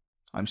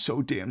 I'm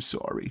so damn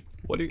sorry.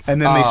 What do you? And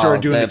then they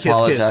started doing the kiss,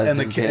 and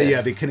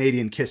the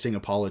Canadian kissing,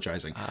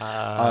 apologizing.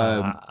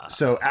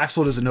 So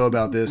Axel doesn't know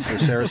about this. So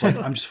Sarah's like,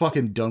 I'm just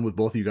fucking done with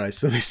both of you guys.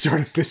 So they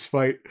start a fist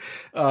fight.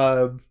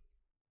 And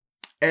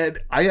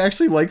I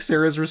actually like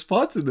Sarah's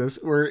response in this,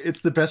 where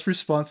it's the best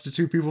response to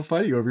two people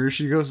fighting over here.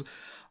 She goes,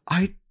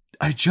 I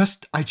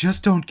just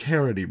don't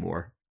care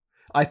anymore.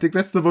 I think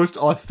that's the most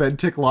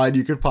authentic line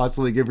you could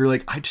possibly give. You're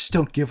like, I just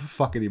don't give a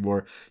fuck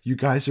anymore. You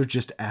guys are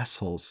just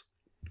assholes.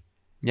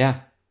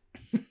 Yeah.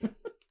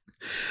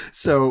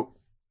 So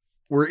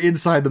we're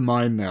inside the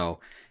mine now,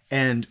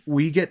 and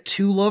we get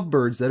two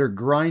lovebirds that are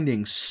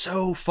grinding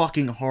so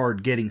fucking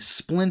hard, getting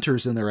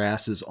splinters in their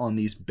asses on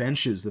these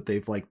benches that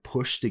they've like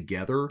pushed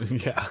together.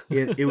 Yeah.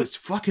 It was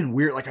fucking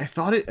weird. Like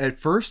at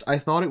first I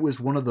thought it was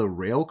one of the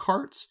rail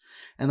carts.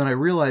 And then I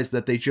realized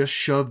that they just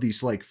shoved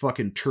these like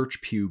fucking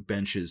church pew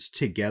benches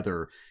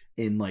together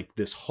in like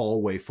this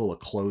hallway full of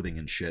clothing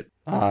and shit.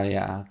 Oh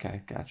yeah,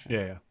 okay, gotcha.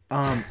 Yeah.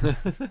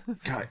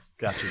 God,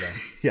 Gotcha. Then.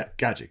 yeah,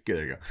 gotcha. Good,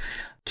 there you go.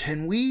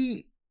 Can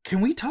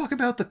we talk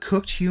about the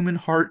cooked human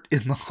heart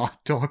in the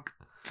hot dog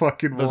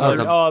fucking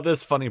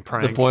This funny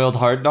prank. The boiled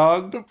hard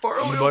dog? The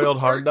boiled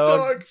hard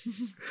dog.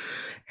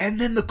 And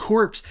then the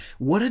corpse.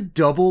 What a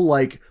double,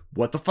 like,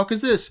 what the fuck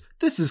is this?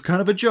 This is kind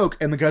of a joke.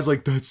 And the guy's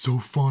like, that's so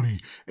funny.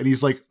 And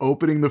he's like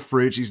opening the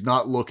fridge. He's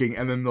not looking.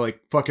 And then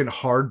like fucking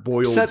hard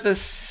boiled. Set the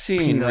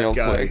scene real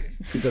quick.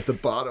 He's at the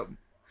bottom.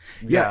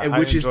 Yeah, Yeah,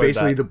 which is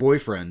basically that. the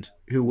boyfriend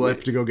who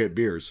left to go get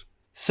beers.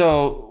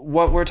 So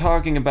what we're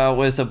talking about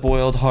with a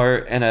boiled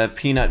heart and a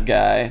peanut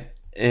guy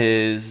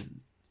is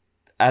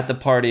at the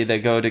party they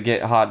go to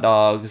get hot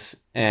dogs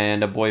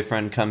and a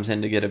boyfriend comes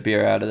in to get a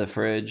beer out of the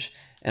fridge.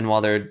 And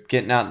while they're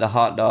getting out the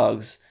hot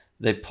dogs,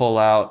 they pull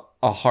out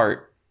a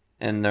heart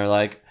and they're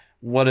like,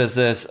 what is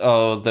this?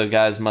 Oh, the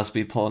guys must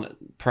be pulling a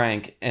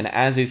prank. And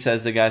as he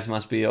says the guys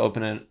must be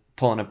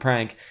pulling a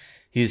prank,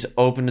 he's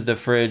opened the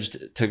fridge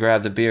to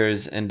grab the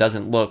beers and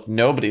doesn't look.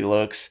 Nobody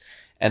looks.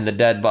 And the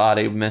dead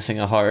body missing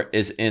a heart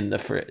is in the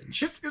fridge.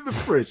 Just in the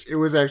fridge. It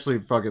was actually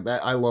fucking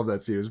that. I love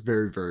that scene. It was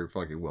very, very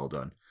fucking well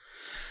done.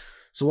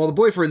 So while the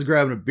boyfriend's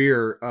grabbing a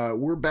beer,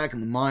 we're back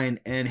in the mine,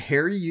 and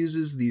Harry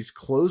uses these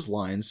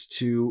clotheslines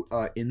to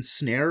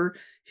ensnare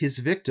his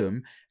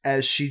victim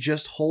as she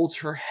just holds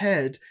her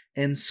head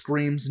and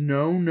screams,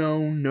 no,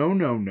 no, no,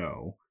 no,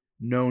 no,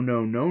 no,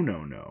 no, no,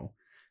 no, no.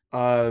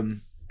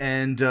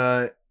 And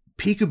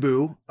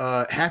Peekaboo,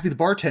 Happy the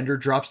bartender,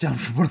 drops down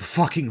from one of the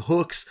fucking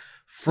hooks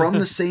from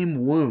the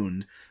same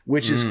wound,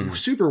 which is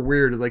super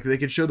weird. Like, they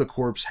could show the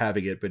corpse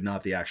having it, but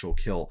not the actual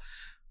kill.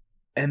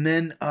 And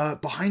then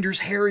behind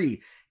her's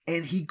Harry,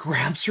 and he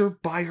grabs her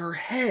by her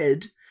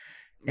head.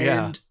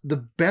 And the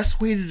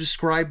best way to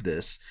describe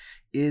this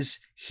is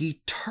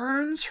he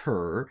turns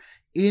her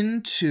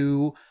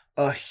into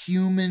a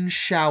human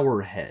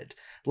shower head.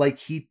 Like,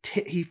 he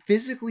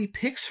physically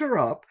picks her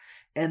up,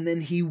 and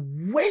then he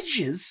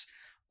wedges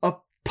a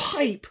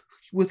pipe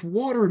with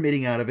water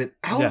emitting out of it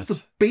out of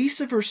the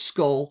base of her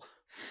skull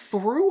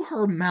through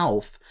her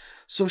mouth,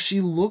 so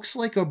she looks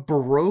like a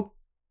Baroque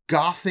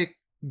Gothic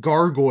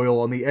gargoyle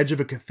on the edge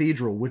of a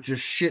cathedral with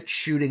just shit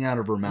shooting out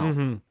of her mouth.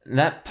 Mm-hmm.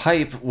 That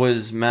pipe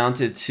was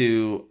mounted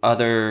to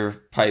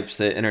other pipes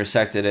that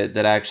intersected it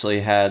that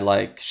actually had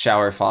like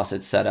shower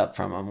faucets set up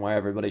from them where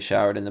everybody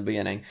showered in the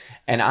beginning.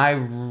 And I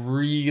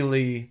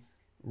really,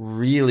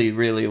 really,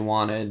 really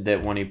wanted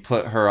that when he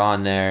put her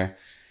on there,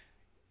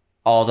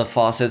 all the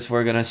faucets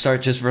were going to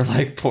start just for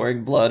like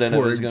pouring blood, and it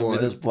was going to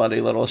be this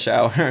bloody little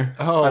shower.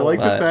 Oh, I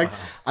like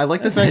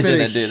the fact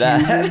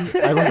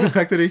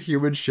that a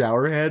human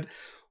shower head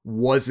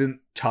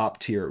wasn't top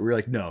tier. We were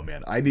like, no,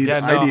 man, I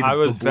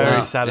was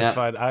very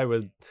satisfied.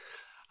 Yeah.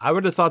 I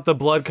would have thought the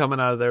blood coming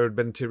out of there would have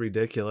been too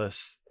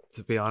ridiculous,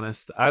 to be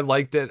honest. I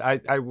liked it. I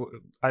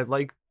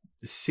like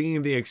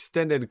seeing the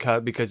extended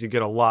cut because you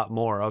get a lot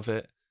more of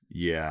it.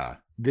 Yeah.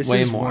 This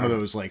is one of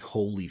those like,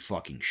 holy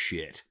fucking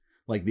shit.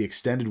 Like, the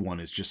extended one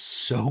is just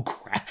so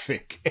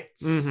graphic.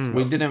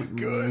 We didn't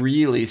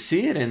really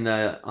see it in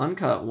the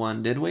uncut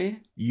one, did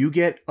we? You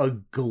get a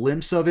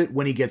glimpse of it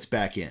when he gets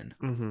back in.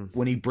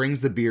 When he brings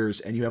the beers,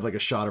 and you have like a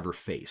shot of her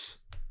face.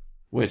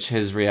 Which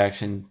his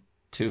reaction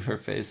to her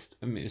face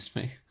amused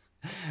me.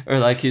 Or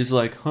like, he's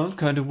like, huh,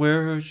 kind of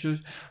where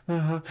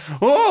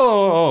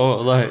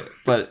oh, like,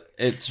 but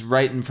it's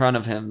right in front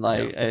of him.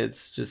 Like,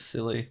 it's just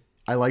silly.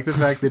 I like the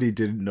fact that he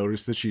didn't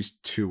notice that she's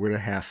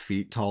 2.5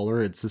 feet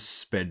taller and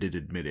suspended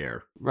in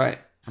midair. Right.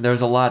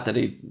 There's a lot that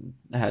he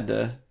had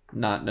to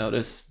not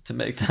notice to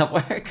make that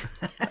work.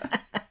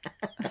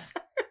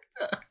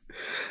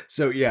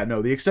 So yeah,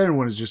 no, the extended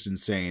one is just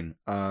insane.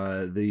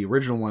 The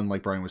original one,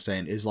 like Brian was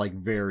saying, is like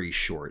very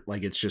short.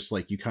 Like, it's just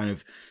like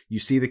you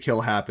see the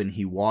kill happen,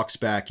 he walks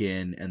back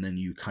in, and then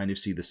you kind of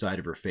see the side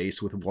of her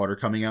face with water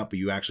coming out, but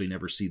you actually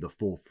never see the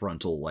full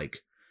frontal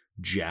like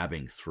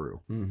jabbing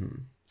through.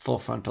 Full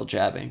frontal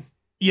jabbing.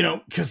 You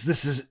know, because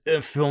this is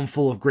a film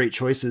full of great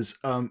choices.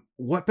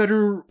 What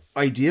better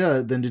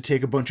idea than to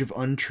take a bunch of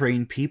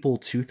untrained people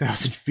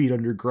 2,000 feet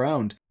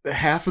underground?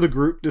 Half of the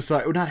group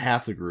not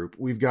half the group.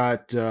 We've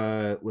got,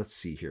 let's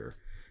see here.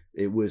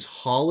 It was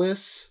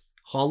Hollis's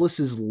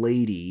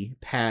lady,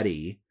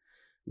 Patty.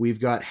 We've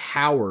got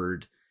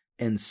Howard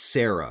and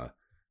Sarah.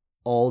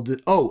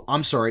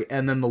 I'm sorry.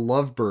 And then the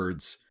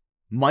Lovebirds.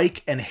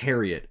 Mike and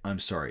Harriet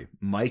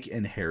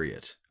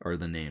are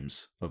the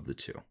names of the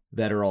two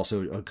that are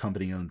also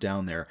accompanying them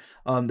down there.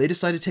 They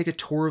decided to take a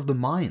tour of the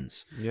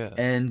mines. Yeah.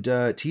 And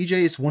TJ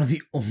is one of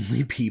the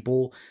only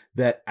people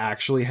that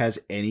actually has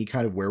any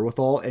kind of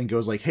wherewithal and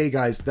goes like, hey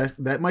guys,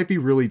 that might be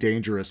really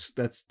dangerous.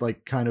 That's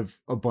like kind of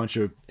a bunch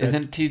of...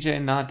 Isn't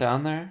TJ not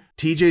down there?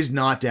 TJ's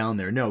not down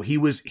there. No, he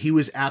was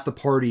at the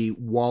party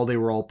while they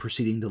were all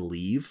proceeding to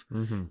leave.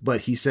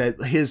 But he said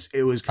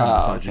it was kind of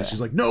misogynist. Okay.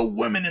 He's like, no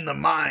women in the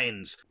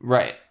mines.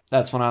 Right.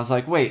 That's when I was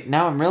like, wait,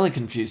 now I'm really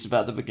confused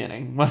about the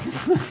beginning.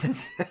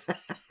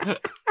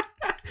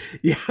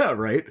 Yeah,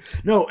 right.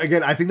 No,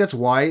 again, I think that's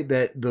why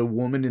that the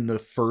woman in the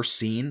first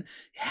scene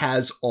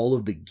has all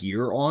of the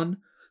gear on.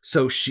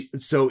 So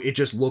it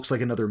just looks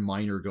like another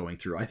miner going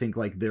through. I think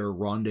like their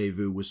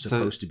rendezvous was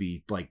supposed to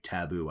be like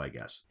taboo, I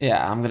guess.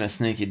 Yeah, I'm gonna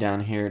sneak you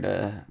down here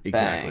to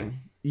bang.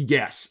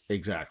 Yes,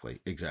 exactly.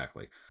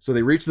 So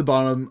they reach the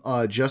bottom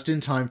just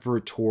in time for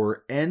a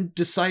tour and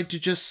decide to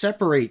just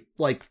separate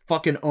like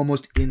fucking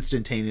almost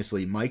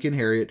instantaneously. Mike and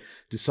Harriet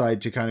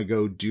decide to kind of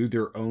go do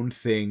their own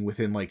thing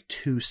within like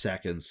 2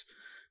 seconds,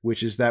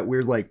 which is that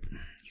weird like,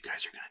 you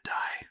guys are gonna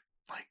die.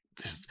 Like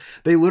this,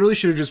 they literally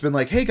should have just been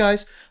like, hey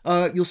guys,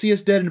 you'll see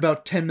us dead in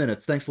about 10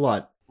 minutes. Thanks a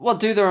lot. Well,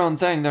 do their own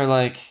thing. They're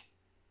like,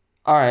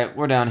 all right,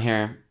 we're down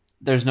here.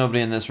 There's nobody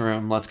in this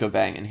room. Let's go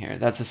bang in here.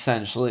 That's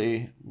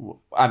essentially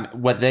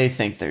what they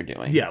think they're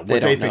doing. Yeah,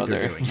 what they think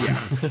they're doing.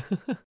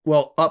 Yeah.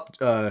 Well, up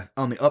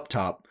on the up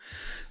top,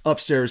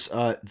 upstairs,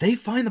 they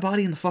find the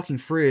body in the fucking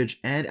fridge,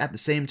 and at the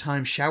same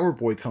time, Shower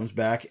Boy comes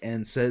back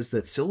and says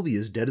that Sylvie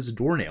is dead as a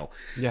doornail.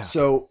 Yeah.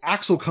 So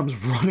Axel comes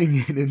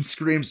running in and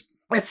screams,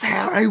 "It's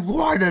Harry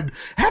Warden!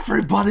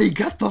 Everybody,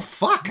 get the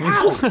fuck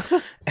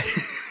out!"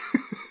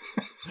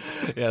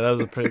 Yeah, that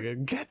was a pretty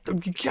good.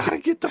 You gotta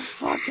get the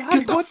fuck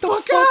out! What the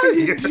fuck are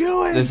you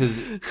doing? This is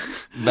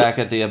back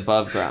at the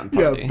above ground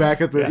party. Yeah,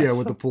 back at the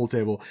with the pool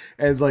table,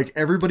 and like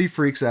everybody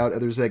freaks out.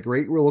 And there's that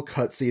great little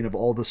cutscene of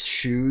all the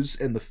shoes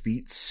and the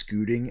feet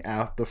scooting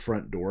out the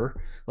front door.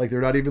 Like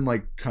they're not even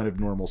like kind of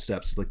normal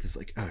steps. Like this,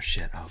 like oh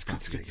shit, oh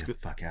fuck, get the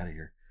fuck out of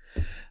here.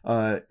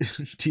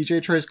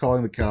 TJ tries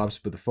calling the cops,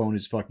 but the phone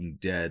is fucking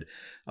dead.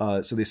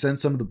 So they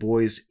send some of the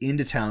boys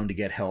into town to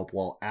get help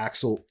while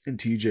Axel and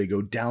TJ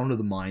go down to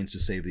the mines to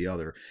save the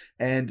other.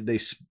 And they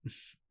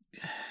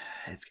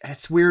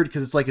it's weird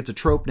because it's like it's a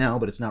trope now,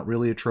 but it's not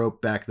really a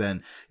trope. Back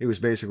then it was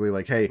basically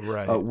like, hey,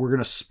 we're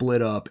gonna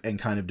split up and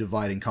kind of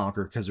divide and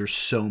conquer because there's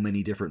so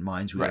many different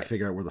mines. We gotta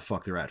figure out where the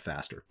fuck they're at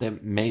faster. They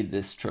made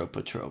this trope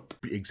a trope.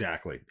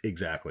 Exactly.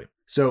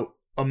 So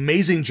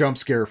amazing jump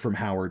scare from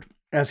Howard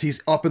as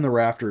he's up in the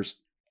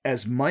rafters,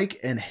 as Mike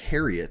and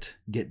Harriet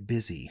get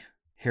busy.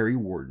 Harry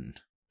Warden.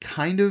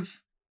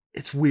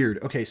 It's weird.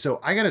 Okay,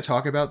 so I gotta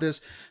talk about this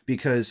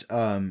because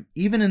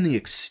even in the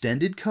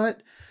extended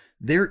cut,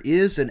 there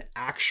is an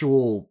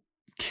actual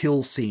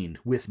kill scene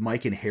with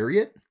Mike and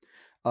Harriet.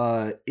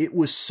 It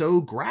was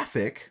so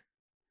graphic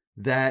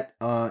that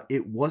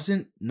it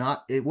wasn't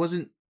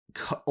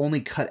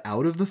only cut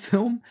out of the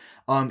film.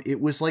 It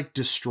was like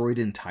destroyed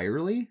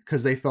entirely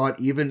because they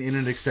thought even in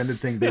an extended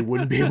thing they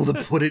wouldn't be able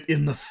to put it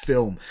in the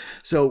film.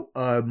 So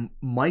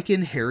Mike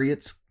and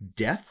Harriet's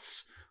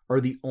deaths are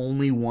the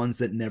only ones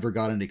that never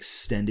got an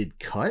extended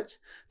cut.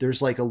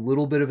 There's like a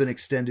little bit of an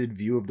extended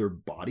view of their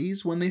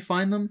bodies when they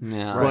find them.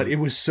 Yeah, but it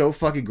was so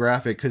fucking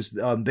graphic because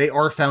they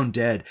are found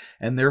dead,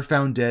 and they're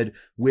found dead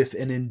with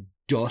an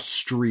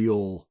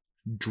industrial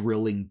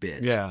drilling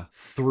bit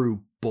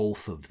through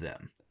both of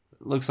them.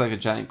 Looks like a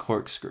giant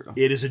corkscrew.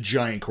 It is a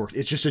giant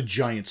It's just a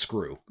giant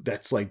screw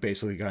that's like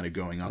basically kind of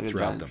going up like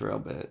throughout them. Drill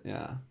bit,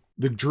 yeah.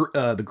 The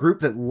group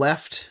that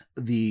left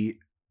the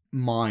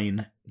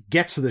mine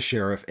gets to the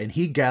sheriff, and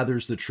he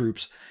gathers the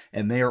troops,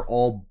 and they are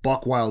all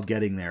buck wild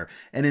getting there.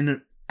 And in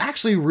an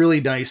actually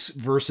really nice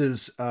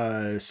versus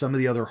some of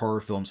the other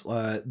horror films,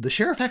 the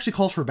sheriff actually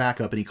calls for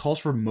backup, and he calls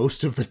for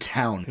most of the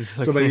town.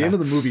 Like, so by the end of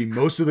the movie,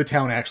 most of the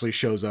town actually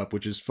shows up,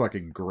 which is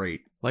fucking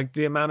great. Like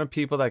the amount of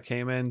people that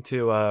came in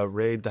to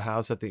raid the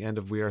house at the end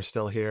of We Are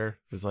Still Here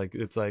is like,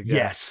 it's like,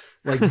 yes,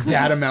 like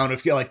that amount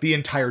of, like the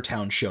entire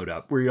town showed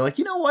up, where you're like,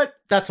 you know what?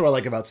 That's what I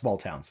like about small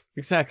towns.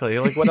 Exactly.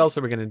 Like, what else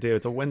are we going to do?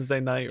 It's a Wednesday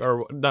night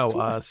or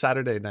no,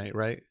 Saturday night,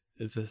 right?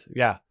 Is this,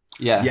 yeah.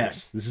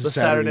 Yes, this is the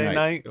Saturday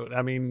night.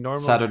 I mean,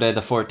 normally Saturday the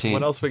 14th.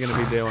 What else are we going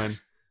to be doing?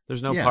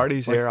 There's no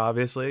parties here,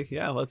 obviously.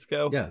 Yeah, let's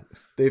go. Yeah,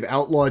 they've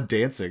outlawed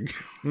dancing.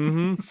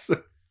 Mm-hmm.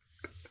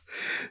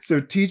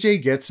 So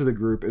TJ gets to the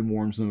group and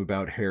warns them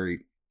about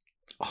Harry.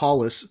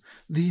 Hollis,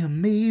 the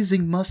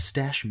amazing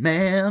mustache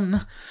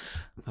man,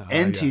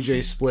 and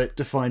TJ split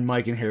to find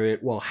Mike and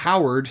Harriet, while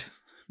Howard,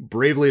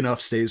 bravely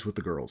enough, stays with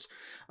the girls.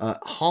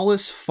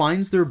 Hollis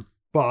finds their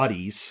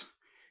bodies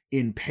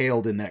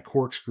impaled in that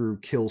corkscrew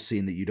kill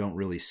scene that you don't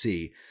really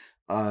see.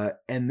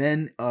 And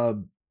then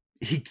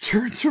he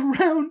turns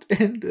around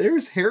and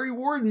there's Harry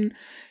Warden,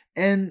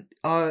 and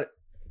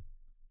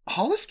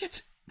Hollis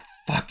gets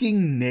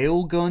fucking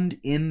nail gunned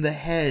in the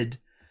head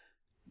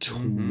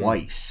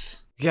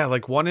twice. Yeah,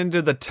 like one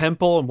into the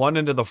temple and one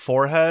into the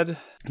forehead.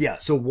 Yeah,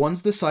 so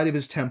one's the side of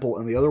his temple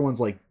and the other one's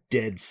like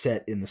dead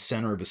set in the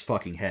center of his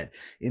fucking head.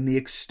 In the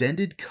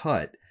extended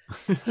cut,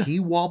 he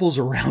wobbles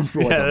around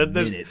for like a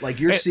minute. Like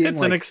you're seeing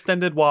it's like an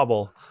extended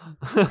wobble.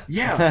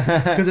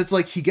 Yeah, because it's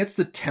like he gets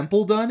the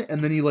temple done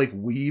and then he like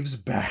weaves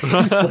back.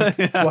 It's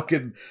like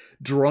fucking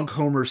drunk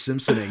Homer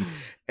Simpsoning.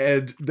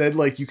 And then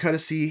like you kind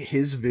of see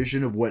his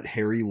vision of what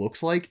Harry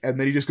looks like, and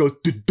then he just goes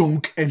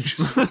dunk and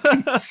just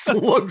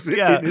slugs it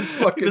in his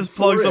fucking. He just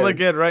plugs him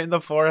again right in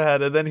the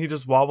forehead, and then he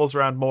just wobbles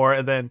around more,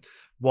 and then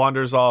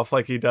wanders off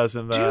like he does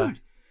in the. Dude,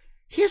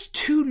 He has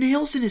 2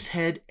 nails in his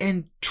head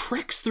and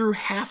treks through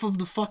half of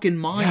the fucking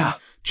mine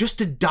just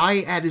to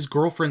die at his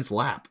girlfriend's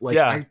lap.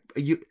 Like,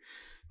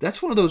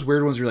 that's one of those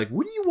weird ones where you're like,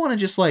 wouldn't you want to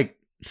just like,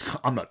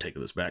 I'm not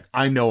taking this back.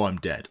 I know I'm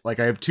dead. Like,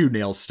 I have 2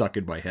 nails stuck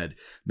in my head.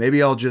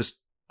 Maybe I'll just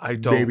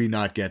maybe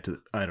not get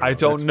to. I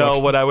don't know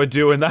what I would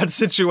do in that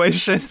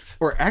situation.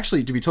 Or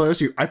actually, to be totally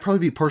honest with you, I'd probably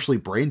be partially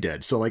brain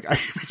dead. So like,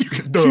 you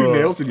get 2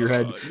 nails in your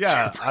head.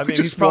 Yeah, so I mean,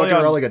 he's probably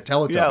around like a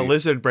Teletubby. Yeah,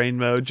 lizard brain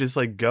mode, just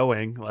like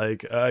going.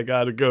 Like, I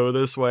gotta go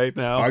this way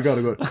now. I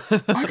gotta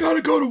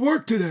go to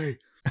work today.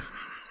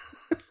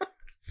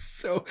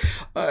 So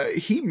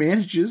he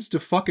manages to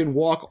fucking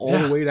walk all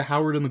the way to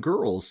Howard and the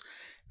girls,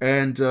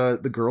 and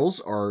the girls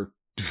are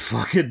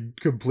fucking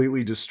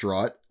completely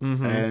distraught,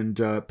 and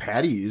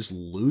Patty is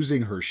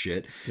losing her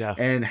shit,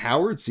 and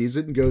Howard sees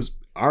it and goes,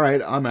 all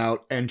right, I'm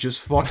out, and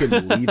just fucking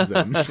leaves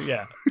them.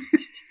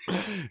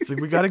 It's like,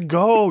 we gotta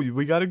go.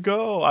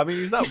 I mean,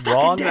 he's not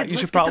wrong. You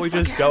should probably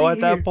just go at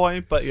that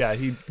point, but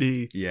he's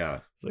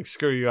like,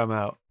 screw you, I'm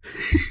out.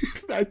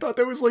 I thought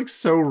that was like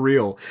so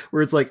real,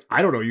 where it's like,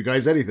 I don't know you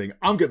guys anything,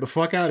 I'm getting the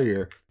fuck out of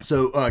here.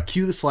 So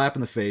cue the slap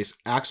in the face.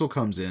 Axel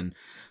comes in.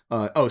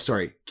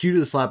 Cue to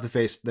the slap in the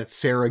face that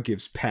Sarah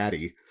gives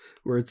Patty,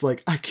 where it's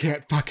like, I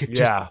can't fucking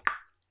just...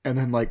 And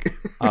then like...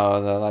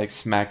 oh, they like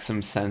smack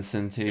some sense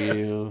into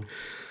you.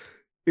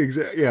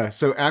 Exactly. Yeah.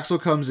 So Axel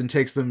comes and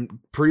takes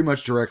them pretty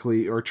much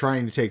directly, or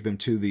trying to take them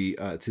to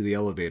the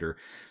elevator.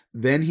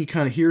 Then he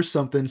kind of hears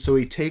something, so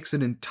he takes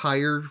an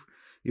entire...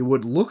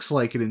 what looks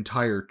like an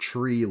entire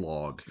tree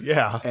log.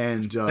 Yeah.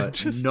 And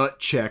just nut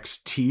checks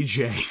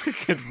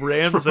TJ. It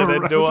rams it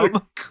into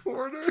him.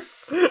 Corner.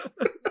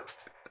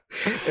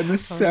 And the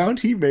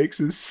sound he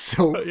makes is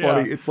so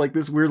funny. It's like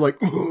this weird,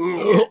 like what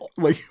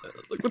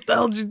the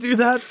hell did you do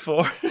that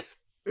for?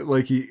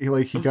 like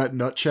he got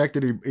nut checked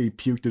and he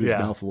puked in his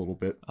mouth a little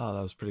bit. Oh,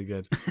 that was pretty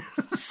good.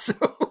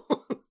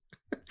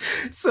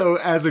 So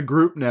as a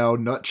group now,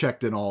 nut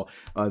checked and all,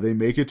 they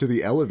make it to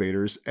the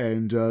elevators,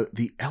 and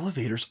the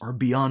elevators are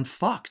beyond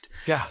fucked.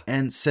 Yeah.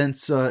 And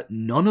since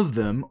none of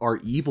them are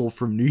evil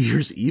from New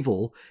Year's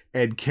Evil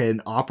and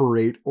can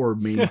operate or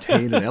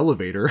maintain an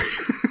elevator.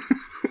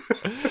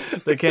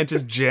 They can't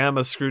just jam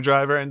a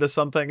screwdriver into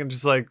something and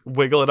just like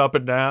wiggle it up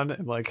and down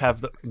and like have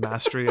the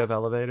mastery of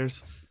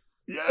elevators.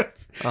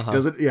 Yes.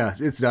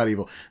 It's not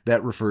evil.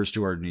 That refers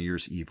to our New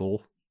Year's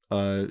Evil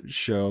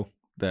show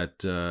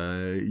that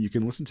you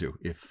can listen to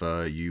if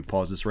you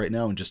pause this right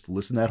now and just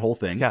listen to that whole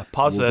thing. Yeah,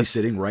 pause we'll this. Be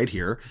sitting right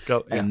here.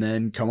 And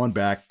then come on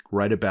back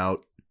right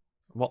about.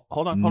 Well,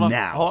 hold on.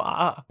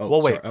 Now.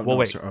 We'll wait.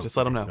 Just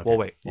let them know. Okay. We'll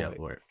wait.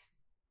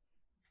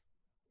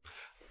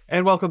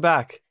 And welcome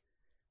back.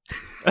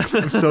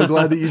 I'm so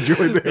glad that you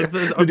enjoyed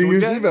the New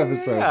Year's Eve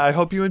episode. Yeah, I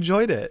hope you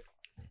enjoyed it.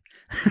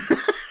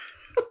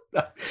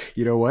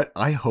 You know what?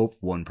 I hope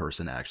one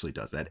person actually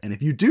does that. And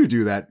if you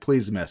do that,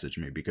 please message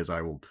me, because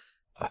I'll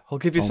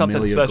give you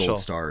something special. A gold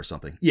star or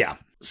something. Yeah.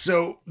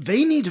 So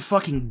they need to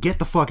fucking get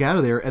the fuck out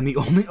of there. And the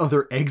only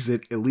other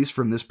exit, at least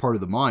from this part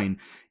of the mine,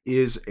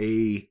 is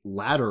a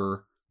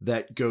ladder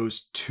that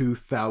goes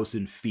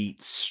 2,000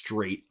 feet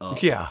straight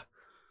up. Yeah.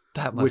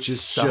 That must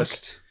suck.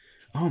 Just...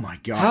 Oh my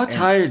God. How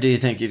tired do you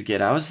think you'd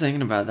get? I was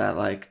thinking about that.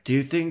 Like, do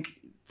you think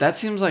that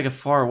seems like a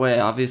far way?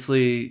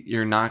 Obviously,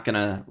 you're not going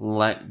to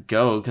let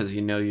go because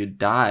you know you'd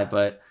die,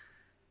 but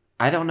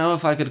I don't know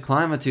if I could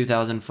climb a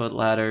 2,000-foot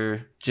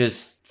ladder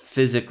just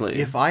physically.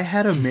 If I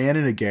had a man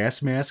in a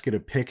gas mask and a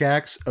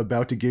pickaxe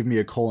about to give me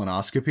a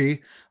colonoscopy,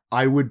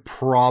 I would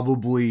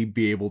probably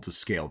be able to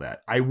scale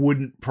that. I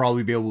wouldn't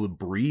probably be able to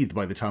breathe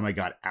by the time I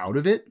got out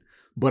of it,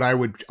 but I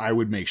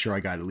would make sure I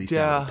got at least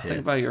out of the pit.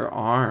 Think about your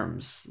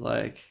arms,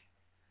 like...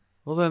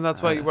 Well, then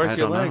that's why you work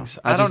your legs.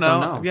 I don't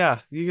know. Yeah,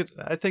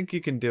 I think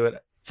you can do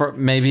it.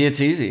 Maybe it's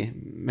easy.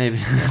 Maybe.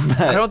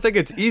 I don't think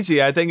it's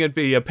easy. I think it'd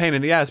be a pain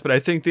in the ass, but I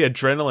think the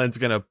adrenaline's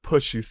going to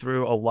push you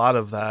through a lot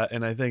of that.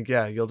 And I think,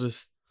 you'll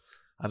just,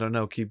 I don't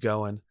know, keep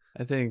going.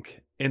 I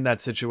think in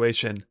that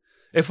situation,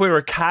 if we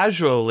were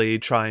casually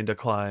trying to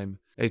climb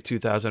a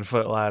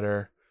 2,000-foot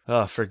ladder,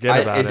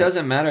 forget about it. It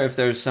doesn't matter if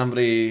there's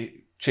somebody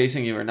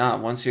chasing you or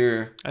not. Once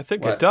you're, I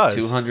think it does,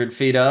 200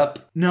 feet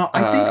up. No,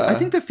 I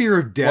think the fear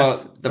of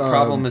death. Well, the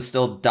problem is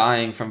still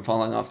dying from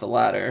falling off the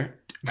ladder.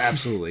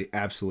 Absolutely.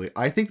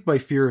 I think my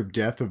fear of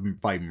death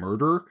by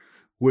murder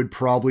would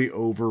probably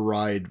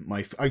override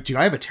my. I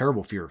have a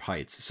terrible fear of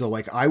heights, so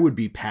like I would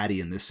be Patty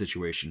in this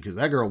situation because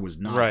that girl was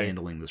not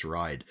handling this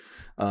ride.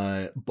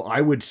 But I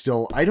would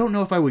still. I don't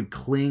know if I would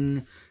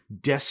cling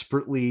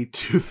desperately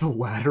to the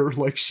ladder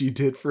like she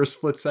did for a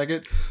split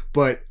second,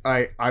 but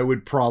I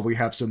would probably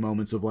have some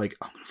moments of like,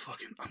 I'm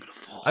gonna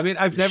fall. I mean,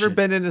 I've never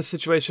been in a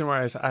situation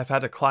where I've had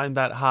to climb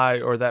that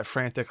high or that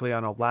frantically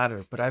on a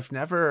ladder, but I've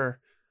never,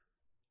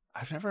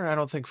 I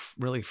don't think,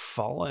 really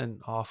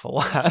fallen off a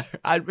ladder.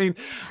 I mean,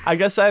 I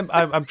guess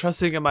I'm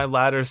trusting in my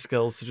ladder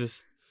skills to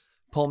just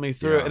pull me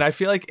through. And I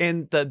feel like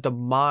in the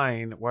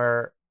mine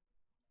where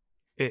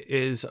it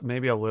is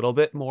maybe a little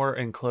bit more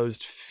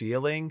enclosed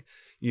feeling,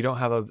 you don't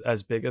have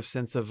as big of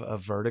sense of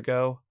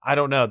vertigo. I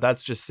don't know.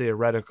 That's just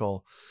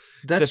theoretical.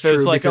 That's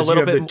true. Like a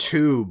little bit the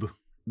tube.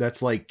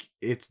 That's like,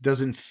 it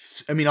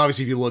doesn't, I mean,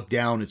 obviously if you look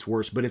down, it's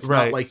worse, but it's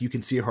not like you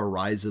can see a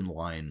horizon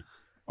line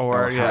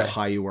or how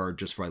high you are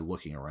just by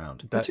looking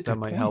around. That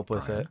might help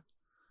with it.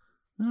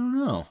 I don't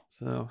know.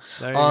 So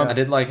there I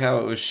did like how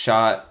it was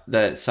shot,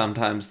 that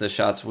sometimes the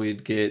shots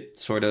we'd get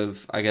sort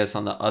of, I guess,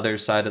 on the other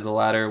side of the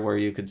ladder where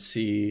you could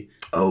see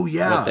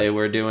what they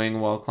were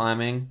doing while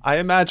climbing. I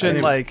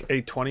imagine like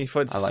a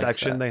 20-foot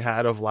section they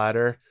had of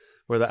ladder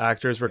where the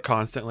actors were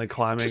constantly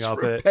climbing just up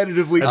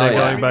repetitively it, and then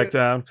going back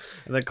down,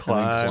 and then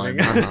climbing.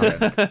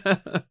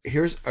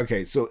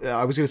 So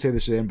I was going to say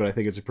this then, but I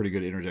think it's a pretty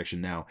good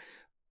interjection now.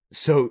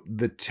 So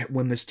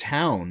when this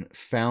town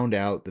found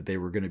out that they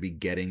were going to be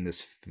getting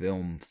this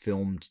film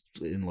filmed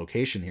in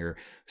location here,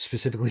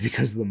 specifically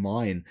because of the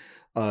mine,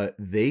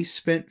 they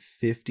spent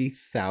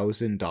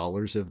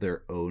 $50,000 of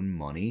their own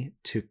money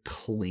to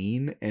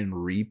clean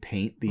and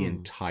repaint the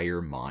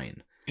entire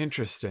mine.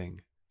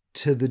 Interesting.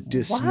 To the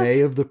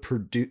dismay of the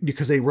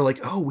because they were like,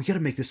 oh, we got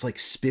to make this like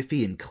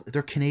spiffy and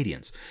they're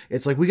Canadians.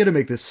 It's like, we got to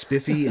make this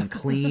spiffy and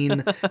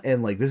clean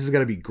and like, this is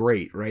going to be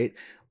great, right?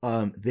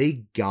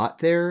 They got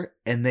there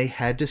and they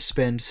had to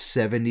spend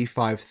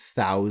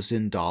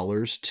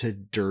 $75,000 to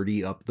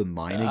dirty up the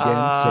mine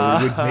again, so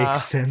it would make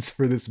sense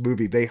for this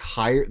movie. They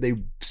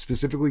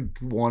specifically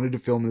wanted to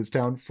film this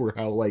town for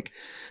how like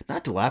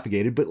not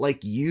dilapidated, but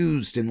like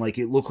used and like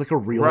it looked like a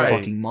real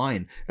fucking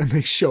mine. And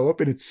they show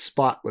up and it's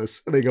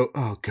spotless, and they go,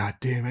 "Oh god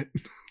damn it!"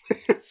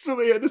 So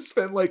they had to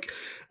spend like,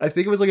 I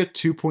think it was like a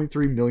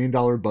 $2.3 million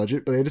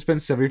budget, but they had to spend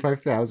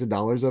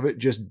 $75,000 of it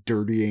just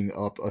dirtying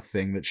up a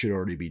thing that should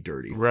already be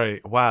dirty.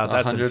 Right. Wow,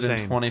 that's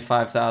insane.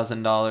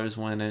 $125,000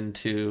 went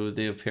into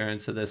the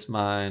appearance of this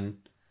mine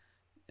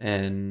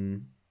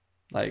in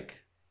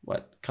like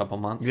what, couple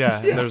months? Yeah,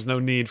 there's no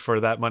need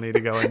for that money to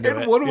go into it.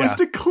 And one was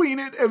to clean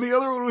it, and the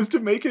other one was to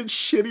make it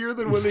shittier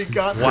than when they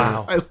got there.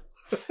 Wow.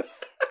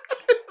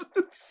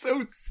 It's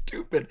so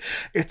stupid.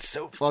 It's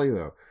so funny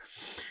though.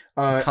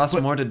 It costs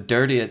more to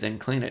dirty it than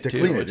clean it, which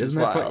is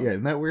wild.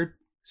 Isn't that weird?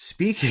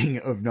 Speaking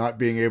of not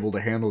being able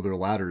to handle their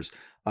ladders,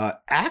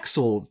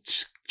 Axel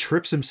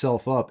trips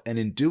himself up, and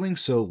in doing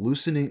so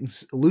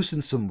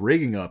loosens some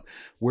rigging up,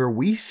 where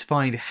we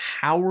find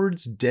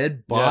Howard's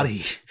dead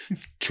body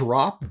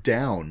drop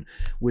down,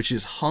 which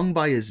is hung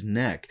by his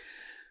neck.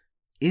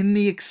 In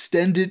the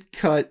extended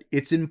cut,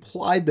 it's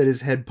implied that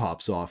his head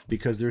pops off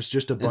because there's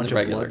just a bunch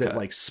of blood that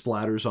like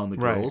splatters on the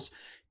girls.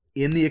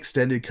 In the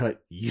extended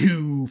cut,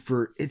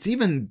 it's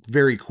even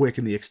very quick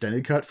in the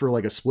extended cut for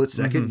like a split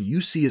second,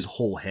 you see his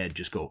whole head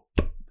just go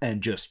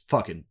and just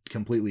fucking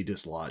completely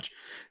dislodge.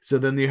 So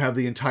then you have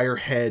the entire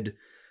head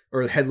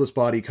or the headless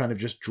body kind of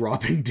just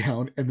dropping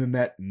down, and then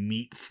that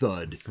meat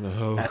thud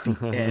at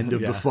the end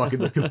of the fucking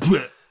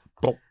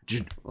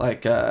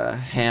like a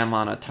ham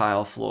on a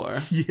tile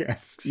floor.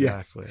 Yes,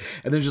 exactly.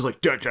 And then just like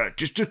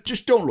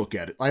just don't look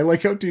at it. I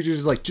like how TJ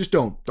is like, just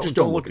don't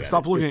look at it.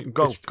 Stop looking at it.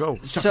 Go.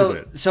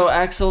 So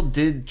Axel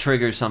did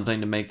trigger something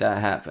to make that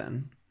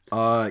happen.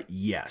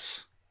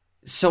 Yes.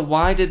 So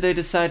why did they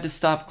decide to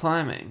stop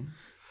climbing?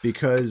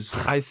 Because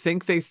I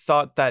think they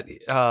thought that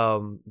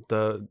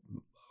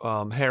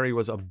Harry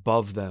was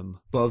above them,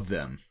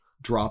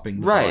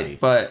 dropping the body.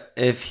 But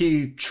if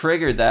he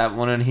triggered that,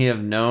 wouldn't he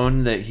have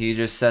known that he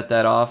just set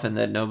that off and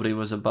that nobody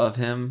was above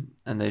him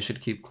and they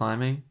should keep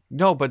climbing?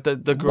 No, but the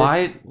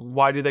group,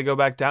 why do they go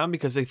back down?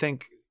 Because they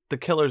think the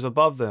killer's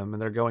above them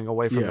and they're going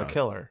away from the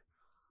killer.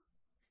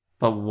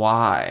 But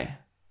why?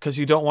 Because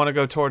you don't want to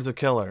go towards the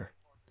killer.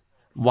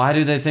 Why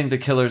do they think the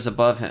killer's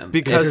above him?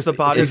 Because the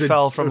body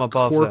fell from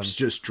above them. The corpse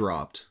just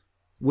dropped.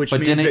 But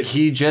didn't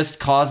he just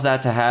cause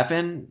that to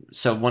happen?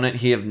 So wouldn't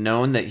he have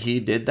known that he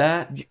did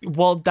that?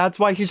 Well, that's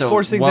why he's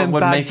forcing them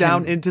back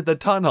down into the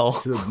tunnel.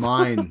 To the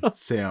mine,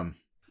 Sam.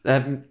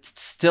 That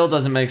still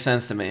doesn't make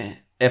sense to me.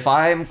 If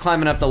I'm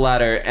climbing up the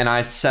ladder and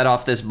I set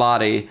off this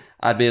body,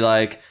 I'd be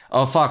like,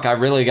 oh, fuck, I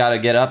really got to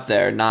get up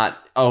there. Not,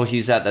 oh,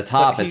 he's at the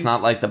top. It's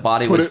not like the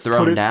body was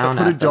thrown down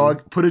at them.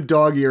 Put a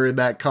dog ear in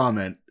that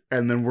comment,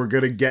 and then we're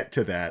going to get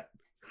to that.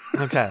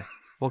 Okay,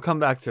 we'll come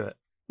back to it.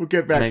 We'll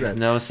get back to that. Makes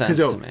no sense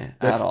to me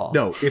at all.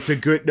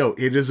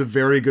 It is a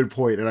very good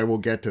point, and I will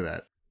get to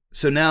that.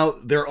 So now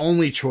their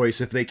only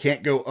choice, if they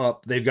can't go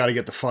up, they've got to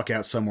get the fuck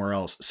out somewhere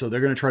else. So they're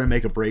going to try to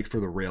make a break for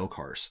the rail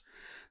cars.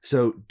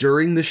 So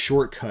during the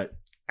shortcut,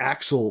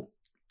 Axel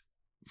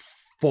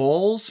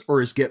falls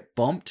or get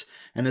bumped,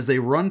 and as they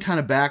run kind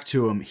of back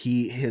to him,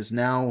 he has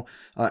now,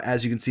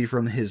 as you can see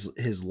from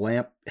his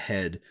lamp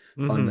head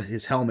on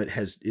his helmet,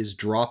 is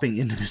dropping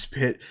into this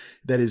pit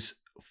that is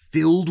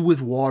filled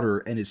with water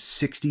and is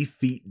 60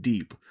 feet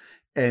deep.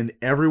 And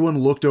everyone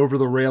looked over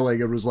the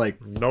railing and was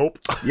like, nope.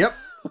 Yep.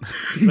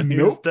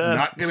 Nope.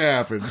 Not gonna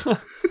happen.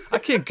 I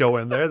can't go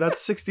in there. That's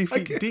 60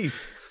 feet deep.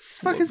 It's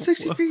fucking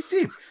 60 feet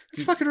deep.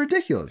 It's fucking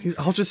ridiculous.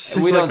 I'll just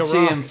we don't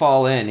see him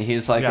fall in.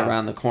 He's like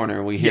around the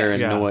corner. We hear a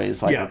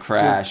noise like a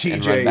crash,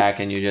 and run back,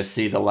 and you just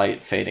see the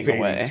light fading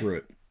away through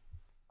it.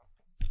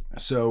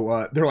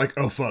 So they're like,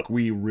 oh, fuck,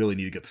 we really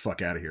need to get the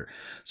fuck out of here.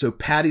 So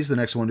Patty's the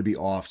next one to be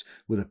offed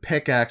with a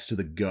pickaxe to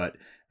the gut.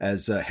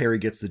 as Harry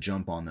gets the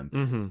jump on them.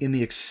 Mm-hmm. In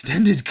the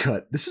extended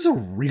cut, this is a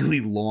really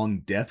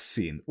long death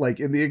scene. Like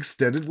in the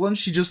extended one,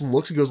 she just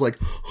looks and goes like,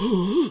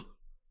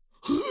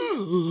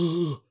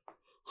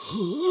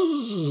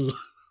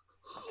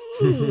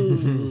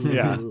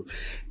 yeah.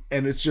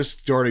 And it's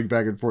just darting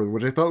back and forth,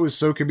 which I thought was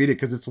so comedic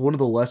because it's one of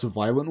the less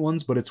violent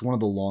ones, but it's one of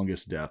the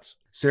longest deaths.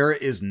 Sarah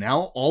is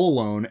now all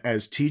alone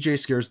as TJ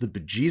scares the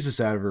bejesus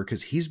out of her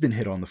because he's been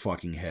hit on the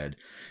fucking head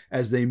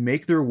as they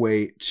make their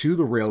way to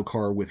the rail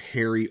car with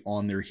Harry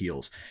on their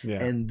heels.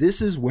 Yeah. And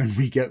this is when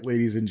we get,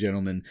 ladies and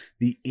gentlemen,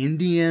 the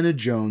Indiana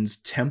Jones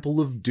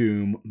Temple of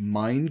Doom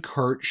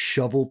minecart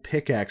shovel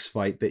pickaxe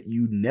fight that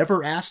you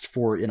never asked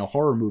for in a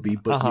horror movie,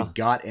 but you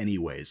got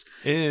anyways.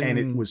 And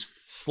it was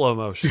slow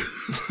motion.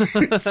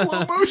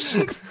 Slow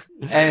motion.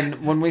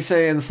 And when we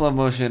say in slow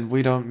motion,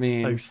 we don't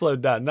mean like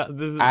slowed down.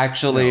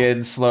 Actually,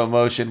 in slow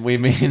motion, we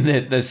mean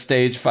that the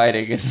stage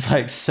fighting is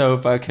like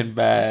so fucking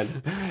bad.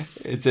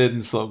 It's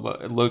in slow mo.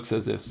 It looks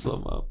as if slow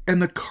mo.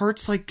 And the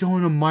cart's like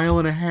going 1.5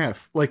 miles.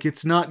 Like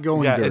it's not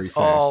going very it's fast.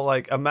 all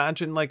like,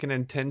 imagine like an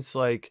intense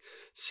like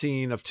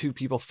scene of two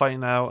people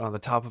fighting out on the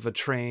top of a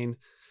train.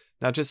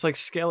 Now just like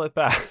scale it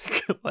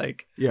back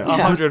like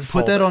 100.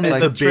 Put that on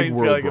It's a Big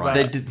World ride.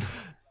 They did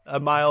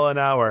 1 mile an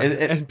hour,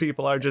 and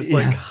people are just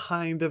like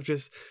kind of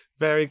just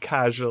very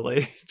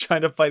casually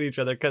trying to fight each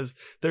other because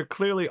they're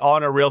clearly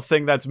on a real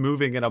thing that's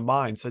moving in a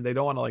mine, so they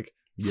don't want to like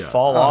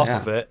fall off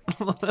of it.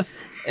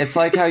 It's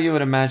like how you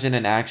would imagine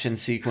an action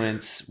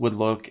sequence would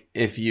look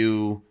if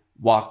you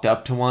walked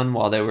up to one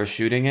while they were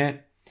shooting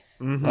it.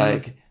 Mm-hmm.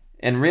 Like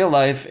in real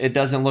life, it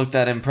doesn't look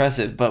that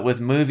impressive, but with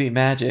movie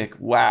magic,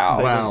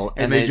 wow.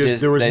 And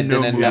there was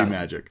no movie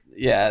magic.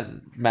 Yeah,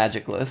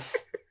 magicless.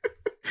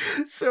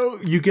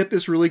 So you get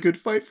this really good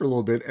fight for a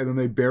little bit, and then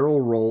they barrel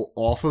roll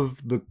off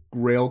of the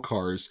rail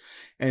cars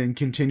and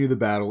continue the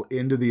battle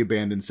into the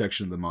abandoned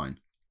section of the mine.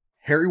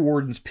 Harry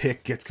Warden's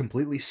pick gets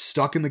completely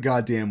stuck in the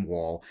goddamn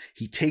wall.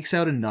 He takes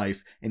out a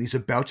knife, and he's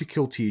about to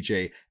kill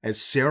TJ as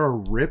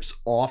Sarah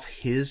rips off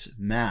his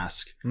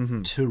mask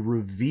to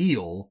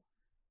reveal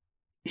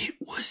it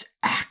was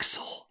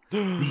Axel.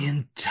 The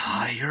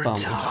entire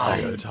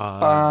time.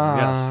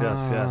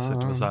 Yes,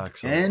 it was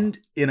Axel. And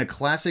in a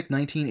classic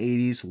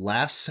 1980s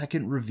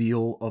last-second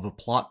reveal of a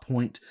plot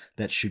point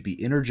that should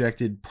be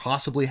interjected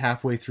possibly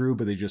halfway through,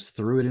 but they just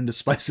threw it in to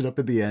spice it up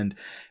at the end,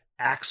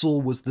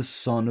 Axel was the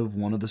son of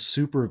one of the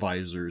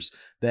supervisors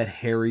that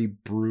Harry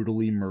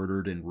brutally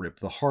murdered and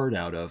ripped the heart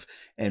out of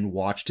and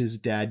watched his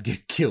dad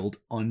get killed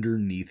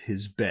underneath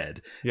his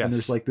bed. Yes. And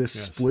there's like this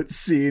split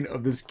scene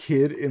of this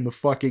kid in the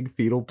fucking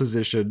fetal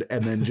position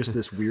and then just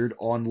this weird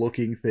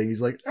onlooking thing.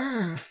 He's like,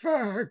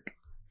 fuck.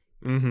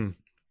 Mm-hmm.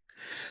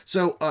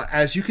 So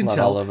as you can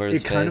tell,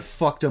 it kind of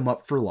fucked him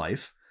up for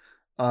life.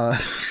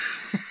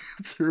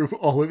 Through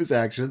all of his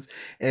actions,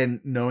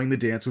 and knowing the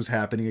dance was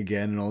happening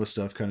again and all this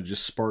stuff kind of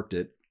just sparked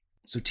it.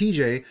 So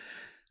TJ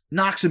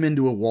knocks him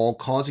into a wall,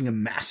 causing a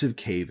massive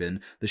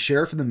cave-in. The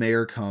sheriff and the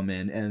mayor come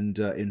in and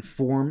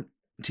inform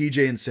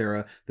TJ and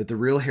Sarah that the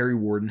real Harry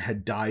Warden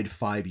had died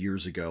 5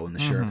 years ago, and the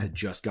sheriff had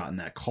just gotten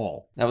that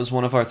call. That was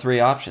one of our 3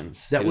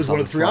 options. That was one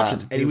of the 3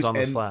 options. And it was on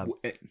the slab.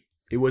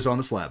 It was on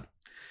the slab.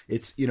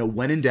 It's,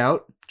 when in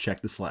doubt,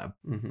 check the slab.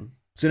 Mm-hmm.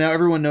 So now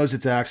everyone knows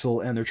it's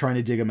Axel, and they're trying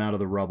to dig him out of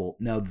the rubble.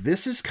 Now,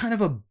 this is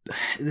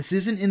this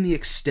isn't in the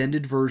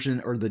extended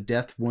version or the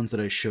death ones that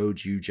I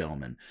showed you,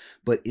 gentlemen.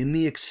 But in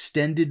the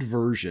extended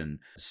version,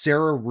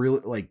 Sarah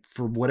really,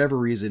 for whatever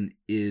reason,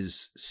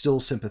 is still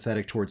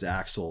sympathetic towards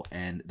Axel.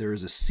 And there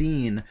is a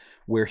scene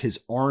where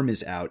his arm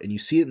is out, and you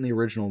see it in the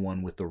original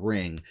one with the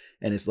ring.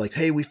 And it's like,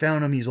 hey, we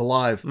found him, he's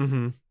alive.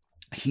 Mm-hmm.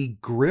 He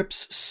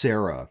grips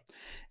Sarah.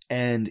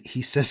 And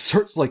he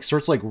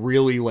starts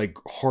really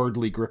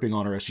hardly gripping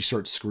on her as she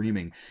starts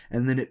screaming.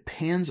 And then it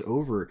pans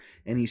over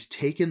and he's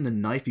taken the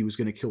knife he was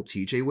going to kill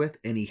TJ with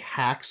and he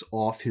hacks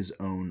off his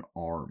own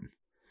arm.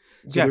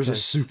 So there's a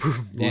super...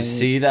 Do you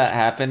see that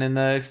happen in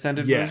the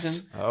extended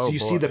version? Oh, so you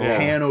see the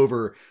pan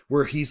over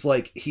where he's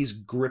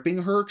gripping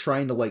her,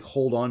 trying to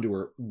hold on to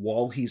her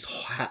while he's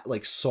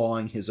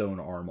sawing his own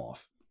arm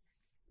off.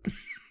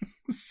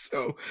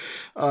 So,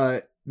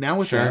 now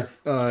with that,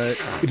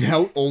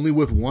 now only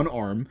with one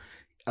arm,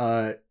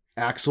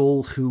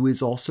 Axel, who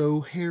is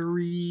also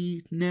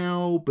Harry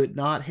now, but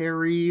not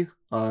Harry,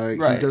 he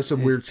does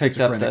some weird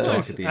schizophrenic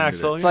talk at the end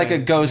of it. It's like a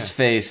ghost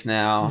face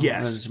now.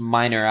 Yes.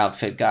 Minor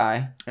outfit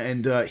guy.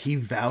 And he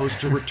vows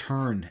to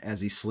return as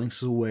he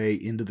slinks away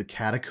into the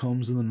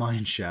catacombs of the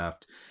mine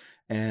shaft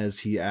as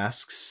he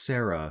asks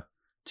Sarah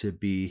to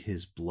be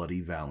his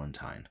bloody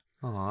Valentine.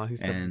 Aw, he's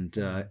and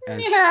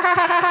has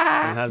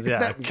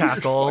a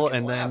cackle,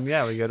 and then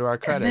we go to our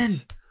credits. And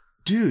then,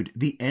 dude,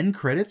 the end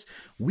credits,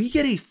 we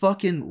get a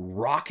fucking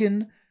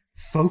rockin'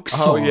 folk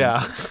song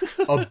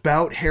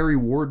about Harry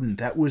Warden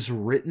that was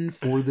written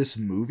for this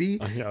movie.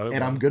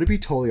 And I'm gonna be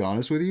totally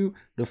honest with you,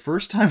 the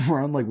first time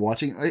around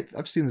watching,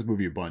 I've seen this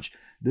movie a bunch.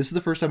 This is the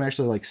first time I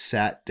actually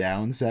sat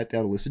down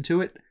to listen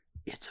to it.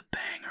 It's a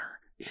banger.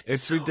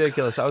 It's so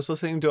ridiculous. Good. I was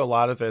listening to a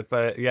lot of it,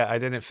 but I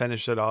didn't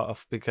finish it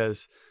off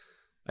because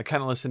I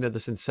kind of listened to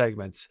this in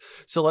segments.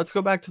 So let's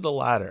go back to the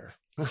ladder.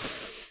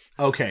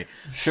 Okay,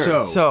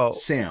 Sure. so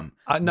Sam,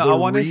 no, I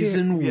want to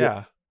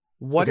hear.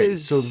 What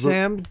is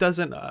Sam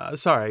doesn't?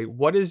 Sorry,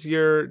 what is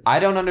your? I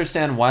don't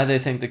understand why they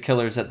think the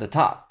killer's at the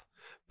top.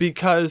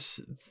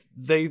 Because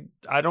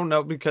I don't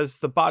know, because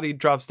the body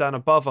drops down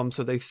above them,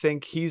 so they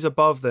think he's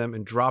above them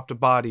and dropped a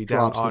body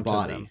down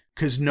onto them.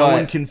 Because no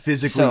one can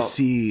physically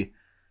see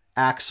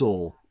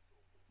Axel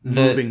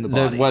moving the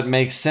body. What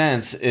makes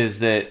sense is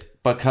that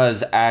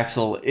because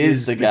Axel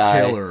is the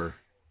guy, killer.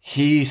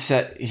 He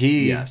set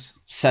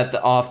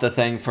off the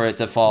thing for it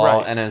to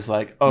fall, and is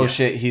like, oh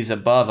shit, he's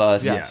above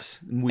us.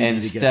 Yes.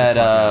 Instead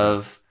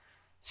of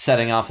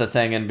setting off the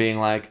thing and being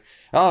like,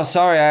 oh,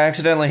 sorry, I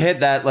accidentally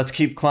hit that. Let's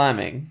keep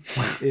climbing.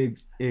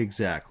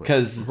 Exactly.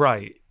 Because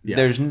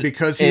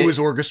he was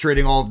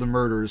orchestrating all of the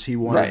murders. He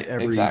wanted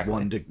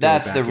everyone to go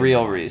That's back the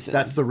real reason.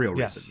 That's the real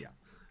reason. Yeah.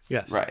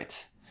 Yes.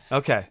 Right.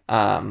 Okay.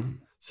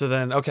 So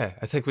then, I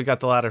think we got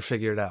the ladder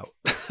figured out.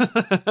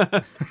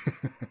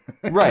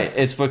 Right.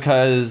 It's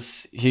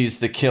because he's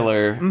the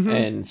killer,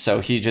 and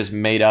so he just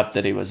made up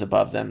that he was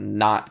above them,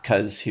 not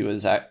because he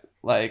was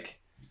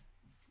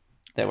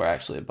they were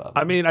actually above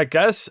them. I mean, I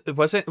guess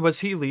was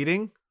he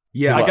leading?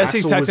 Yeah, I guess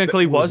he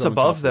technically was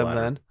above them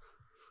then.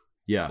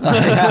 Yeah.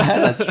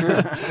 That's true.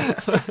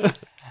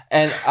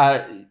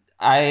 And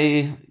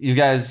you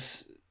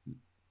guys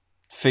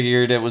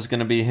figured it was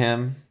going to be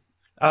him?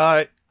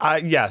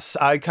 Yes,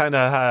 I kind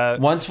of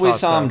had. Once we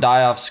saw him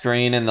die off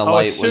screen and the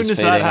light was fading, as soon as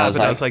that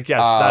happened, I was like,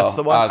 yes, that's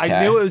the one. Okay.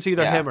 I knew it was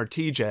either him or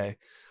TJ.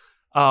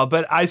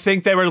 But I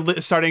think they were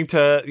starting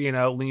to,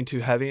 lean too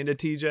heavy into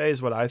TJ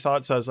is what I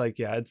thought. So I was like,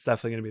 yeah, it's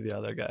definitely going to be the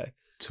other guy.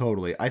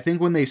 Totally. I think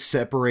when they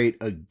separate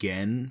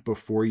again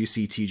before you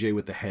see TJ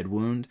with the head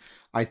wound,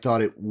 I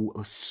thought it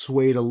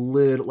swayed a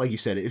little, like you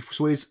said, it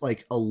sways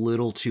like a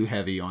little too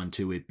heavy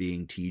onto it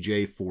being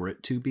TJ for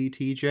it to be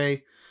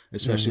TJ,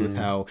 especially with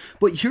how.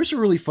 But here's a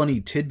really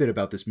funny tidbit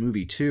about this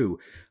movie too.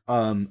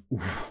 None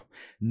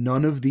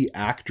of the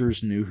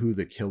actors knew who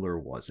the killer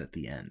was at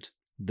the end.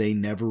 They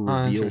never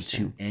revealed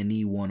to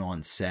anyone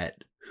on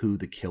set who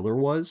the killer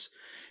was.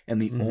 And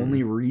the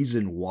only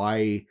reason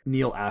why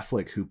Neil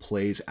Affleck, who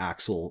plays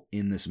Axel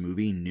in this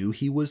movie, knew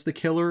he was the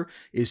killer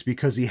is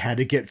because he had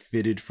to get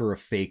fitted for a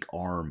fake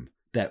arm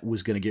that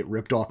was going to get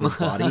ripped off his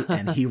body.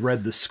 And he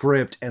read the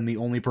script, and the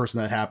only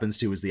person that happens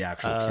to is the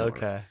actual killer.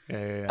 Okay.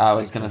 Yeah. I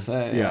was going to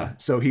say. Yeah.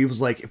 So he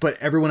was like, but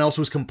everyone else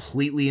was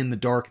completely in the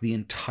dark the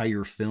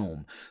entire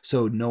film.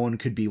 So no one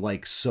could be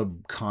like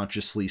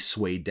subconsciously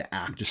swayed to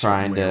act a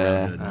certain way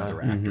around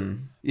another actor.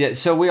 Yeah.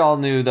 So we all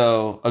knew,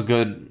 though,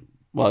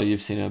 well,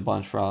 you've seen it a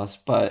bunch, Ross,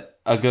 but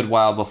a good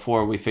while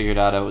before we figured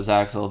out it was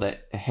Axel,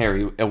 that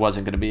it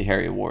wasn't going to be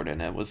Harry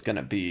Warden. It was going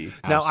to be.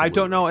 Now, I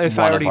don't know if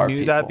I already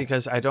knew that,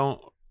 because I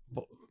don't.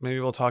 Maybe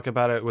we'll talk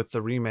about it with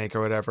the remake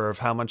or whatever, of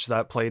how much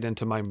that played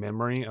into my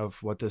memory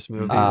of what this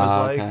movie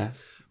was like,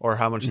 or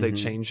how much they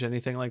changed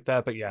anything like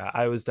that. But yeah,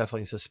 I was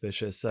definitely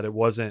suspicious that it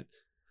wasn't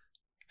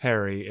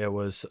Harry. It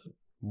was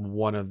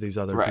one of these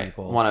other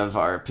people. One of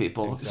our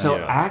people. Exactly.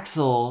 So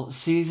Axel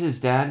sees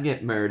his dad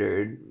get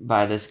murdered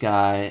by this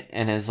guy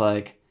and is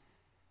like,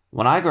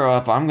 when I grow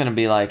up, I'm going to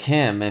be like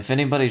him. If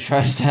anybody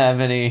tries to have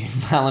any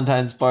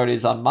Valentine's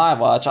parties on my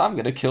watch, I'm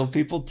going to kill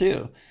people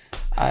too.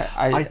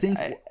 I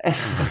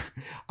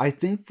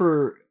think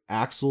for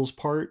Axel's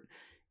part,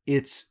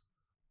 it's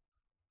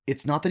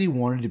not that he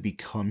wanted to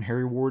become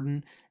Harry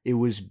Warden. It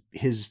was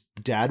his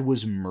dad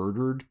was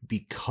murdered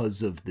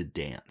because of the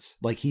dance.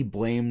 Like, he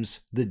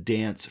blames the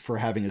dance for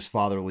having his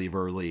father leave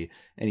early,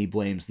 and he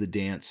blames the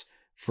dance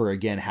for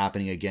again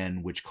happening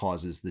again, which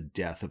causes the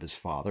death of his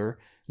father,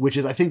 which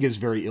is, I think, is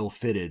very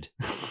ill-fitted.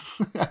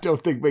 I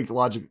don't think makes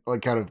logic,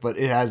 like, kind of, but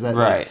it has that.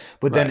 Right.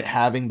 But then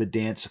having the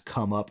dance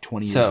come up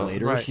 20 years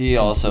later. He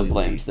also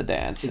blames the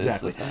dance.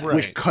 Exactly.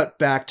 Which cut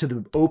back to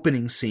the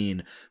opening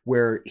scene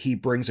where he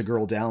brings a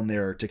girl down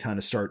there to kind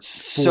of start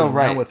fooling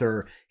around with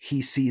her.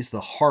 He sees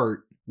the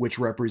heart, which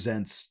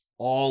represents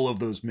all of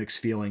those mixed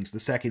feelings. The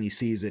second he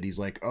sees it, he's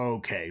like,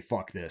 okay,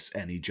 fuck this.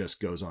 And he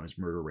just goes on his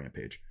murder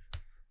rampage.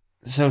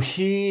 So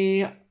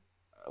he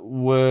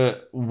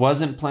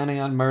wasn't planning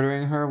on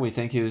murdering her. We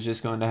think he was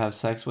just going to have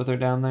sex with her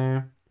down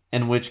there.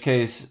 In which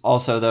case,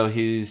 also, though,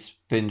 he's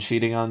been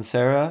cheating on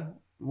Sarah,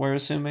 we're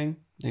assuming.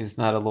 He's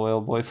not a loyal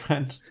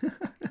boyfriend.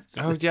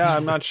 Oh, yeah,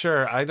 I'm not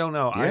sure. I don't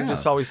know. Yeah. I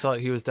just always thought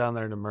he was down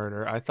there to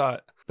murder. I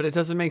thought, but it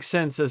doesn't make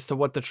sense as to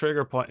what the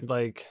trigger point,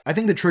 like. I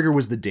think the trigger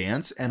was the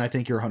dance, and I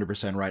think you're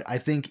 100% right. I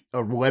think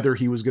whether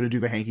he was going to do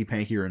the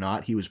hanky-panky or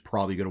not, he was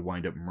probably going to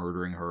wind up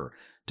murdering her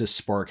to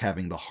spark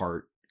having the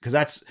heart. Because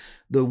that's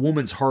the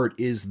woman's heart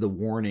is the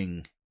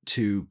warning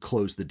to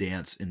close the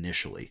dance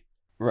initially.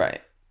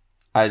 Right.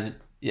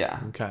 Yeah.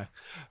 Okay.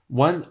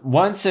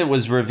 Once it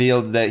was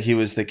revealed that he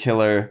was the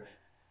killer,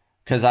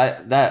 because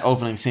that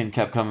opening scene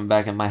kept coming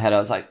back in my head. I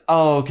was like,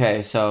 oh,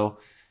 okay, so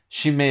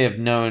she may have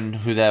known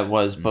who that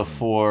was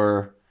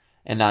before,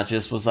 and not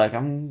just was like,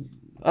 I'm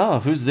oh,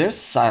 who's this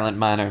silent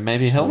minor?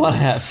 Maybe he'll want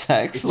to have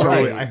sex.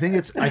 Totally. I think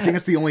it's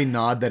the only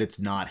nod that it's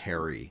not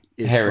Harry.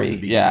 Harry,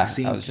 yeah.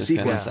 I was just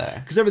gonna say,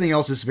 because everything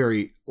else is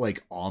very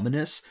like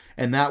ominous,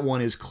 and that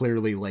one is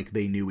clearly like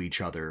they knew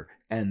each other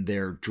and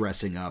they're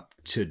dressing up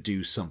to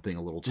do something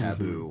a little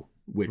taboo,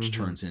 which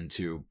turns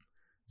into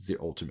the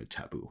ultimate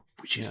taboo,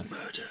 which is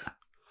murder.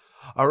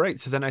 All right,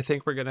 so then I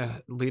think we're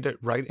gonna lead it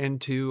right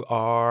into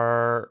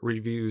our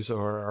reviews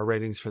or our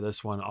ratings for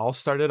this one. I'll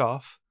start it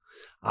off.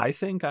 I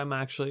think I'm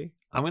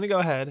gonna go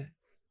ahead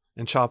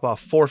and chop off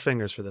 4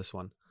 fingers for this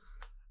one.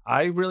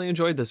 I really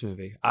enjoyed this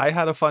movie. I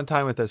had a fun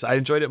time with this. I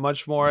enjoyed it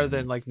much more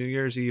than like New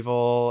Year's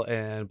Evil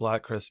and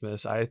Black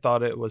Christmas. I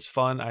thought it was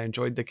fun. I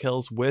enjoyed the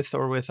kills with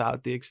or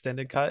without the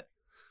extended cut.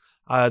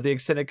 The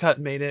extended cut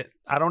made it,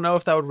 I don't know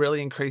if that would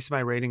really increase my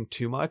rating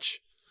too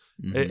much.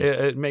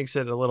 It makes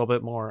it a little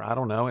bit more, I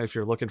don't know, if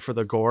you're looking for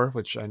the gore,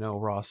 which I know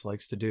Ross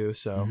likes to do.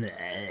 So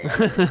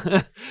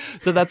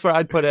so that's where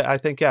I'd put it. I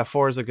think,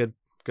 4 is a good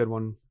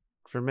one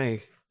for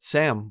me.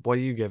 Sam, what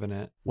are you giving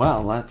it?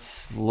 Well,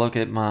 let's look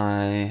at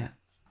my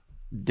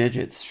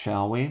digits,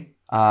 shall we?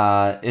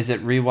 Is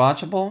it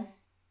rewatchable?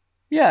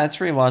 Yeah, it's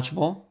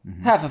rewatchable.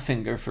 Half a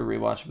finger for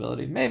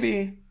rewatchability.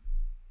 Maybe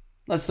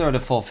let's throw it a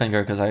full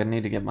finger because I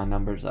need to get my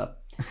numbers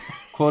up.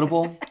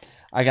 Quotable?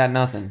 I got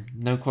nothing.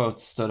 No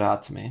quotes stood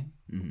out to me.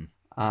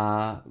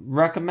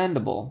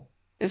 Recommendable?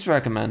 It's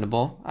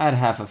recommendable. I'd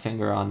half a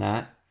finger on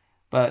that.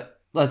 But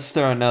let's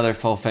throw another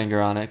full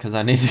finger on it because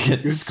I need to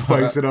get this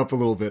spice it up a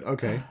little bit.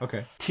 Okay.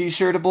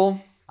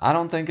 T-shirtable? I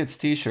don't think it's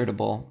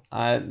T-shirtable.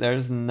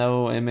 There's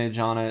no image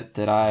on it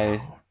that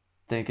I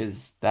think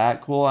is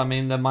that cool. I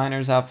mean, the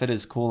miner's outfit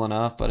is cool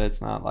enough, but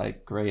it's not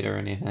like great or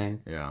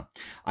anything. Yeah,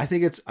 I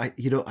think it's I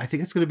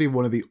think it's going to be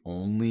one of the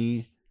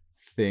only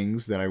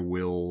things that I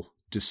will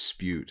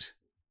dispute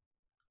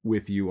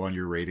with you on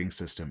your rating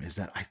system is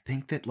that I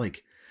think that,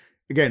 like,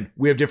 again,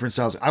 we have different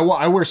styles. I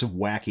wear some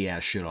wacky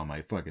ass shit on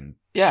my fucking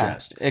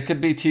chest. It could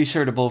be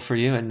T-shirtable for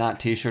you and not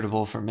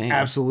T-shirtable for me.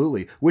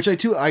 Absolutely. Which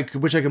I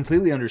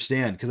completely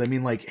understand, because I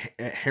mean, like,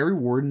 Harry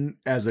Warden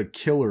as a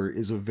killer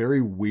is a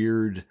very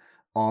weird,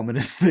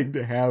 ominous thing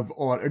to have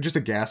on, or just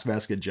a gas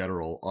mask in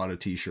general on a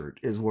T-shirt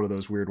is one of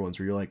those weird ones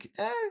where you're like,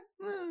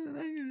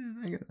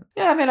 I get it.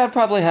 Yeah, I mean, I'd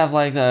probably have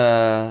like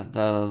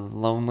the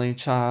lonely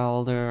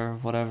child or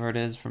whatever it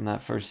is from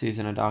that first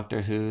season of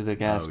Doctor Who, the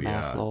gas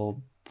mask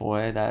little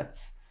boy.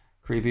 That's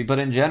creepy. But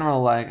in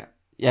general, like,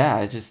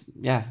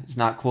 it's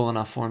not cool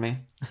enough for me.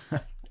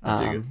 I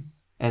dig it.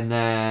 And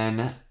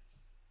then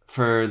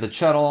for the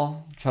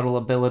Chuttle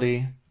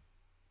ability,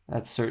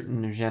 that's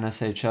certain je ne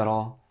sais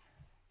Chuttle.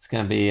 It's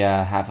going to be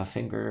half a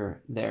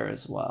finger there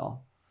as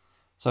well.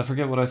 So I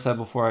forget what I said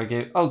before I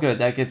gave... Oh, good.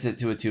 That gets it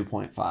to a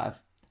 2.5.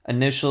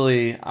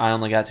 Initially, I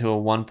only got to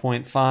a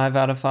 1.5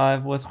 out of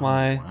 5 with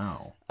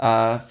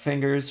my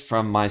fingers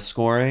from my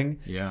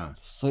scoring. Yeah.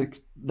 It's like,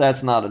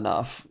 that's not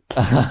enough.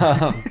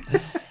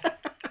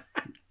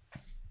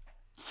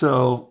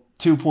 So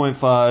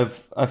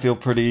 2.5, I feel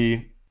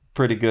pretty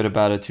good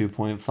about a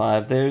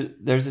 2.5.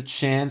 There's a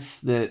chance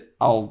that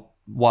I'll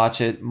watch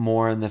it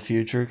more in the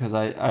future because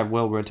I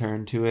will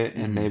return to it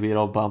and maybe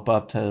it'll bump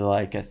up to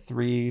like a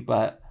 3,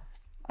 but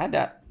I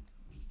doubt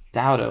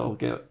it'll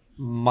get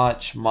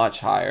much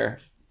higher.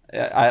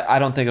 I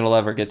don't think it'll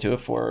ever get to a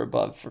 4 or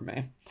above for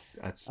me.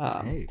 That's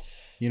hey,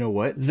 you know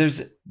what?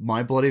 There's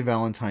My Bloody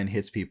Valentine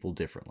hits people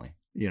differently,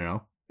 you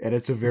know, and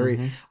it's a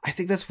very. I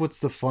think that's what's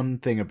the fun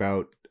thing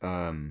about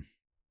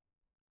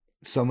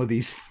some of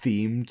these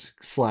themed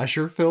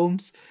slasher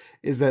films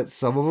is that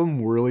some of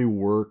them really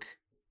work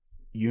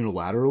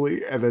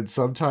unilaterally, and then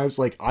sometimes,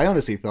 like, I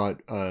honestly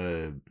thought,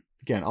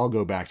 again, I'll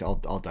go back to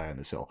I'll die on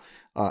this hill.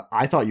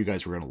 I thought you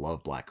guys were gonna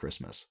love Black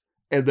Christmas.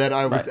 And then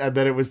and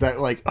then it was that,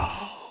 like,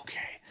 oh,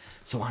 okay.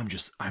 So I'm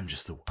just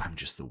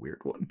the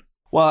weird one.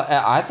 Well,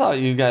 I thought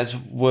you guys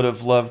would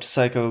have loved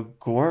Psycho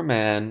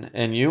Goreman,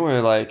 and you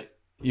were like,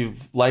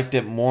 you've liked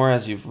it more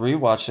as you've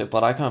rewatched it,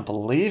 but I can't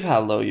believe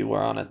how low you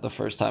were on it the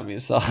first time you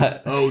saw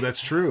it. Oh,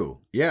 that's true.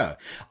 Yeah.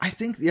 I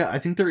think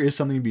there is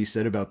something to be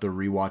said about the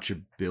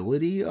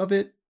rewatchability of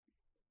it,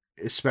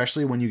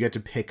 especially when you get to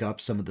pick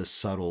up some of the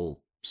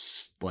subtle,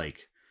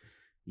 like,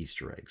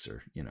 Easter eggs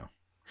or, you know.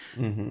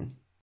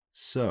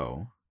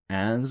 So,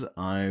 as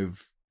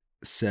I've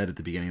said at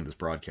the beginning of this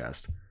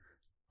broadcast,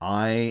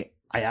 I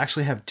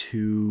actually have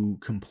 2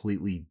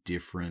 completely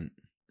different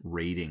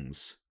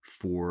ratings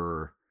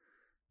for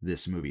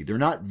this movie. They're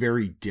not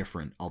very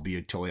different, I'll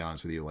be totally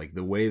honest with you. Like,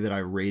 the way that I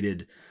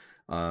rated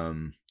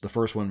the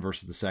first one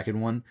versus the second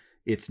one,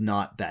 it's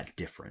not that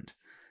different.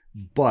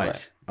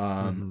 But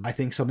I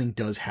think something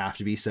does have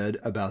to be said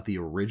about the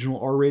original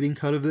R rating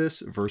cut of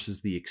this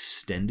versus the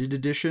extended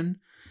edition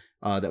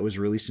that was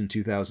released in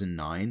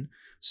 2009.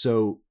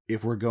 So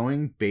if we're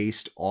going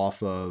based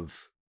off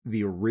of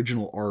the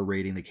original R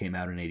rating that came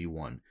out in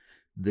 81,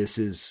 this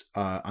is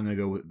I'm gonna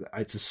go with,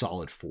 it's a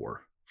solid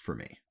 4 for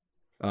me.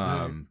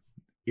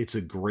 It's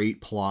a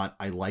great plot.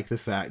 I like the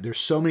fact there's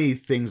so many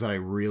things that I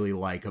really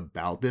like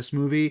about this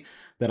movie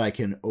that I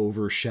can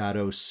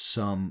overshadow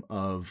some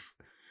of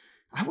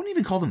I wouldn't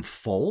even call them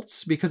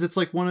faults, because it's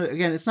like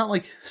it's not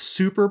like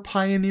super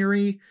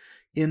pioneering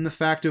in the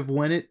fact of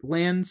when it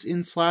lands in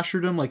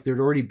slasherdom. Like there'd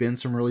already been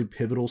some really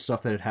pivotal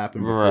stuff that had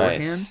happened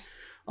beforehand.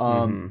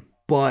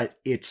 But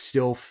it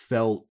still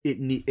felt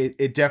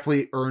it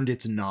definitely earned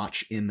its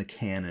notch in the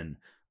canon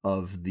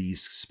of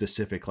these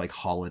specific like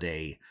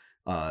holiday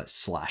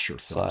slasher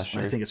films.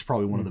 I think it's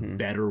probably one of the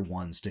better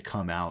ones to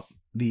come out.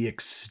 The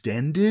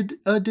extended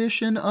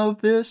edition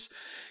of this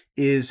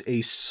is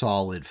a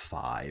solid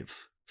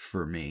 5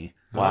 for me.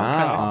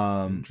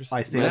 Wow.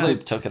 I think really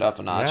took it up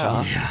a notch,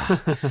 huh?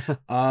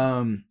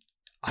 Yeah.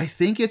 I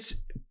think it's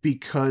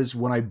because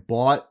when I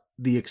bought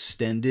the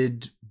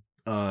extended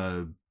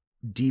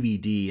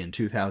DVD in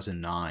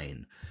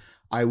 2009,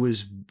 I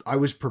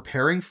was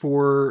preparing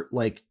for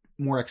like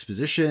more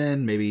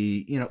exposition,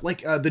 maybe,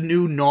 like the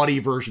new naughty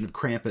version of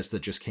Krampus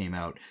that just came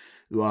out.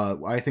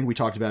 I think we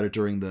talked about it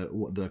during the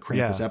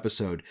Krampus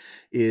episode.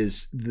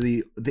 Is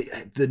the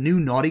new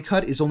naughty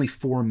cut is only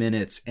 4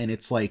 minutes, and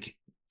it's like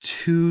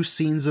 2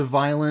 scenes of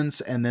violence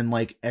and then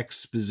like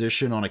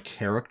exposition on a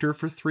character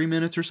for 3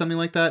 minutes or something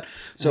like that.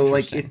 So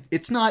like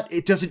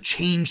it doesn't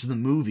change the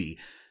movie.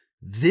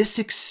 This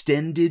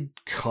extended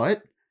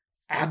cut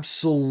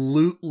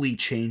absolutely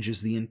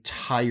changes the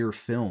entire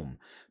film,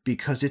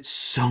 because it's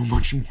so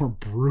much more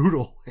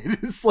brutal.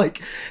 It is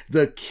like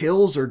the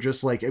kills are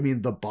just like, I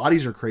mean, the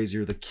bodies are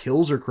crazier, the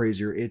kills are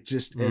crazier. It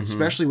just,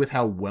 especially with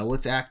how well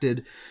it's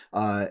acted,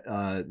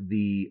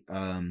 the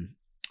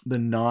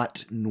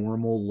not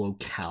normal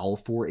locale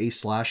for a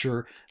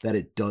slasher, that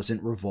it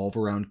doesn't revolve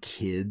around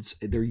kids.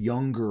 They're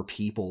younger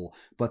people,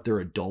 but they're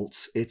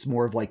adults. It's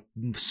more of like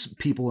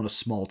people in a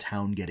small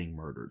town getting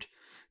murdered,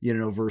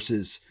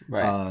 versus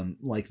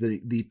like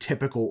the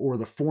typical, or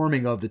the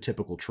forming of the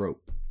typical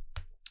trope.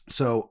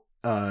 So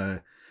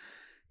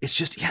it's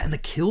just, and the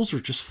kills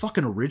are just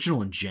fucking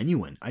original and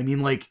genuine. I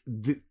mean, like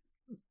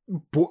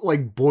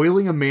like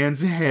boiling a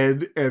man's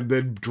head and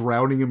then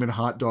drowning him in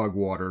hot dog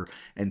water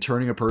and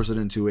turning a person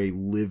into a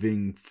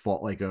living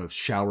like a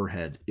shower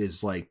head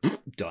is like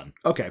done.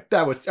 Okay,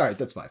 that was all right.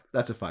 That's 5.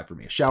 That's a 5 for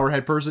me. A shower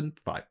head person,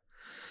 5.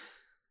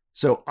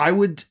 So I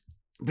would,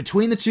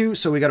 between the two.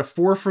 So we got a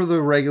 4 for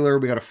the regular.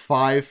 We got a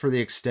 5 for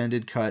the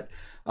extended cut.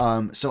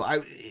 So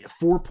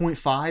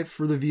 4.5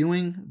 for the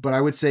viewing, but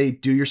I would say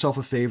do yourself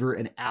a favor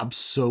and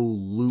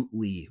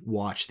absolutely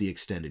watch the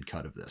extended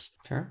cut of this.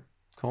 Sure.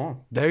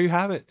 Cool. There you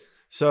have it.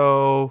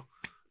 So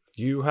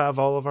you have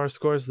all of our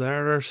scores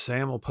there.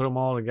 Sam will put them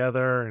all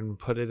together and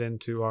put it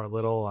into our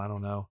little, I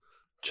don't know,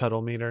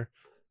 Chuddle meter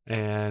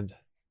and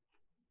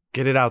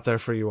get it out there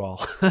for you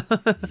all.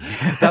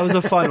 That was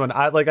a fun one.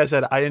 Like I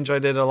said, I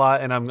enjoyed it a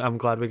lot, and I'm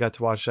glad we got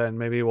to watch that, and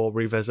maybe we'll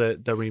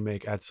revisit the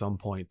remake at some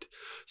point.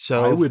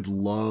 So I would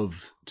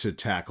love to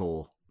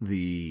tackle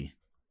the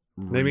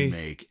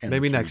remake.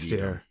 Maybe next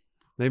year.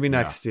 Maybe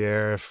next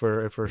year if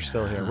we're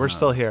still here. We're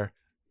still here.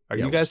 Are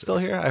you guys still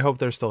here? I hope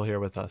they're still here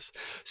with us.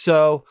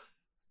 So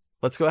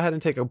let's go ahead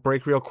and take a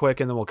break real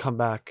quick, and then we'll come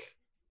back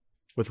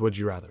with Would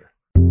You Rather.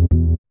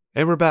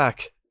 And we're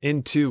back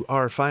into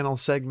our final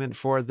segment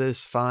for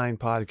this fine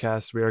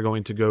podcast. We are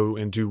going to go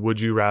into Would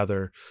You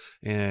Rather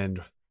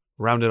and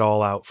round it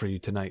all out for you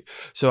tonight.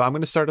 So I'm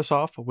going to start us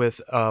off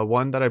with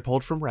one that I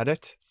pulled from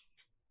Reddit.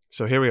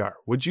 So here we are.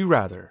 Would you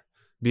rather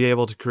be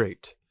able to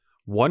create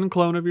one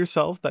clone of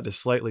yourself that is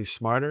slightly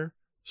smarter,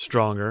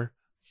 stronger,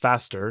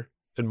 faster,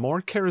 and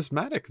more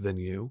charismatic than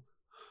you,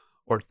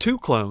 or 2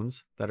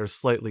 clones that are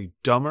slightly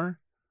dumber,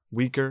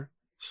 weaker,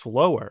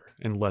 slower,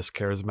 and less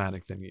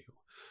charismatic than you?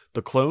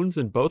 The clones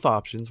in both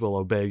options will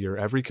obey your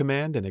every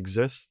command and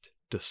exist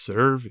to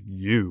serve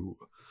you.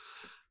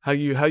 How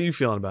you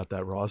feeling about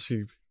that, Ross?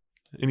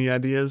 Any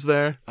ideas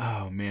there?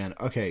 Oh man.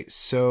 Okay,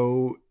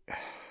 so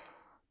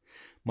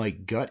my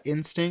gut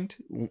instinct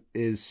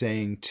is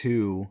saying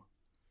 2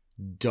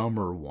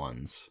 dumber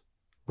ones.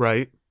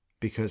 Right.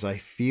 Because I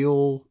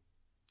feel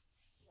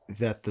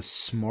that the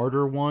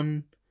smarter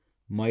one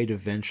might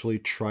eventually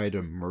try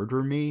to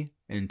murder me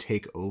and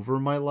take over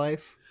my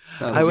life.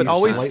 I would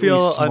always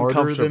feel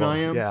uncomfortable. Than I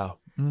am. Yeah.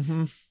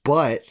 Mm-hmm.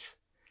 But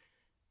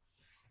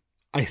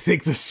I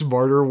think the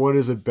smarter one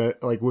is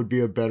would be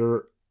a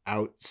better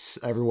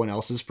everyone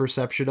else's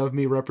perception of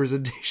me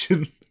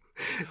representation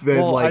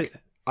than like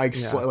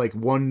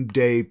one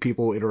day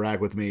people interact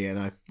with me and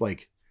I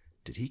like,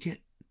 did he get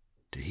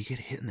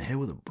hit in the head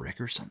with a brick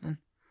or something?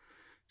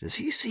 Does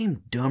he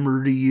seem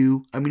dumber to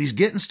you? I mean, he's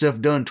getting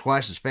stuff done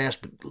twice as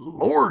fast, but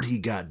Lord, he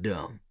got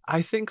dumb.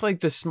 I think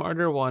like the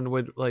smarter one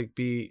would like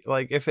be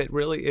like, if it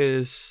really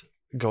is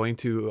going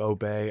to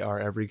obey our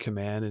every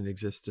command and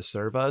exist to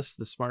serve us,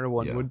 the smarter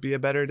one would be a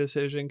better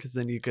decision, because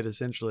then you could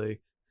essentially,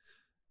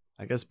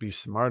 I guess, be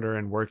smarter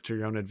and work to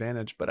your own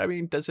advantage. But I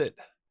mean, this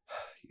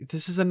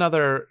is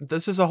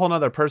a whole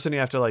nother person you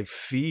have to like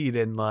feed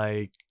and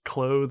like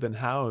clothe and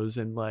house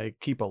and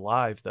like keep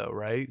alive though,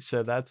 right?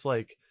 So that's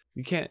like,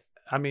 you can't,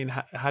 I mean,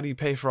 how do you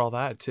pay for all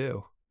that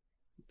too?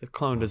 The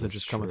clone doesn't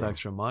just come with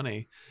extra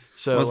money.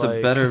 So it's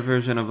a better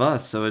version of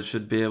us, so it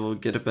should be able to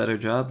get a better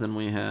job than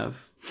we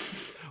have.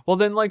 Well,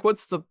 then, like,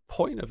 what's the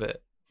point of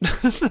it?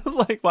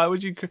 Like, why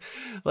would you,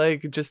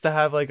 like, just to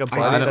have like a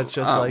body that's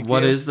just like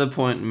what you? is the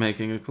point in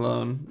making a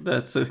clone?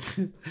 That's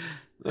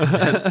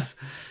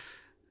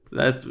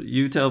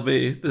you tell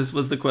me. This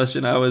was the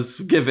question I was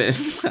given.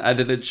 I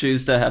didn't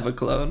choose to have a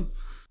clone.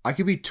 I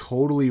could be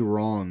totally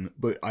wrong,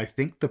 but I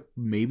think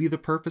maybe the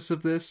purpose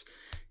of this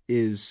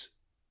is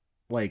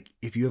like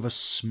if you have a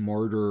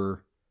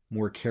smarter,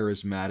 more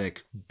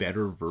charismatic,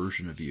 better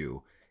version of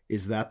you,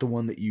 is that the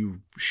one that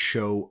you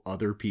show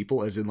other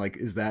people? As in, like,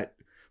 is that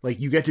like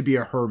you get to be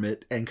a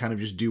hermit and kind of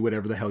just do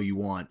whatever the hell you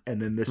want,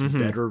 and then this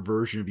better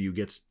version of you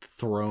gets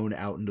thrown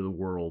out into the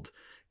world,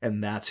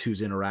 and that's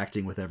who's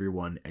interacting with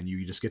everyone, and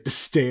you just get to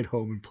stay at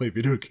home and play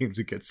video games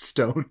and get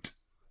stoned.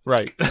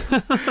 Right.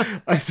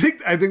 I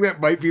think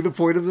that might be the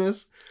point of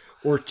this.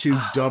 Or two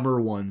dumber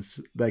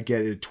ones that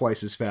get it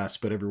twice as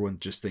fast, but everyone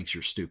just thinks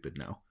you're stupid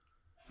now.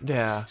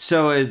 Yeah.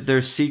 So they're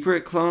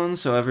secret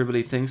clones, so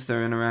everybody thinks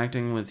they're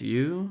interacting with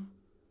you?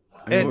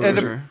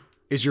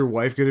 Is your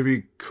wife going to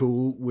be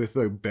cool with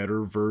a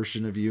better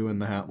version of you in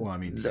the house? Well, I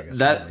mean,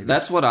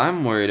 that's what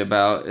I'm worried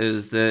about,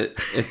 is that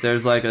if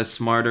there's like a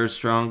smarter,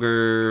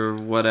 stronger,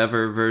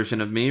 whatever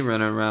version of me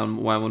running around,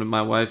 why wouldn't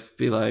my wife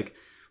be like,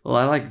 well,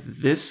 I like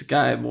this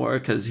guy more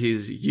because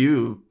he's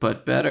you,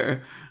 but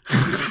better?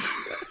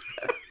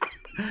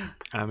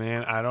 I mean,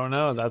 I don't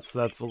know. That's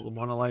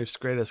one of life's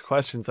greatest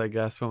questions, I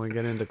guess, when we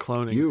get into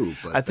cloning.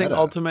 I think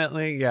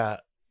ultimately, yeah,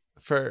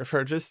 for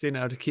just,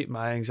 to keep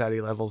my anxiety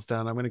levels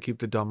down, I'm going to keep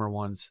the dumber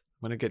ones.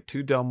 I'm going to get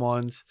 2 dumb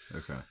ones.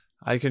 Okay.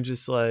 I can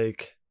just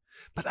like,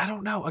 but I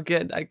don't know.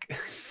 Again,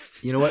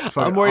 you know what?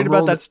 I'm worried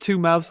about that's 2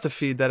 mouths to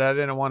feed that I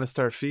didn't want to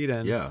start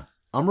feeding. Yeah.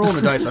 I'm rolling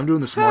the dice. I'm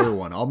doing the smarter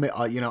one.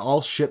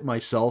 I'll ship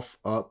myself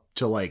up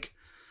to like,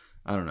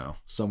 I don't know,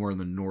 somewhere in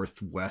the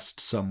Northwest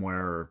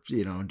somewhere, or,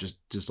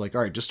 just like,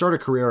 all right, just start a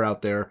career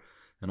out there,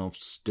 and I'll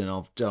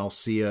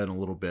see you in a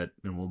little bit,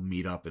 and we'll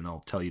meet up, and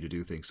I'll tell you to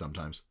do things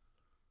sometimes.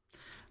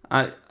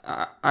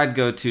 I'd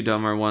go 2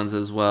 dumber ones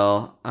as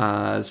well.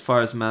 As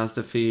far as mouths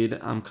to feed,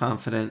 I'm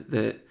confident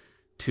that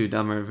 2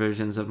 dumber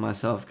versions of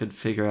myself could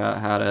figure out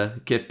how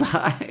to get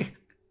by.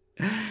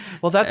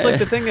 Well, that's like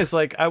the thing is,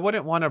 like, I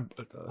wouldn't want to.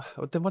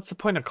 Then what's the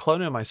point of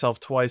cloning myself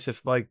twice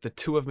if like the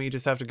 2 of me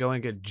just have to go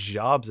and get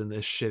jobs in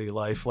this shitty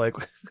life? Like,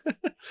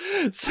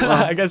 so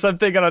I guess I'm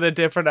thinking on a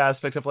different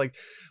aspect of like,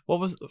 what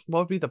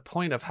would be the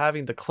point of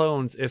having the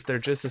clones if they're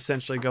just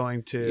essentially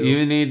going to?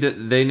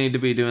 They need to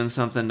be doing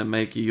something to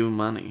make you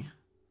money,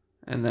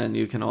 and then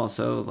you can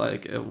also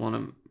like want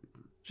to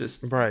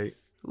just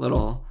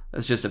little.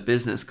 That's just a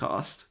business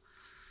cost.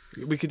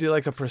 We could do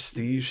like a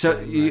prestige. So,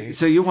 thing, right?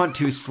 So you want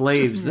 2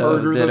 slaves though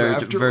that are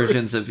afterwards.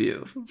 Versions of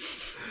you.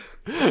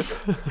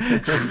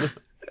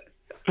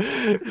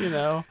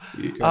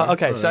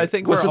 Okay, so I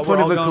think what's the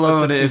point of a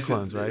clone if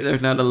clones, right? They're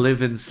not a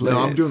living slave?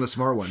 No, I'm doing the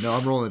smart one. No,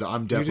 I'm rolling.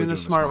 I'm definitely doing the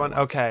smart one.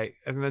 Okay,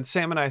 and then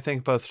Sam and I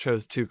think both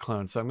chose 2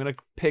 clones, so I'm gonna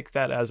pick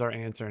that as our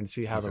answer and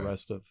see how the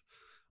rest of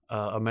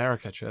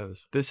America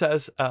chose. This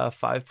has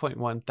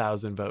 5.1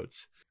 thousand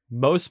votes.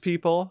 Most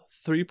people,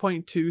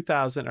 3.2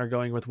 thousand, are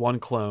going with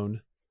 1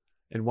 clone.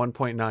 And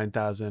 1.9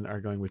 thousand are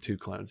going with 2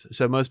 clones.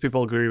 So most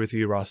people agree with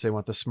you, Ross. They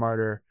want the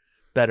smarter,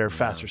 better,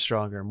 faster,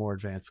 stronger, more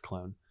advanced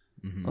clone.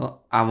 Mm-hmm.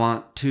 Well, I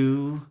want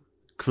 2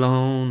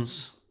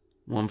 clones.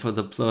 1 for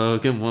the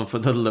plug and 1 for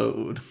the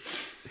load.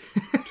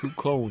 2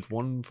 clones,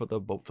 1 for the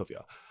both of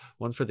you.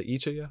 1 for the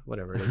each of you?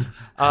 Whatever it is.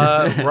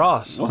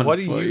 Ross, what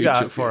do you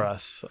got for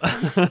us?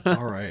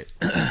 All right.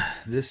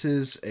 This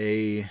is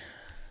an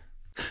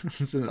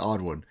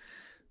odd one.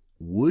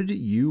 Would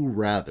you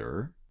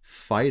rather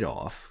fight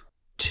off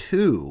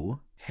 2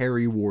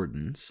 Harry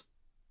Wardens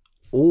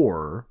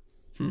or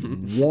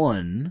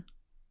 1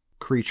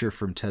 creature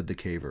from Ted the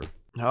Caver?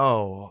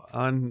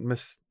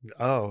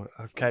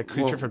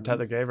 Creature from Ted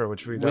the Caver,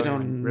 which we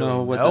don't really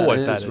know what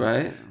that is,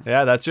 right?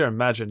 Yeah, that's your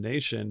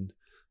imagination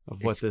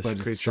of what this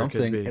creature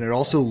could be. And it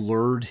also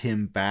lured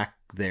him back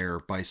there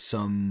by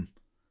some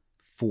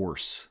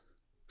force.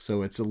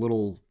 So it's a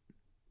little...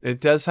 It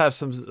does have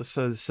some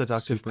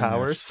seductive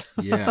powers.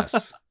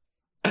 Yes.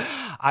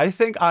 I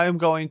think I am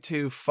going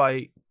to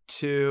fight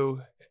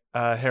 2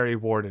 Harry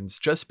Wardens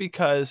just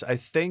because I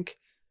think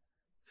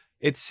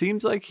it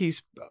seems like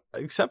he's,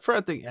 except for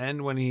at the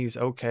end when he's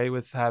okay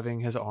with having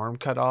his arm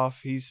cut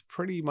off, he's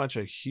pretty much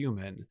a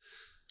human.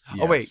 Yes.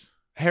 Oh, wait.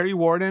 Harry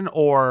Warden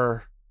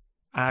or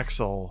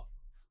Axel?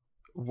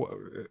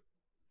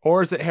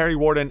 Or is it Harry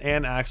Warden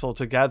and Axel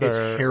together?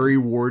 It's Harry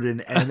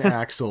Warden and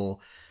Axel.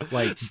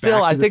 Like,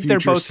 still, I think they're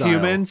both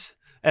humans.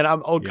 And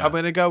I'm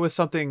going to go with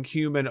something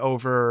human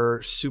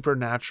over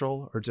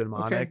supernatural or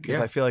demonic because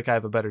I feel like I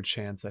have a better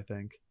chance, I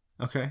think.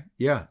 Okay.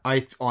 Yeah.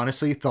 I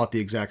honestly thought the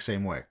exact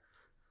same way.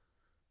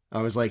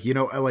 I was like,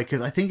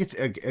 because I think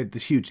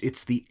it's huge.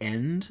 It's the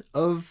end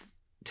of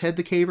Ted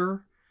the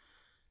Caver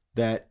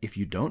that if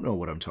you don't know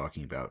what I'm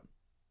talking about,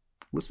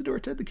 listen to our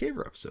Ted the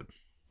Caver episode.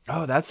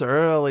 Oh, that's an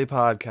early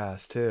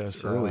podcast too.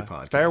 It's an early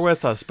podcast. Bear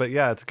with us, but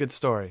yeah, it's a good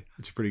story.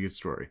 It's a pretty good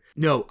story.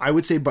 No, I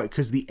would say, but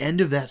because the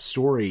end of that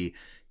story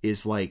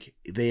is like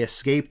they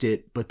escaped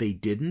it, but they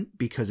didn't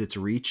because it's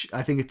reach.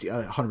 I think it's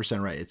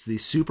 100% right. It's the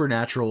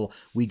supernatural.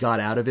 We got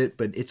out of it,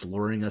 but it's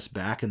luring us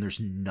back, and there's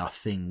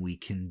nothing we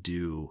can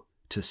do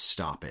to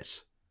stop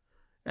it.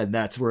 And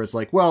that's where it's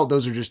like, well,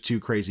 those are just two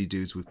crazy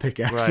dudes with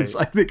pickaxes.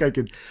 Right. I think I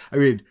could. I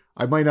mean,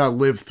 I might not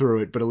live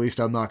through it, but at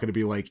least I'm not going to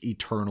be like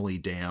eternally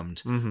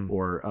damned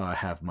or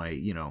have my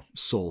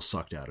soul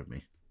sucked out of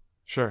me.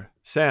 Sure,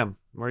 Sam,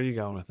 where are you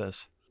going with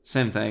this?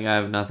 Same thing. I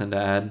have nothing to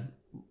add.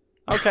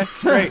 Okay,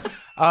 great.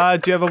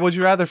 Do you have a would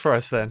you rather for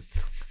us then?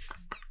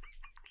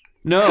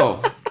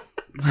 No.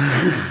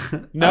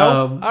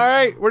 No? All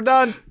right, we're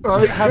done. All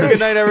right, have a good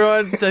night,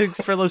 everyone.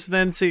 Thanks for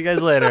listening. See you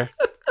guys later.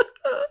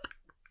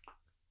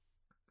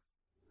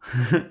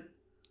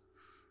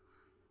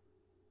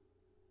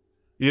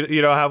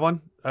 You don't have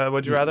one?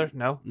 Would you rather?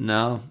 No?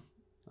 No.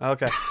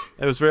 Okay.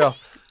 It was real.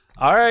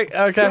 All right.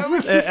 Okay.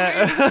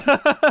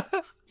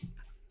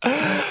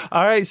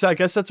 All right. So I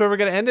guess that's where we're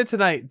going to end it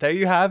tonight. There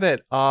you have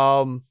it.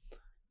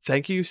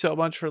 Thank you so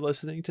much for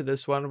listening to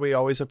this one. We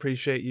always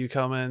appreciate you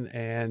coming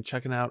and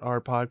checking out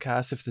our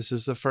podcast. If this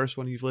is the first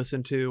one you've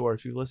listened to, or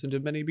if you've listened to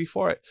many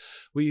before it,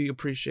 we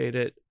appreciate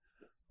it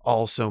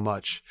all so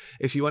much.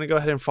 If you want to go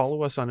ahead and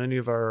follow us on any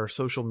of our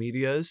social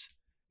medias,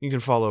 you can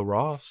follow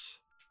Ross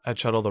at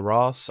Shuttle the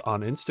Ross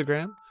on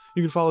Instagram.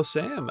 You can follow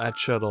Sam at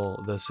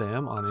Shuttle the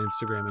Sam on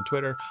Instagram and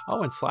Twitter.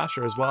 Oh, and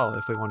Slasher as well,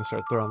 if we want to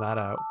start throwing that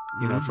out,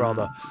 for all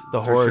the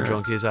horror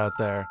junkies out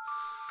there.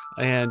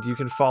 And you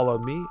can follow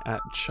me at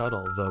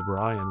Shuttle the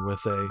Brian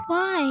with a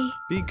why?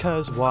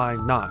 Because why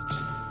not?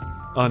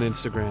 On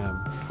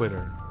Instagram,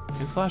 Twitter,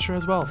 and Slasher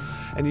as well.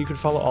 And you can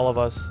follow all of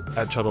us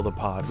at Shuttle the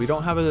Pod. We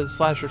don't have a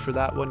Slasher for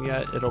that one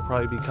yet. It'll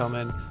probably be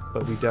coming,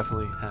 but we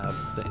definitely have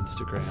the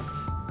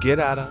Instagram. Get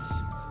at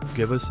us.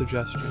 Give us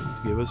suggestions.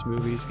 Give us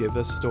movies. Give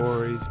us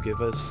stories.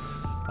 Give us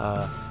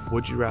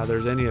would you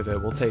rathers, any of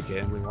it. We'll take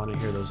it, and we want to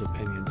hear those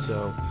opinions.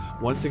 So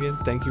once again,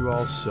 thank you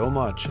all so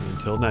much. And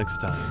until next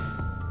time,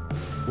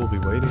 we'll be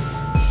waiting.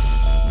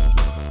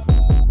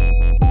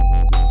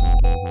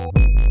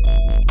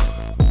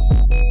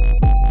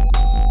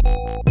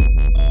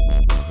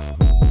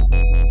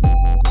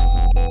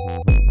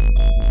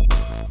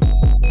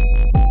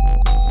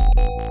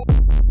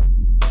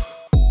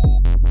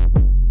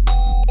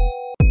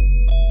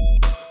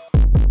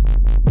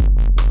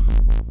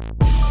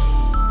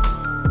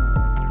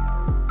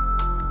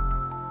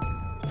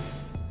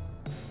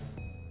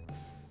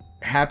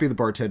 Happy the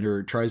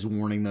bartender tries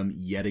warning them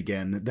yet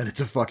again that it's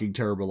a fucking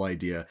terrible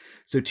idea.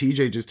 So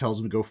TJ just tells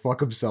him to go fuck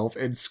himself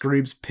and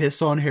screams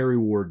piss on Harry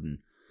Warden.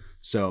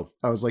 So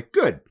I was like,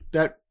 good.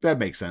 That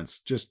makes sense.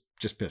 Just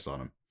piss on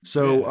him.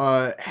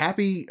 So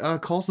Happy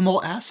calls them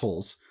all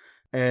assholes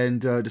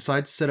and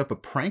decides to set up a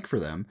prank for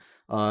them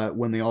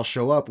when they all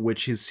show up,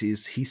 which is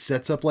he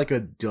sets up like a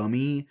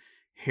dummy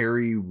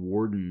Harry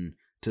Warden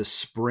to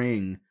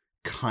spring,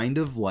 kind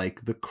of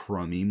like the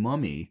Crummy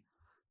Mummy.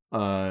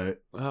 Oh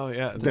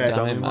yeah, that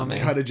dummy mummy.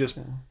 Kind of just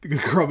the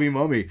Crummy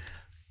Mummy.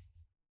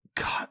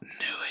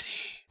 Continuity.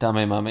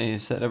 Dummy mummy. You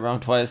said it wrong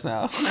twice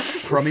now.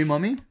 Crummy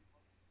Mummy.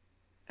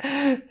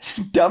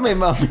 Dummy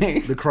mummy.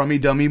 The Crummy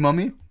Dummy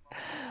Mummy.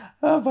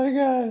 Oh my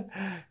god.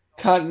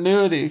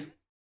 Continuity.